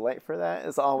lights to light for that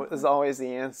is always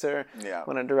the answer. Yeah.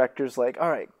 When a director's like,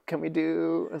 all right, can we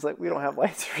do? It's like, we don't have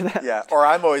lights for that. Yeah. Or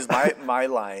I'm always my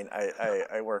line.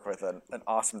 I work with an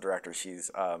awesome director. She's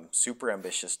super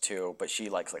ambitious too, but she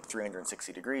likes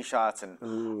 360-degree shots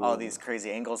and all these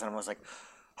crazy angles. And I was like,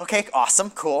 okay,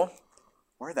 awesome, cool.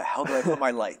 Where the hell do I put my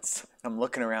lights? I'm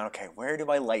looking around. Okay, where do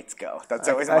my lights go? That's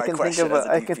always my question.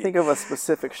 I can think of a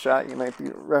specific shot you might be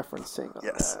referencing.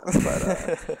 Yes,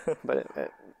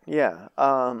 yeah.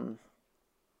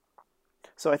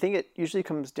 So I think it usually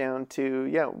comes down to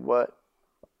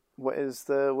what is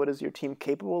your team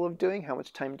capable of doing? How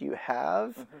much time do you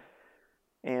have?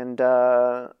 And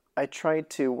I try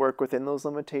to work within those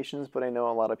limitations, but I know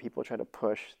a lot of people try to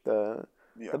push the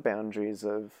boundaries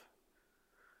of.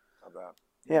 That.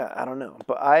 Yeah, I don't know,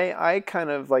 but I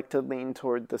kind of like to lean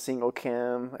toward the single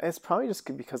cam. It's probably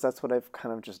just because that's what I've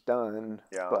kind of just done.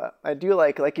 Yeah. But I do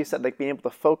like you said, like being able to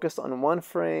focus on one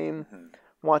frame,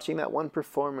 watching that one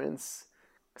performance,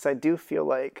 because I do feel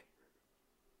like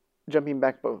jumping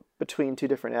back between two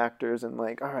different actors and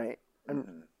like, all right,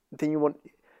 and then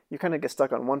you kind of get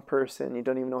stuck on one person. You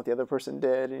don't even know what the other person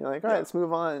did, and you're like, all right, let's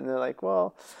move on. And they're like,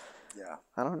 well, Yeah.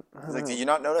 I don't He's like, know. did you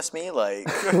not notice me? Like,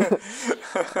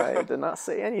 I did not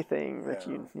say anything that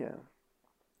Yeah. you, yeah.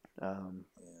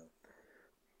 Yeah.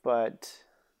 But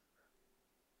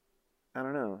I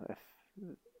don't know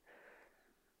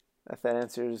if that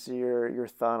answers your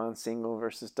thought on single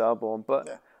versus double. But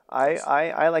Yeah.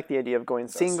 I like the idea of going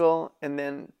does. single and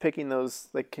then picking those,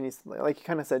 like, like you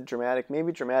kind of said,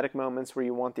 maybe dramatic moments where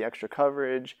you want the extra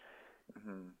coverage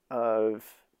of,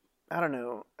 I don't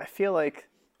know. I feel like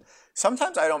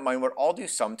Sometimes I don't mind what I'll do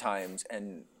sometimes,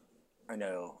 and I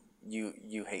know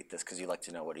you hate this because you like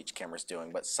to know what each camera's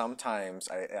doing, but sometimes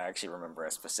I actually remember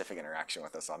a specific interaction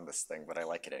with us on this thing, but I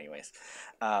like it anyways.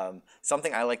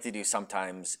 Something I like to do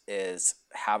sometimes is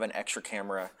have an extra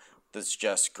camera that's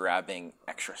just grabbing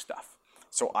extra stuff.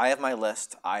 So I have my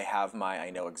list,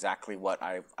 I know exactly what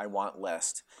I want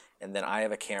list, and then I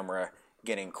have a camera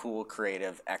getting cool,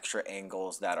 creative, extra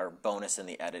angles that are bonus in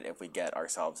the edit if we get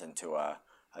ourselves into a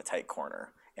tight corner.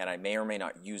 And I may or may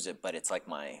not use it, but it's like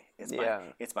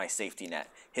it's my safety net.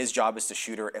 His job is to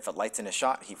shoot her. If a light's in a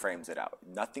shot, he frames it out.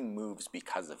 Nothing moves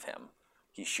because of him.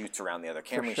 He shoots around the other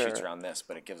camera, he shoots sure. around this,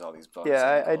 but it gives all these bonus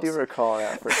Yeah, I do angles. recall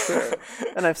that for sure.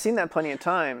 And I've seen that plenty of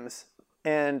times.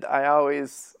 And I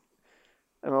always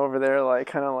am over there, like,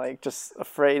 kind of like just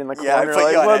afraid in the Yeah, I corner. put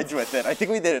like, you on what? edge with it. I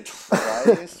think we did it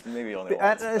twice, maybe only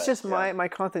once. It's but, just yeah. my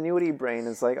continuity brain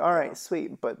is like, all right,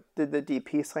 sweet, but did the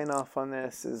DP sign off on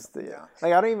this? Is the Yeah.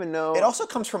 like, I don't even know. It also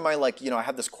comes from my, like, I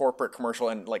had this corporate, commercial,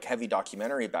 and like heavy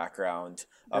documentary background.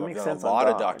 I've makes done sense a on lot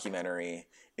of doc. documentary.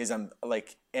 I'm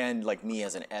like, and like me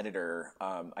as an editor,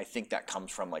 I think that comes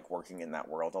from like working in that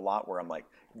world a lot, where I'm like,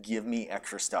 give me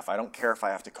extra stuff. I don't care if I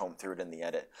have to comb through it in the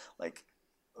edit. Like,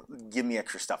 give me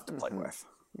extra stuff to play with.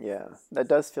 Yeah, that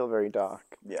does feel very doc.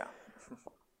 Yeah.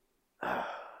 Yeah.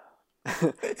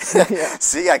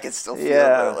 See, I can still feel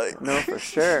Yeah, it. Like, no, for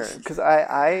sure. Because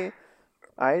I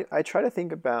try to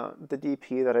think about the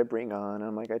DP that I bring on.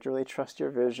 I'm like, I really trust your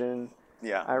vision.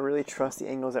 yeah. I really trust the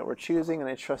angles that we're choosing, and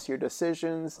I trust your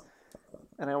decisions.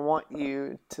 And I want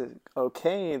you to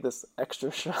okay this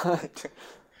extra shot.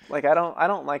 Like, I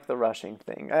don't like the rushing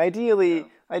thing. Ideally,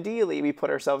 we put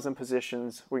ourselves in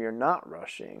positions where you're not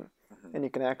rushing, and you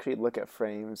can actually look at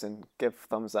frames and give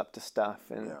thumbs up to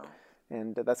stuff,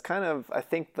 and that's kind of, I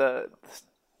think, the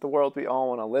world we all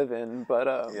want to live in.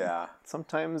 But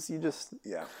sometimes you just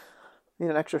need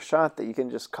an extra shot that you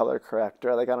can just color correct,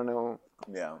 or like, I don't know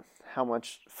how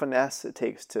much finesse it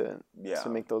takes to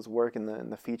make those work in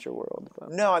the feature world.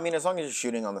 But. No, I mean, as long as you're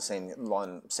shooting on the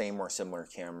same or similar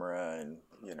camera, and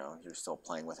you're still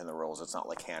playing within the rules. It's not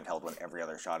like handheld when every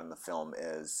other shot in the film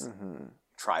is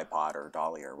tripod or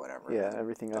dolly or whatever. Yeah,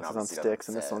 everything else is on sticks,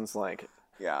 and this one's like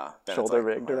shoulder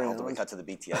rigged around. How do we cut to the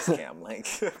BTS cam? Like,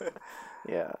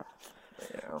 yeah.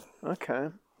 Yeah. Okay.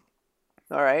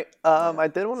 All right. I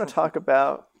did want to talk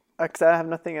about, because I have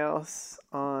nothing else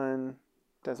on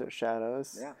Desert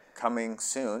Shadows. Yeah. Coming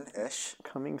soon-ish.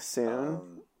 Coming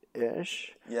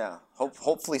soon-ish. Yeah.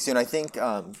 Hopefully soon. I think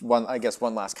one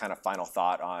last kind of final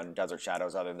thought on Desert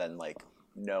Shadows, other than like,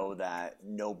 know that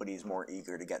nobody's more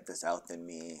eager to get this out than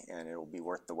me, and it'll be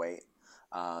worth the wait.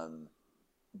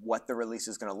 What the release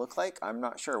is going to look like, I'm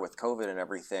not sure. With COVID and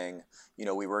everything,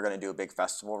 we were going to do a big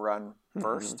festival run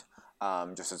first,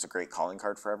 just as a great calling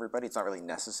card for everybody. It's not really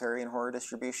necessary in horror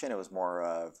distribution. It was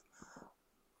more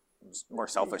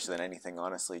selfish than anything,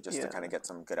 honestly, just to kind of get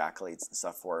some good accolades and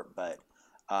stuff for it. But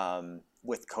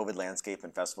with COVID landscape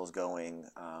and festivals going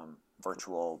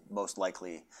virtual, most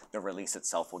likely the release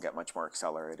itself will get much more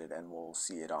accelerated, and we'll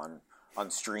see it on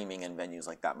streaming and venues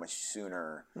like that much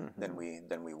sooner than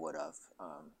we would have,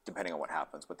 depending on what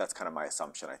happens. But that's kind of my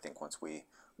assumption. I think once we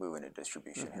move into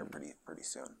distribution here pretty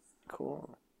soon.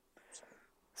 Cool.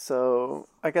 So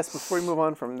I guess before we move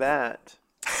on from that,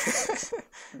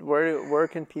 where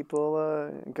can people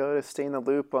go to stay in the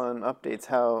loop on updates?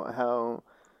 How?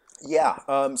 Yeah,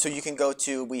 so you can go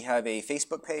to, we have a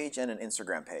Facebook page and an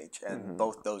Instagram page, and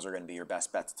both those are going to be your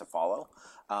best bets to follow.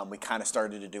 We kind of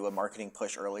started to do a marketing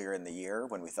push earlier in the year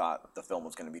when we thought the film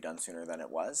was going to be done sooner than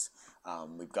it was.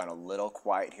 We've gone a little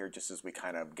quiet here just as we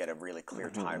kind of get a really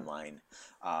clear timeline.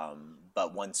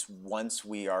 But once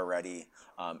we are ready,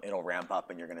 it'll ramp up,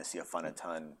 and you're going to see a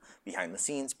ton behind the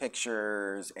scenes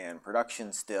pictures and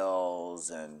production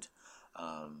stills and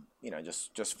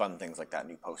Just fun things like that,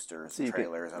 new posters, So you could-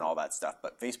 trailers, and all that stuff.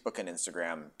 But Facebook and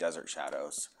Instagram, Desert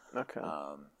Shadows, Okay.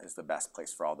 is the best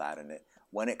place for all that. And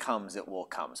when it comes, it will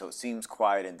come. So it seems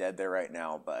quiet and dead there right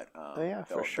now, but yeah,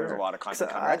 for there's sure. a lot of content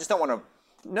 'Cause coming. I just don't want to.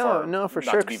 No, for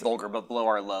not sure. to be vulgar, but blow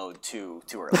our load too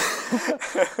early.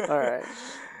 All right.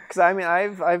 Because I mean,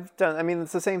 I've done. I mean,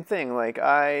 it's the same thing. Like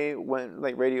I went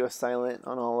like radio silent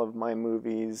on all of my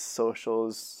movies,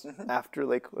 socials. After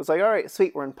like it was like, all right,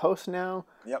 sweet, we're in post now.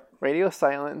 Yep. Radio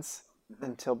silence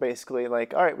until basically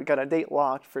like, all right, we got a date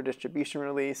locked for distribution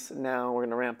release. Now we're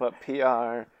gonna ramp up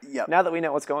PR. Yep. Now that we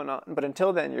know what's going on, but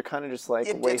until then, you're kind of just like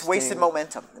wasting. It's wasted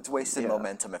momentum. It's wasted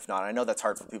momentum. If not, I know that's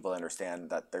hard for people to understand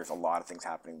that there's a lot of things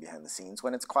happening behind the scenes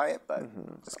when it's quiet, but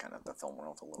just kind of the film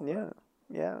world a little bit.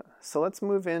 Yeah. So let's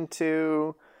move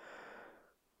into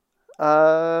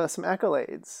some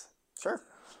accolades. Sure.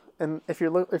 And if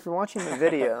you're watching the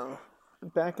video,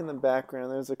 back in the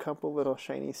background, there's a couple little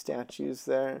shiny statues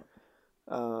there.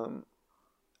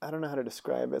 I don't know how to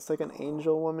describe it. It's like an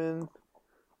angel woman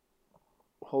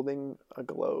holding a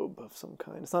globe of some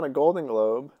kind. It's not a golden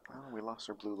globe. Oh, we lost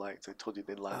our blue lights. I told you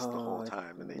they'd last the whole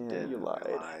time, and they yeah, did. you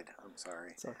lied. I'm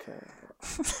sorry. It's okay.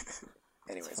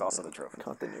 Anyways, also the trophy.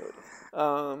 Continuity.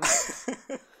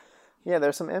 Yeah,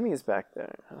 there's some Emmys back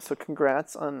there. So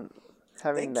congrats on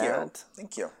having that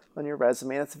Thank you. on your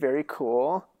resume. That's very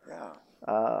cool.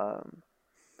 Yeah.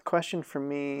 Question for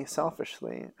me,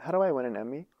 selfishly, how do I win an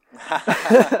Emmy?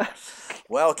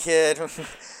 Well, kid,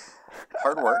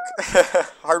 hard work,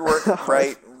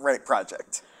 right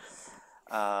project.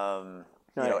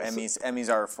 Nice. Emmys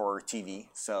are for TV,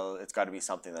 so it's got to be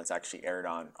something that's actually aired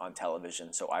on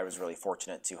television. So I was really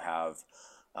fortunate to have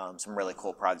some really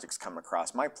cool projects come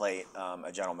across my plate.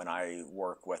 A gentleman I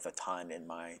work with a ton in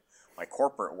my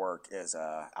corporate work is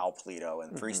Al Polito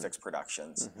and Three Sticks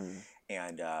Productions.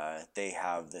 And they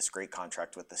have this great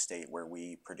contract with the state where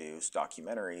we produce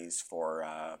documentaries for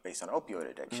based on opioid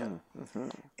addiction.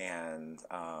 And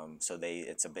so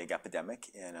it's a big epidemic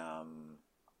in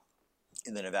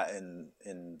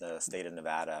the state of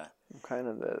Nevada. Kind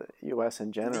of the U.S.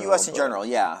 in general. The U.S. in general,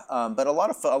 yeah. But a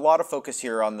lot of focus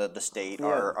here on the state. Yeah.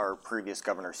 Our previous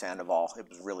governor Sandoval, it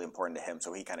was really important to him,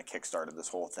 so he kind of kickstarted this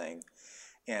whole thing.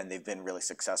 And they've been really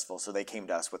successful. So they came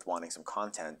to us with wanting some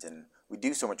content, and we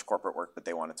do so much corporate work, but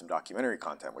they wanted some documentary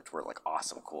content, which we're like,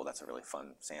 awesome, cool. That's a really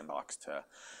fun sandbox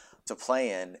to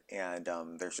play in. And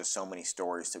there's just so many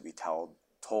stories to be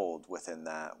told within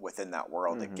that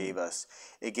world. It gave us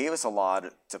a lot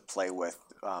to play with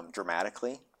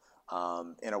dramatically.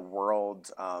 In a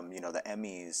world, the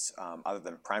Emmys, other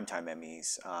than primetime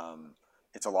Emmys,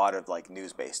 it's a lot of like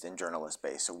news-based and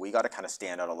journalist-based. So we got to kind of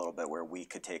stand out a little bit where we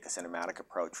could take a cinematic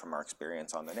approach from our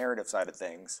experience on the narrative side of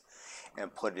things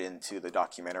and put it into the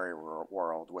documentary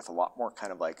world with a lot more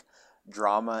kind of like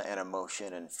drama and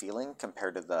emotion and feeling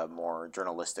compared to the more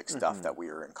journalistic stuff that we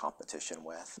were in competition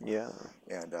with. Yeah.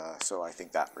 And so I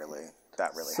think that really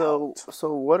So helped.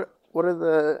 so what are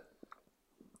the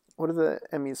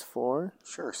Emmys for?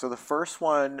 Sure. So the first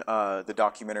one, the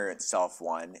documentary itself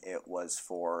won. It was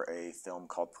for a film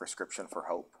called Prescription for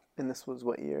Hope. And this was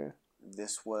what year?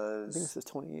 This was, I think this is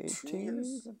 2018. 2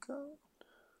 years ago?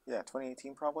 Yeah,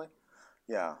 2018 probably.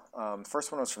 Yeah. The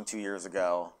first one was from 2 years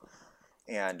ago.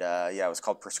 And it was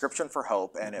called Prescription for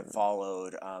Hope, and it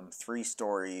followed 3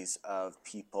 stories of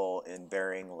people in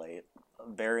varying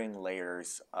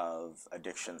layers of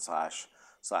addiction slash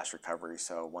recovery.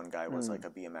 So one guy was like a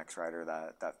BMX rider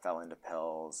that fell into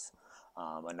pills.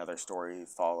 Another story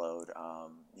followed,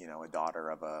 a daughter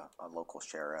of a local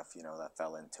sheriff, that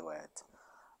fell into it.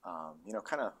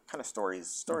 Kind of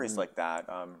stories like that,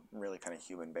 really kind of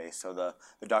human based. So the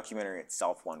documentary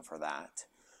itself won for that.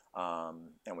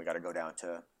 And we got to go down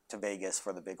to Vegas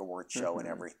for the big award show and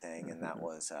everything, and that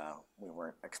was we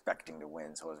weren't expecting to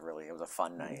win, so it was a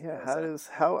fun night. Yeah,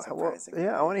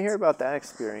 I want to hear about that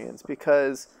experience,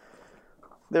 because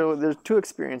there's 2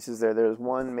 experiences there. There's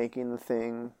one, making the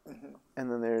thing, and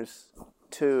then there's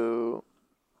 2,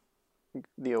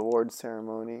 the award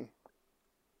ceremony.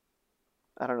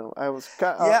 I don't know.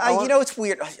 It's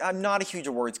weird. I'm not a huge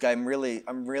awards guy. I'm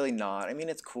really not. I mean,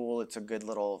 it's cool. It's a good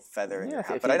little feather in your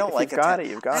hat, but I don't like it. I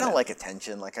don't like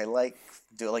attention. Like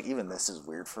even this is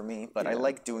weird for me, but I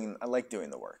like doing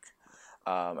the work.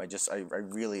 I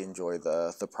really enjoy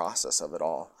the process of it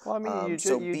all. Well, I mean,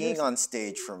 being on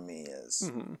stage for me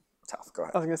is tough. Go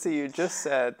ahead. I was gonna say, you just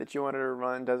said that you wanted to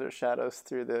run Desert Shadows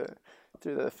through the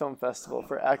through the film festival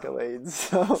for accolades.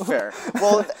 So. Fair.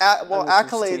 Well, I'm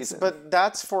just accolades, teasing. but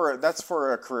that's for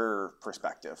a career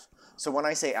perspective. So when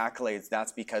I say accolades,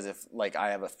 that's because if like I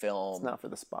have a film It's not for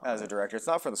the spotlight. as a director, it's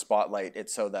not for the spotlight.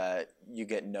 It's so that you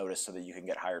get noticed, so that you can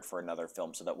get hired for another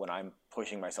film. So that when I'm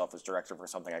pushing myself as director for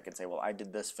something, I can say, well, I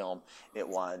did this film. It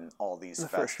won all these For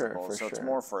festivals. sure. It's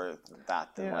more for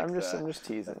that than Yeah, like I'm just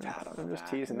teasing. I'm just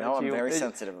teasing. No, that I'm you- very it-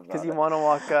 sensitive about it. Because you want to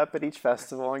walk up at each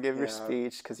festival and give your Yeah.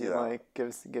 speech because you Yeah. like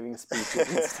giving speeches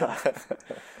and stuff.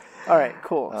 All right,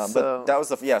 cool. But that was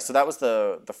so that was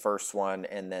the first one,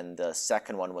 and then the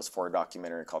second one was for a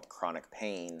documentary called Chronic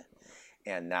Pain,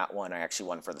 and that one I actually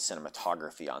won for the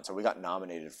cinematography on. So we got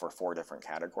nominated for 4 different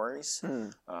categories.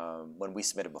 When we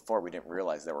submitted before, we didn't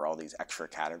realize there were all these extra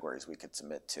categories we could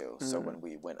submit to. So when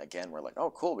we went again, we're like,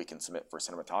 oh, cool, we can submit for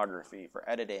cinematography, for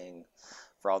editing,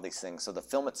 for all these things. So the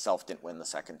film itself didn't win the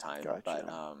second time,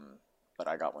 Gotcha. but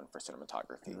I got one for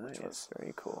cinematography, nice,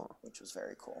 very cool. which was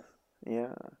very cool.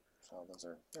 Yeah. So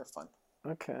they're fun.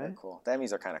 Okay. They're cool. The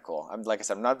Emmys are kind of cool. Like I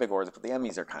said, I'm not a big awards, but the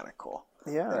Emmys are kind of cool.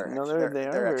 Yeah. They're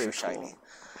They're extra very shiny.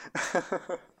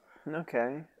 cool.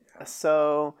 Okay.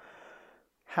 So,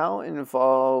 how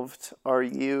involved are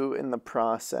you in the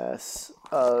process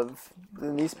of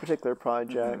in these particular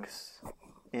projects?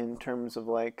 In terms of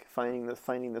like finding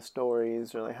the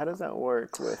stories, or like how does that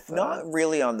work with? Not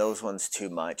really on those ones too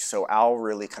much. So Al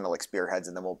really kind of like spearheads,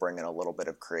 and then we'll bring in a little bit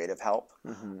of creative help.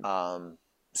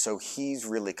 So he's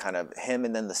really kind of him,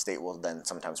 and then the state will then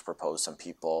sometimes propose some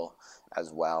people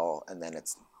as well, and then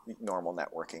it's normal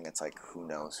networking. It's like who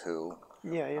knows who.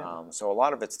 Yeah. So a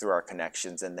lot of it's through our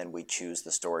connections, and then we choose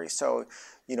the story. So,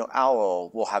 Al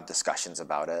will have discussions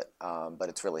about it, but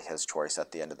it's really his choice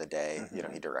at the end of the day.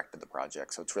 He directed the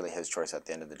project, so it's really his choice at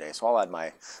the end of the day. So I'll add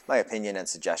my opinion and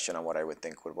suggestion on what I would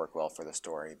think would work well for the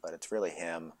story, but it's really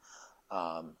him.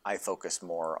 I focus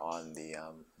more on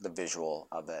the visual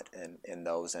of it in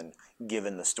those, and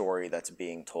given the story that's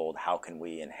being told, how can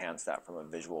we enhance that from a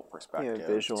visual perspective? Yeah,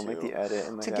 visual, like the edit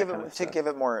and like to that give kind it of to stuff. give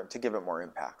it more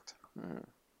impact.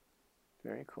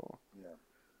 Very cool. Yeah.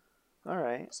 All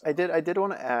right. I did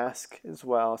want to ask as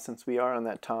well, since we are on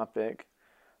that topic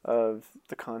of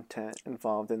the content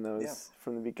involved in those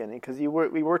from the beginning, because we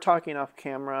were talking off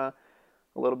camera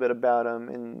a little bit about them,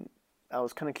 and I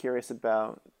was kind of curious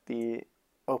about the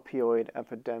opioid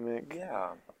epidemic.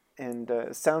 Yeah. And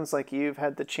it sounds like you've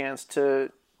had the chance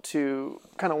to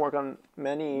kind of work on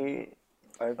many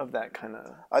of that kind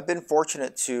of. I've been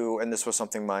fortunate to, and this was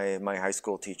something my high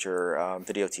school teacher,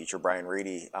 video teacher, Brian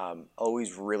Reedy,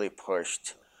 always really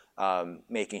pushed,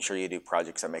 making sure you do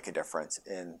projects that make a difference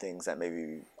in things that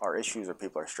maybe are issues or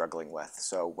people are struggling with.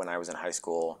 So when I was in high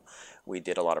school, we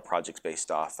did a lot of projects based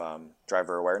off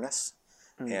driver awareness,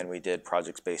 and we did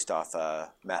projects based off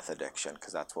meth addiction,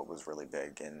 because that's what was really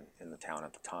big in the town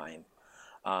at the time.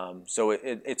 So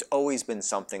it's always been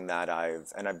something that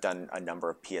I've done a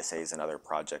number of PSAs and other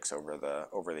projects over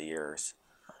the years,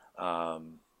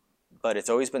 but it's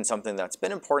always been something that's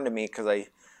been important to me, because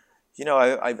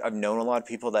I've known a lot of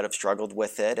people that have struggled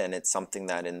with it, and it's something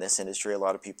that in this industry a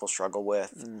lot of people struggle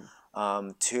with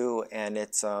too, and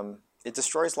it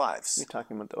destroys lives. You're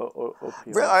talking about the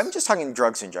opioids. I'm just talking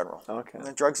drugs in general. Okay.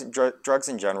 Drugs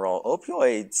in general.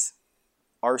 Opioids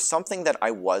are something that I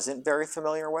wasn't very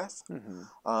familiar with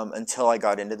until I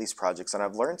got into these projects, and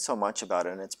I've learned so much about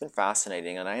it, and it's been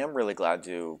fascinating, and I am really glad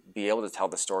to be able to tell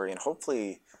the story, and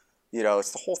hopefully,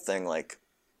 it's the whole thing, like,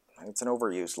 it's an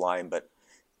overused line, but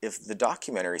if the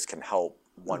documentaries can help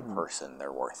one person,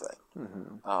 they're worth it.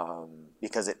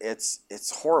 Because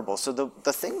it's horrible. So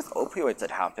the thing with opioids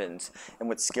that happens, and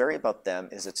what's scary about them,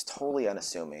 is it's totally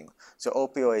unassuming. So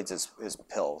opioids is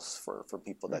pills, for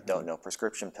people that don't know,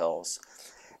 prescription pills.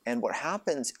 And what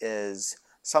happens is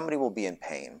somebody will be in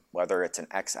pain, whether it's an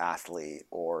ex-athlete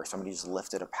or somebody just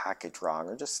lifted a package wrong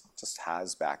or just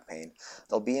has back pain.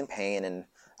 They'll be in pain, and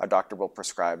a doctor will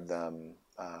prescribe them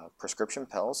prescription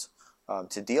pills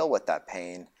to deal with that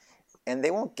pain. And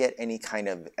they won't get any kind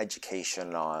of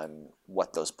education on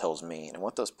what those pills mean. And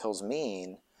what those pills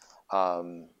mean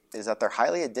is that they're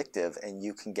highly addictive, and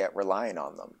you can get reliant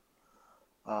on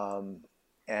them.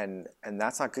 And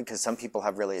that's not good, because some people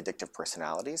have really addictive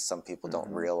personalities. Some people don't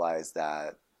realize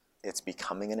that it's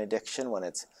becoming an addiction when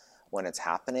it's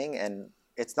happening. And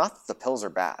it's not that the pills are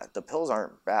bad. The pills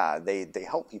aren't bad. They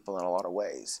help people in a lot of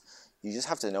ways. You just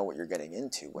have to know what you're getting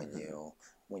into when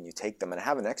you take them, and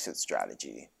have an exit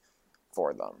strategy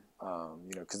for them,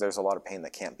 because there's a lot of pain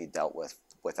that can't be dealt with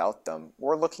without them,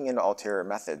 or looking into ulterior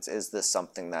methods. Is this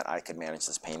something that I could manage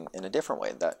this pain in a different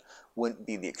way that wouldn't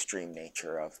be the extreme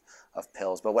nature of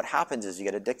pills? But what happens is you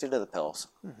get addicted to the pills.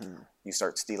 You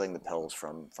start stealing the pills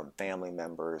from family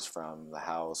members, from the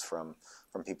house, from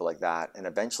people like that. And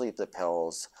eventually the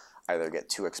pills either get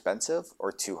too expensive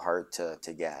or too hard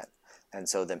to get. And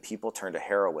so then people turn to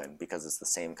heroin because it's the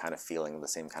same kind of feeling, the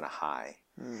same kind of high.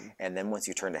 And then once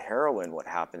you turn to heroin, what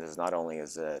happens is not only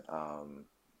is it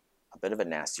a bit of a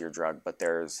nastier drug, but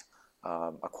there's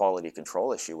a quality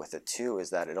control issue with it too, is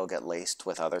that it'll get laced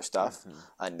with other stuff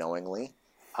unknowingly.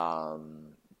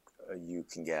 You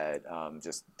can get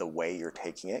just the way you're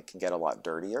taking it can get a lot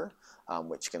dirtier,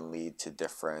 which can lead to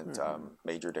different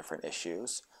major different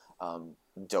issues.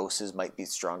 Doses might be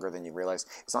stronger than you realize.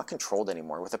 It's not controlled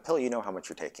anymore. With a pill, you know how much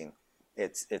you're taking.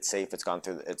 It's safe. It's gone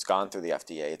through the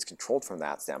FDA. It's controlled from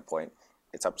that standpoint.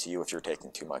 It's up to you if you're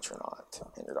taking too much or not,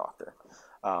 and your doctor.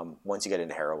 Once you get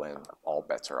into heroin, all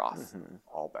bets are off.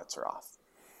 All bets are off.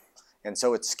 And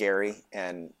so it's scary,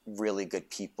 and really good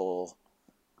people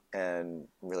and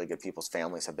really good people's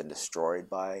families have been destroyed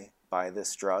by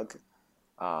this drug.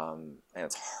 And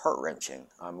it's heart-wrenching.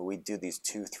 We do these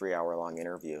 2-3 hour long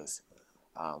interviews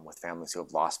with families who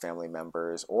have lost family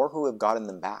members or who have gotten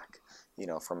them back,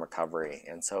 from recovery.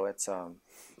 And so it's,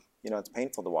 it's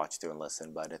painful to watch too and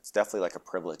listen, but it's definitely like a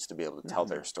privilege to be able to tell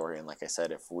their story. And like I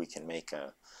said, if we can make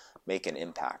an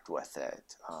impact with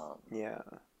it,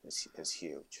 is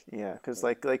huge. Yeah, because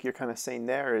like you're kind of saying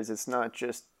there is it's not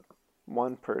just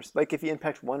one person. Like if you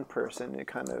impact one person, it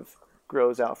kind of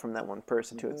grows out from that one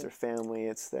person too. It's their family,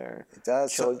 it's their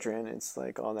children, it's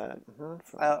like all that.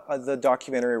 The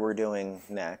documentary we're doing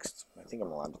next, I think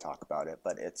I'm allowed to talk about it,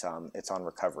 but it's on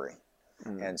recovery.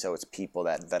 And so it's people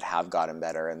that have gotten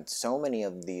better. And so many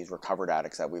of these recovered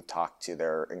addicts that we've talked to,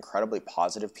 they're incredibly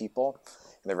positive people,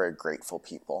 and they're very grateful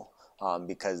people.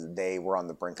 Because they were on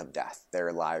the brink of death.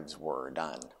 Their lives were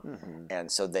done.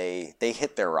 And so they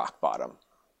hit their rock bottom.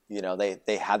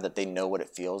 They had that, they know what it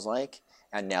feels like,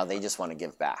 and now they just want to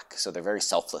give back. So they're very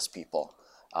selfless people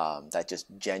that just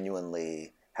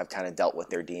genuinely have kind of dealt with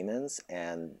their demons,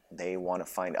 and they want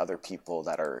to find other people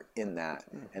that are in that,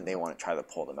 and they want to try to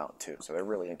pull them out too. So they're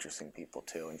really interesting people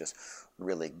too, and just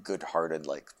really good-hearted,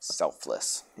 like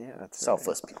selfless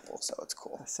people. So it's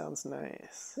cool. That sounds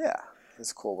nice. Yeah.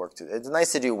 It's cool work too. It's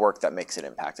nice to do work that makes an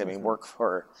impact. I mean, work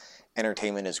for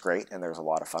entertainment is great, and there's a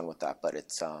lot of fun with that. But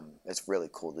it's really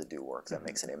cool to do work that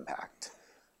makes an impact.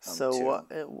 So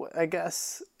I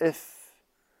guess if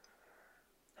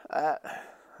I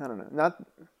don't know, not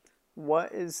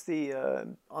what is the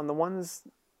on the ones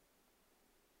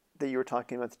that you were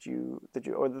talking about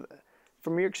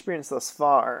from your experience thus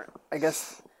far, I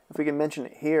guess if we can mention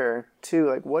it here too,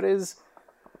 like what is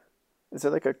there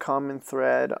like a common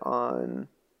thread on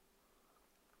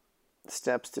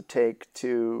steps to take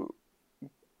to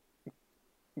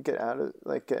get out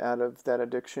of that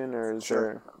addiction, or is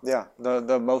there? Yeah,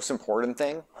 the most important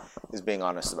thing is being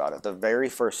honest about it. The very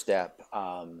first step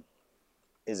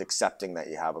is accepting that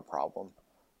you have a problem,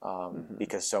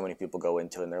 because so many people go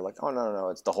into it and they're like, oh no,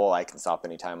 it's the whole I can stop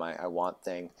anytime I want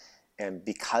thing. And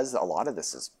because a lot of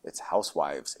this it's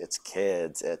housewives, it's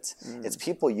kids, it's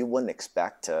people you wouldn't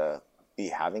expect to be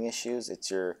having issues. It's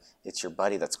your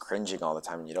buddy that's cringing all the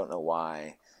time and you don't know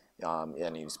why,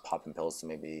 and he's popping pills to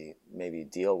maybe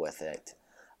deal with it.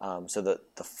 So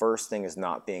the first thing is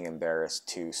not being embarrassed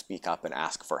to speak up and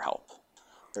ask for help.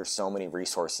 There's so many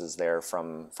resources there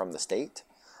from the state,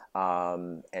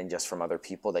 and just from other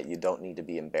people, that you don't need to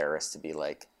be embarrassed to be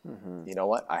like, you know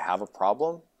what, I have a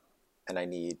problem and I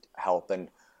need help. And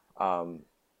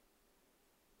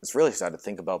it's really sad to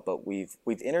think about, but we've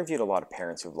interviewed a lot of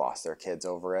parents who've lost their kids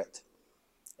over it.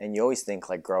 And you always think,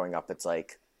 like, growing up, it's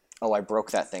like, oh, I broke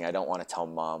that thing. I don't want to tell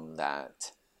mom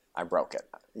that I broke it.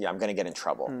 Yeah, I'm going to get in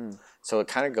trouble. So it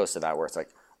kind of goes to that, where it's like,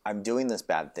 I'm doing this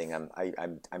bad thing.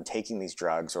 I'm taking these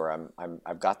drugs, or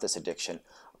I've got this addiction.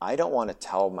 I don't want to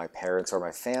tell my parents or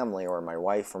my family or my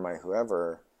wife or my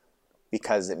whoever,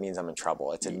 because it means I'm in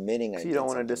trouble. It's admitting I did something bad. You don't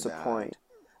want to disappoint.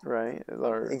 Right?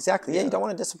 Exactly. Yeah, you don't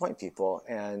want to disappoint people,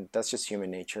 and that's just human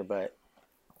nature. But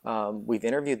we've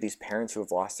interviewed these parents who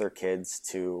have lost their kids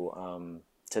to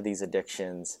these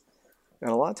addictions,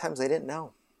 and a lot of times they didn't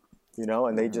know,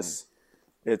 and they just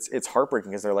it's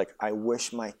heartbreaking, because they're like, I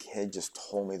wish my kid just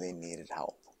told me they needed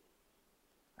help.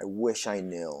 I wish I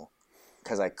knew,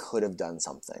 because I could have done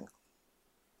something,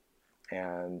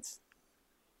 and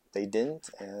they didn't,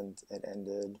 and it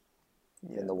ended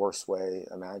in the worst way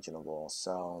imaginable.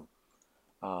 So,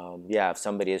 if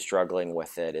somebody is struggling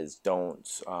with it, don't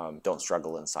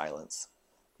struggle in silence.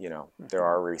 There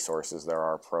are resources, there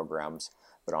are programs,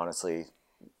 but honestly,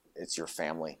 it's your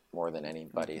family more than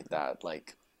anybody that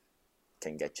like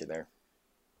can get you there.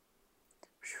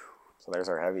 So there's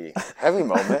our heavy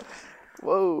moment.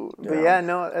 Whoa. But yeah,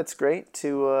 no, that's great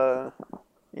to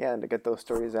to get those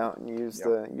stories out and use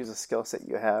the skill set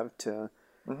you have to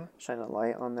shine a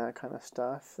light on that kind of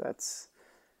stuff. That's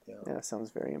that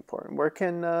sounds very important. Where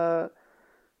can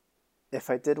if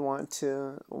I did want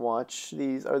to watch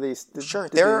these, are these... Sure,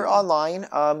 they're online.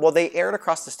 Well, they aired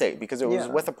across the state because it was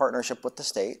with a partnership with the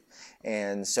state.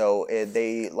 And so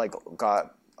they like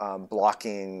got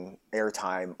blocking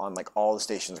airtime on like all the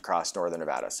stations across northern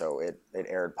Nevada. So it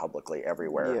aired publicly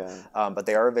everywhere. Yeah. But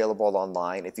they are available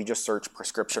online. If you just search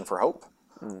Prescription for Hope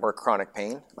or Chronic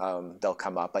Pain, they'll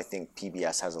come up. I think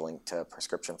PBS has a link to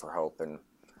Prescription for Hope, and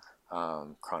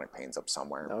Chronic Pain's up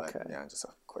somewhere. Okay. But yeah, just a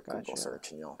quick Google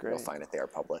search and you'll find it. They are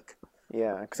public.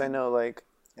 Yeah, because I know like...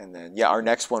 And then, our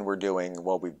next one we're doing,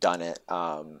 well, we've done it.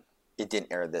 It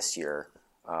didn't air this year.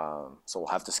 So we'll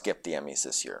have to skip the Emmys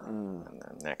this year. And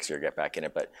then next year get back in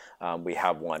it. But we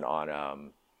have one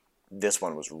on, this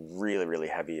one was really, really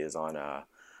heavy, is on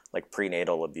like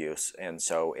prenatal abuse. And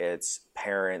so it's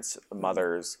parents,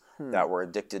 mothers that were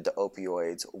addicted to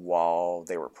opioids while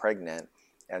they were pregnant.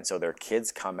 And so their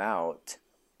kids come out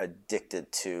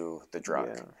addicted to the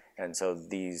drug. Yeah. And so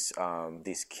these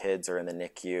kids are in the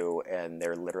NICU and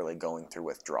they're literally going through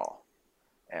withdrawal.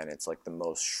 And it's like the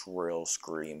most shrill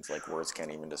screams, like words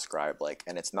can't even describe. Like,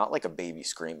 and it's not like a baby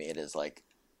screaming. It is like,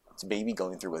 it's a baby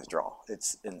going through withdrawal.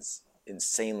 It's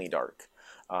insanely dark.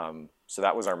 So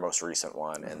that was our most recent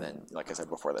one. And then, like I said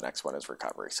before, the next one is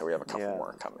recovery. So we have a couple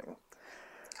more coming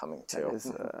too. That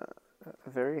is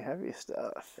very heavy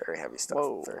stuff. Very heavy stuff.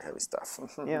 Whoa. Very heavy stuff.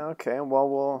 Yeah, okay. Well,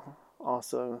 we'll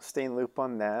also stay in loop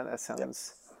on that. That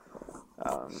sounds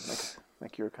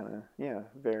like you were kind of,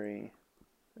 very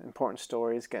important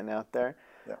stories getting out there.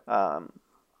 Yeah.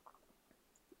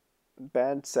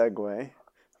 Bad segue,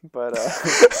 but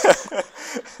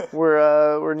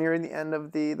we're nearing the end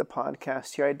of the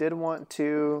podcast here. I did want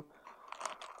to,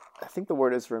 I think the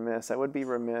word is remiss. I would be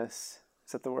remiss.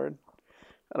 Is that the word?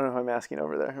 I don't know if I'm asking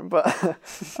over there, but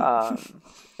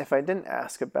if I didn't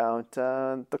ask about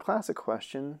the classic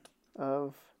question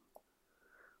of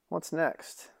what's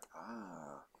next.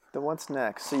 The what's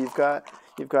next. So you've got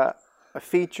a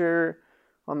feature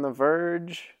on the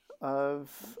verge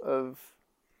of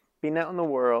being out in the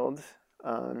world.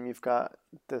 You've got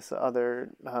this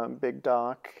other big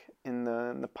doc in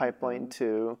the pipeline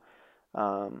too.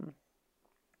 What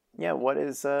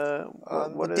is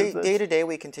what is day to day?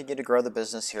 We continue to grow the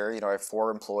business here. I have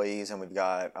 4 employees, and we've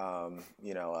got a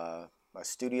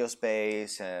studio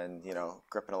space and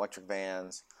grip and electric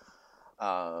vans.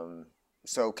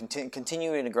 So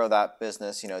continuing to grow that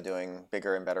business, doing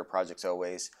bigger and better projects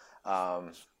always.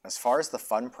 As far as the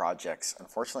fun projects,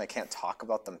 unfortunately, I can't talk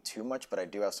about them too much, but I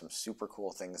do have some super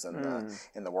cool things in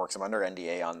the works. I'm under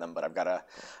NDA on them, but I've got a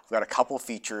couple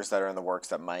features that are in the works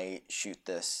that might shoot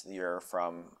this year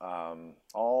from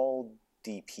all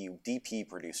DP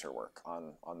producer work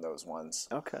on those ones.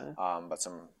 Okay. But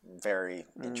some very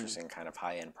interesting kind of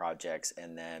high-end projects,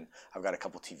 and then I've got a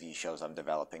couple TV shows I'm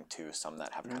developing too, some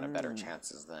that have kind of better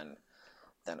chances than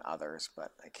others,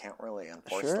 but I can't really,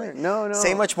 unfortunately,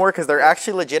 say much more because they're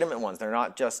actually legitimate ones. They're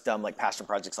not just like passion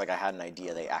projects. Like I had an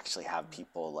idea. They actually have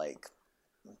people like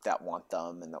that want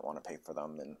them and that want to pay for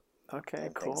them and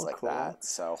things like that.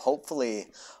 So hopefully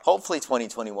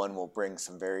 2021 will bring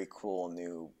some very cool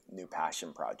new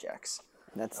passion projects.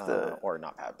 That's or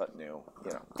not bad, but new,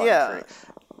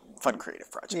 fun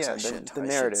creative projects. Yeah, the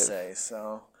narrative. I should say.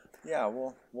 So. Yeah,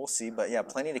 we'll see, but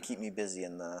plenty to keep me busy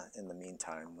in the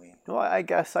meantime. Well, I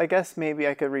guess maybe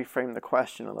I could reframe the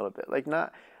question a little bit. Like,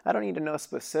 I don't need to know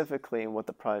specifically what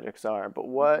the projects are, but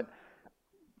what,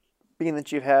 being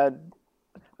that you've had,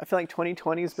 I feel like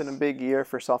 2020 has been a big year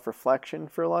for self-reflection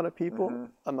for a lot of people. Mm-hmm.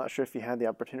 I'm not sure if you had the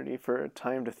opportunity for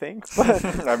time to think, but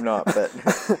I've not, but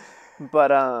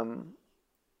but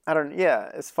I don't. Yeah,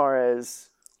 as far as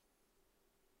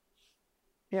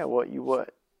what you want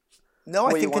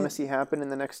to see happen in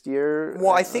the next year?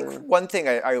 Well, I think one thing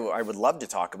I would love to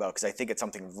talk about, because I think it's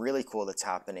something really cool that's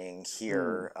happening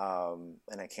here,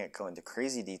 and I can't go into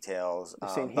crazy details. You're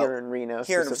saying here in Reno?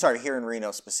 Here in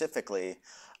Reno specifically,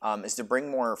 is to bring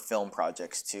more film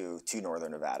projects to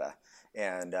northern Nevada.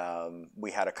 And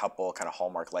we had a couple kind of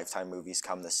Hallmark Lifetime movies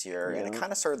come this year, and it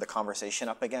kind of started the conversation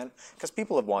up again, because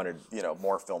people have wanted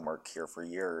more film work here for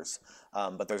years.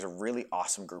 But there's a really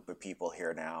awesome group of people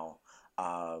here now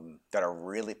that are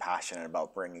really passionate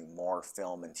about bringing more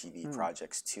film and TV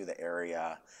projects to the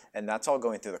area. And that's all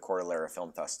going through the Cordillera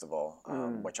Film Festival,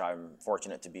 which I'm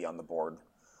fortunate to be on the board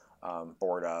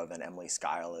board of, and Emily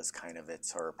Skyle is kind of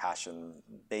her passion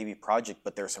baby project.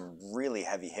 But there's some really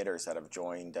heavy hitters that have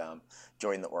joined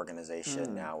the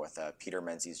organization now. With Peter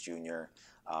Menzies Jr.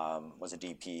 Was a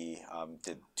DP,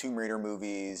 did Tomb Raider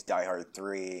movies, Die Hard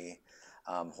 3,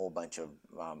 whole bunch of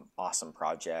awesome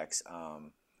projects,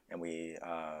 and we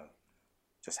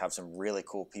just have some really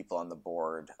cool people on the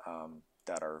board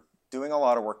that are doing a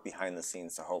lot of work behind the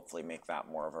scenes to hopefully make that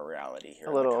more of a reality here.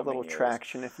 A little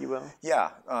traction, if you will.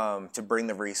 Yeah, to bring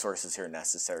the resources here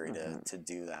necessary to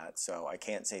do that. So I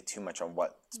can't say too much on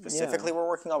what specifically we're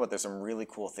working on, but there's some really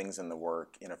cool things in the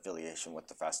work in affiliation with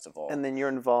the festival. And then you're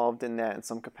involved in that in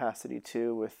some capacity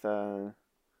too with...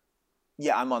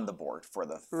 Yeah, I'm on the board for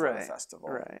the festival.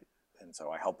 Right. And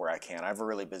so I help where I can. I have a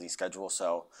really busy schedule,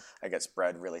 so I get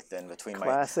spread really thin between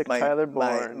Tyler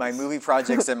Bourns. my movie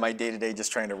projects and my day-to-day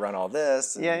just trying to run all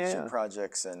this and shoot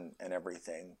projects and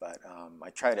everything. But I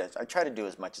try to do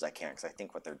as much as I can because I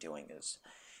think what they're doing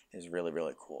is really,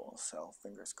 really cool. So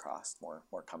fingers crossed more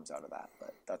comes out of that.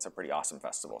 But that's a pretty awesome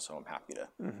festival, so I'm happy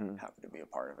to be a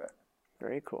part of it.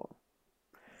 Very cool.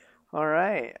 All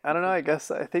right. I don't know. I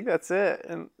think that's it.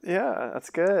 And yeah, that's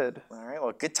good. All right.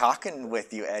 Well, good talking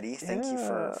with you, Eddie. Thank you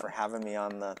for having me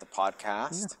on the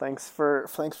podcast. Yeah, thanks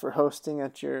for hosting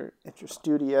at your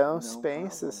studio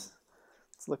space. It's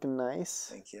looking nice.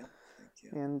 Thank you.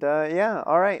 And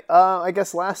all right. I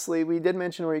guess lastly, we did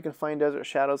mention where you can find Desert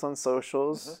Shadows on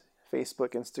socials.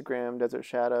 Facebook, Instagram, Desert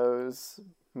Shadows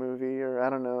movie, or I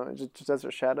don't know, just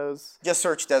Desert Shadows. Just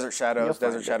search Desert Shadows,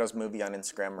 Desert Shadows movie on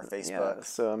Instagram or Facebook. Yeah,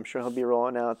 so I'm sure he'll be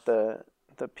rolling out the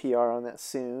PR on that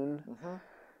soon.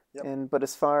 Yep. But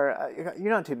as far,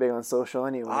 you're not too big on social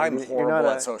anyway. I'm horrible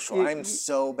at social. I'm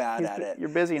so bad at it. You're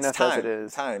busy enough as it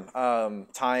is. Time,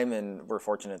 and we're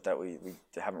fortunate that we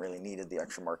haven't really needed the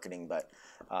extra marketing, but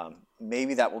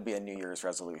maybe that will be a New Year's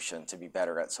resolution to be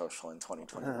better at social in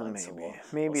 2021.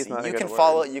 Maybe it's not a good word. You can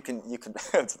follow. You can.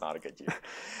 It's not a good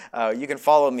year. You can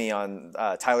follow me on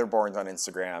Tyler Bourns on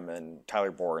Instagram and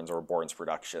Tyler Bourns or Bourns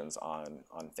Productions on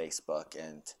Facebook,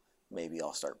 and maybe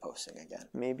I'll start posting again.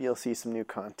 Maybe you'll see some new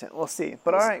content. We'll see.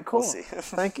 But all right, cool. We'll see.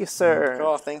 Thank you, sir.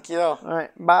 Cool. Thank you. All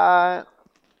right. Bye.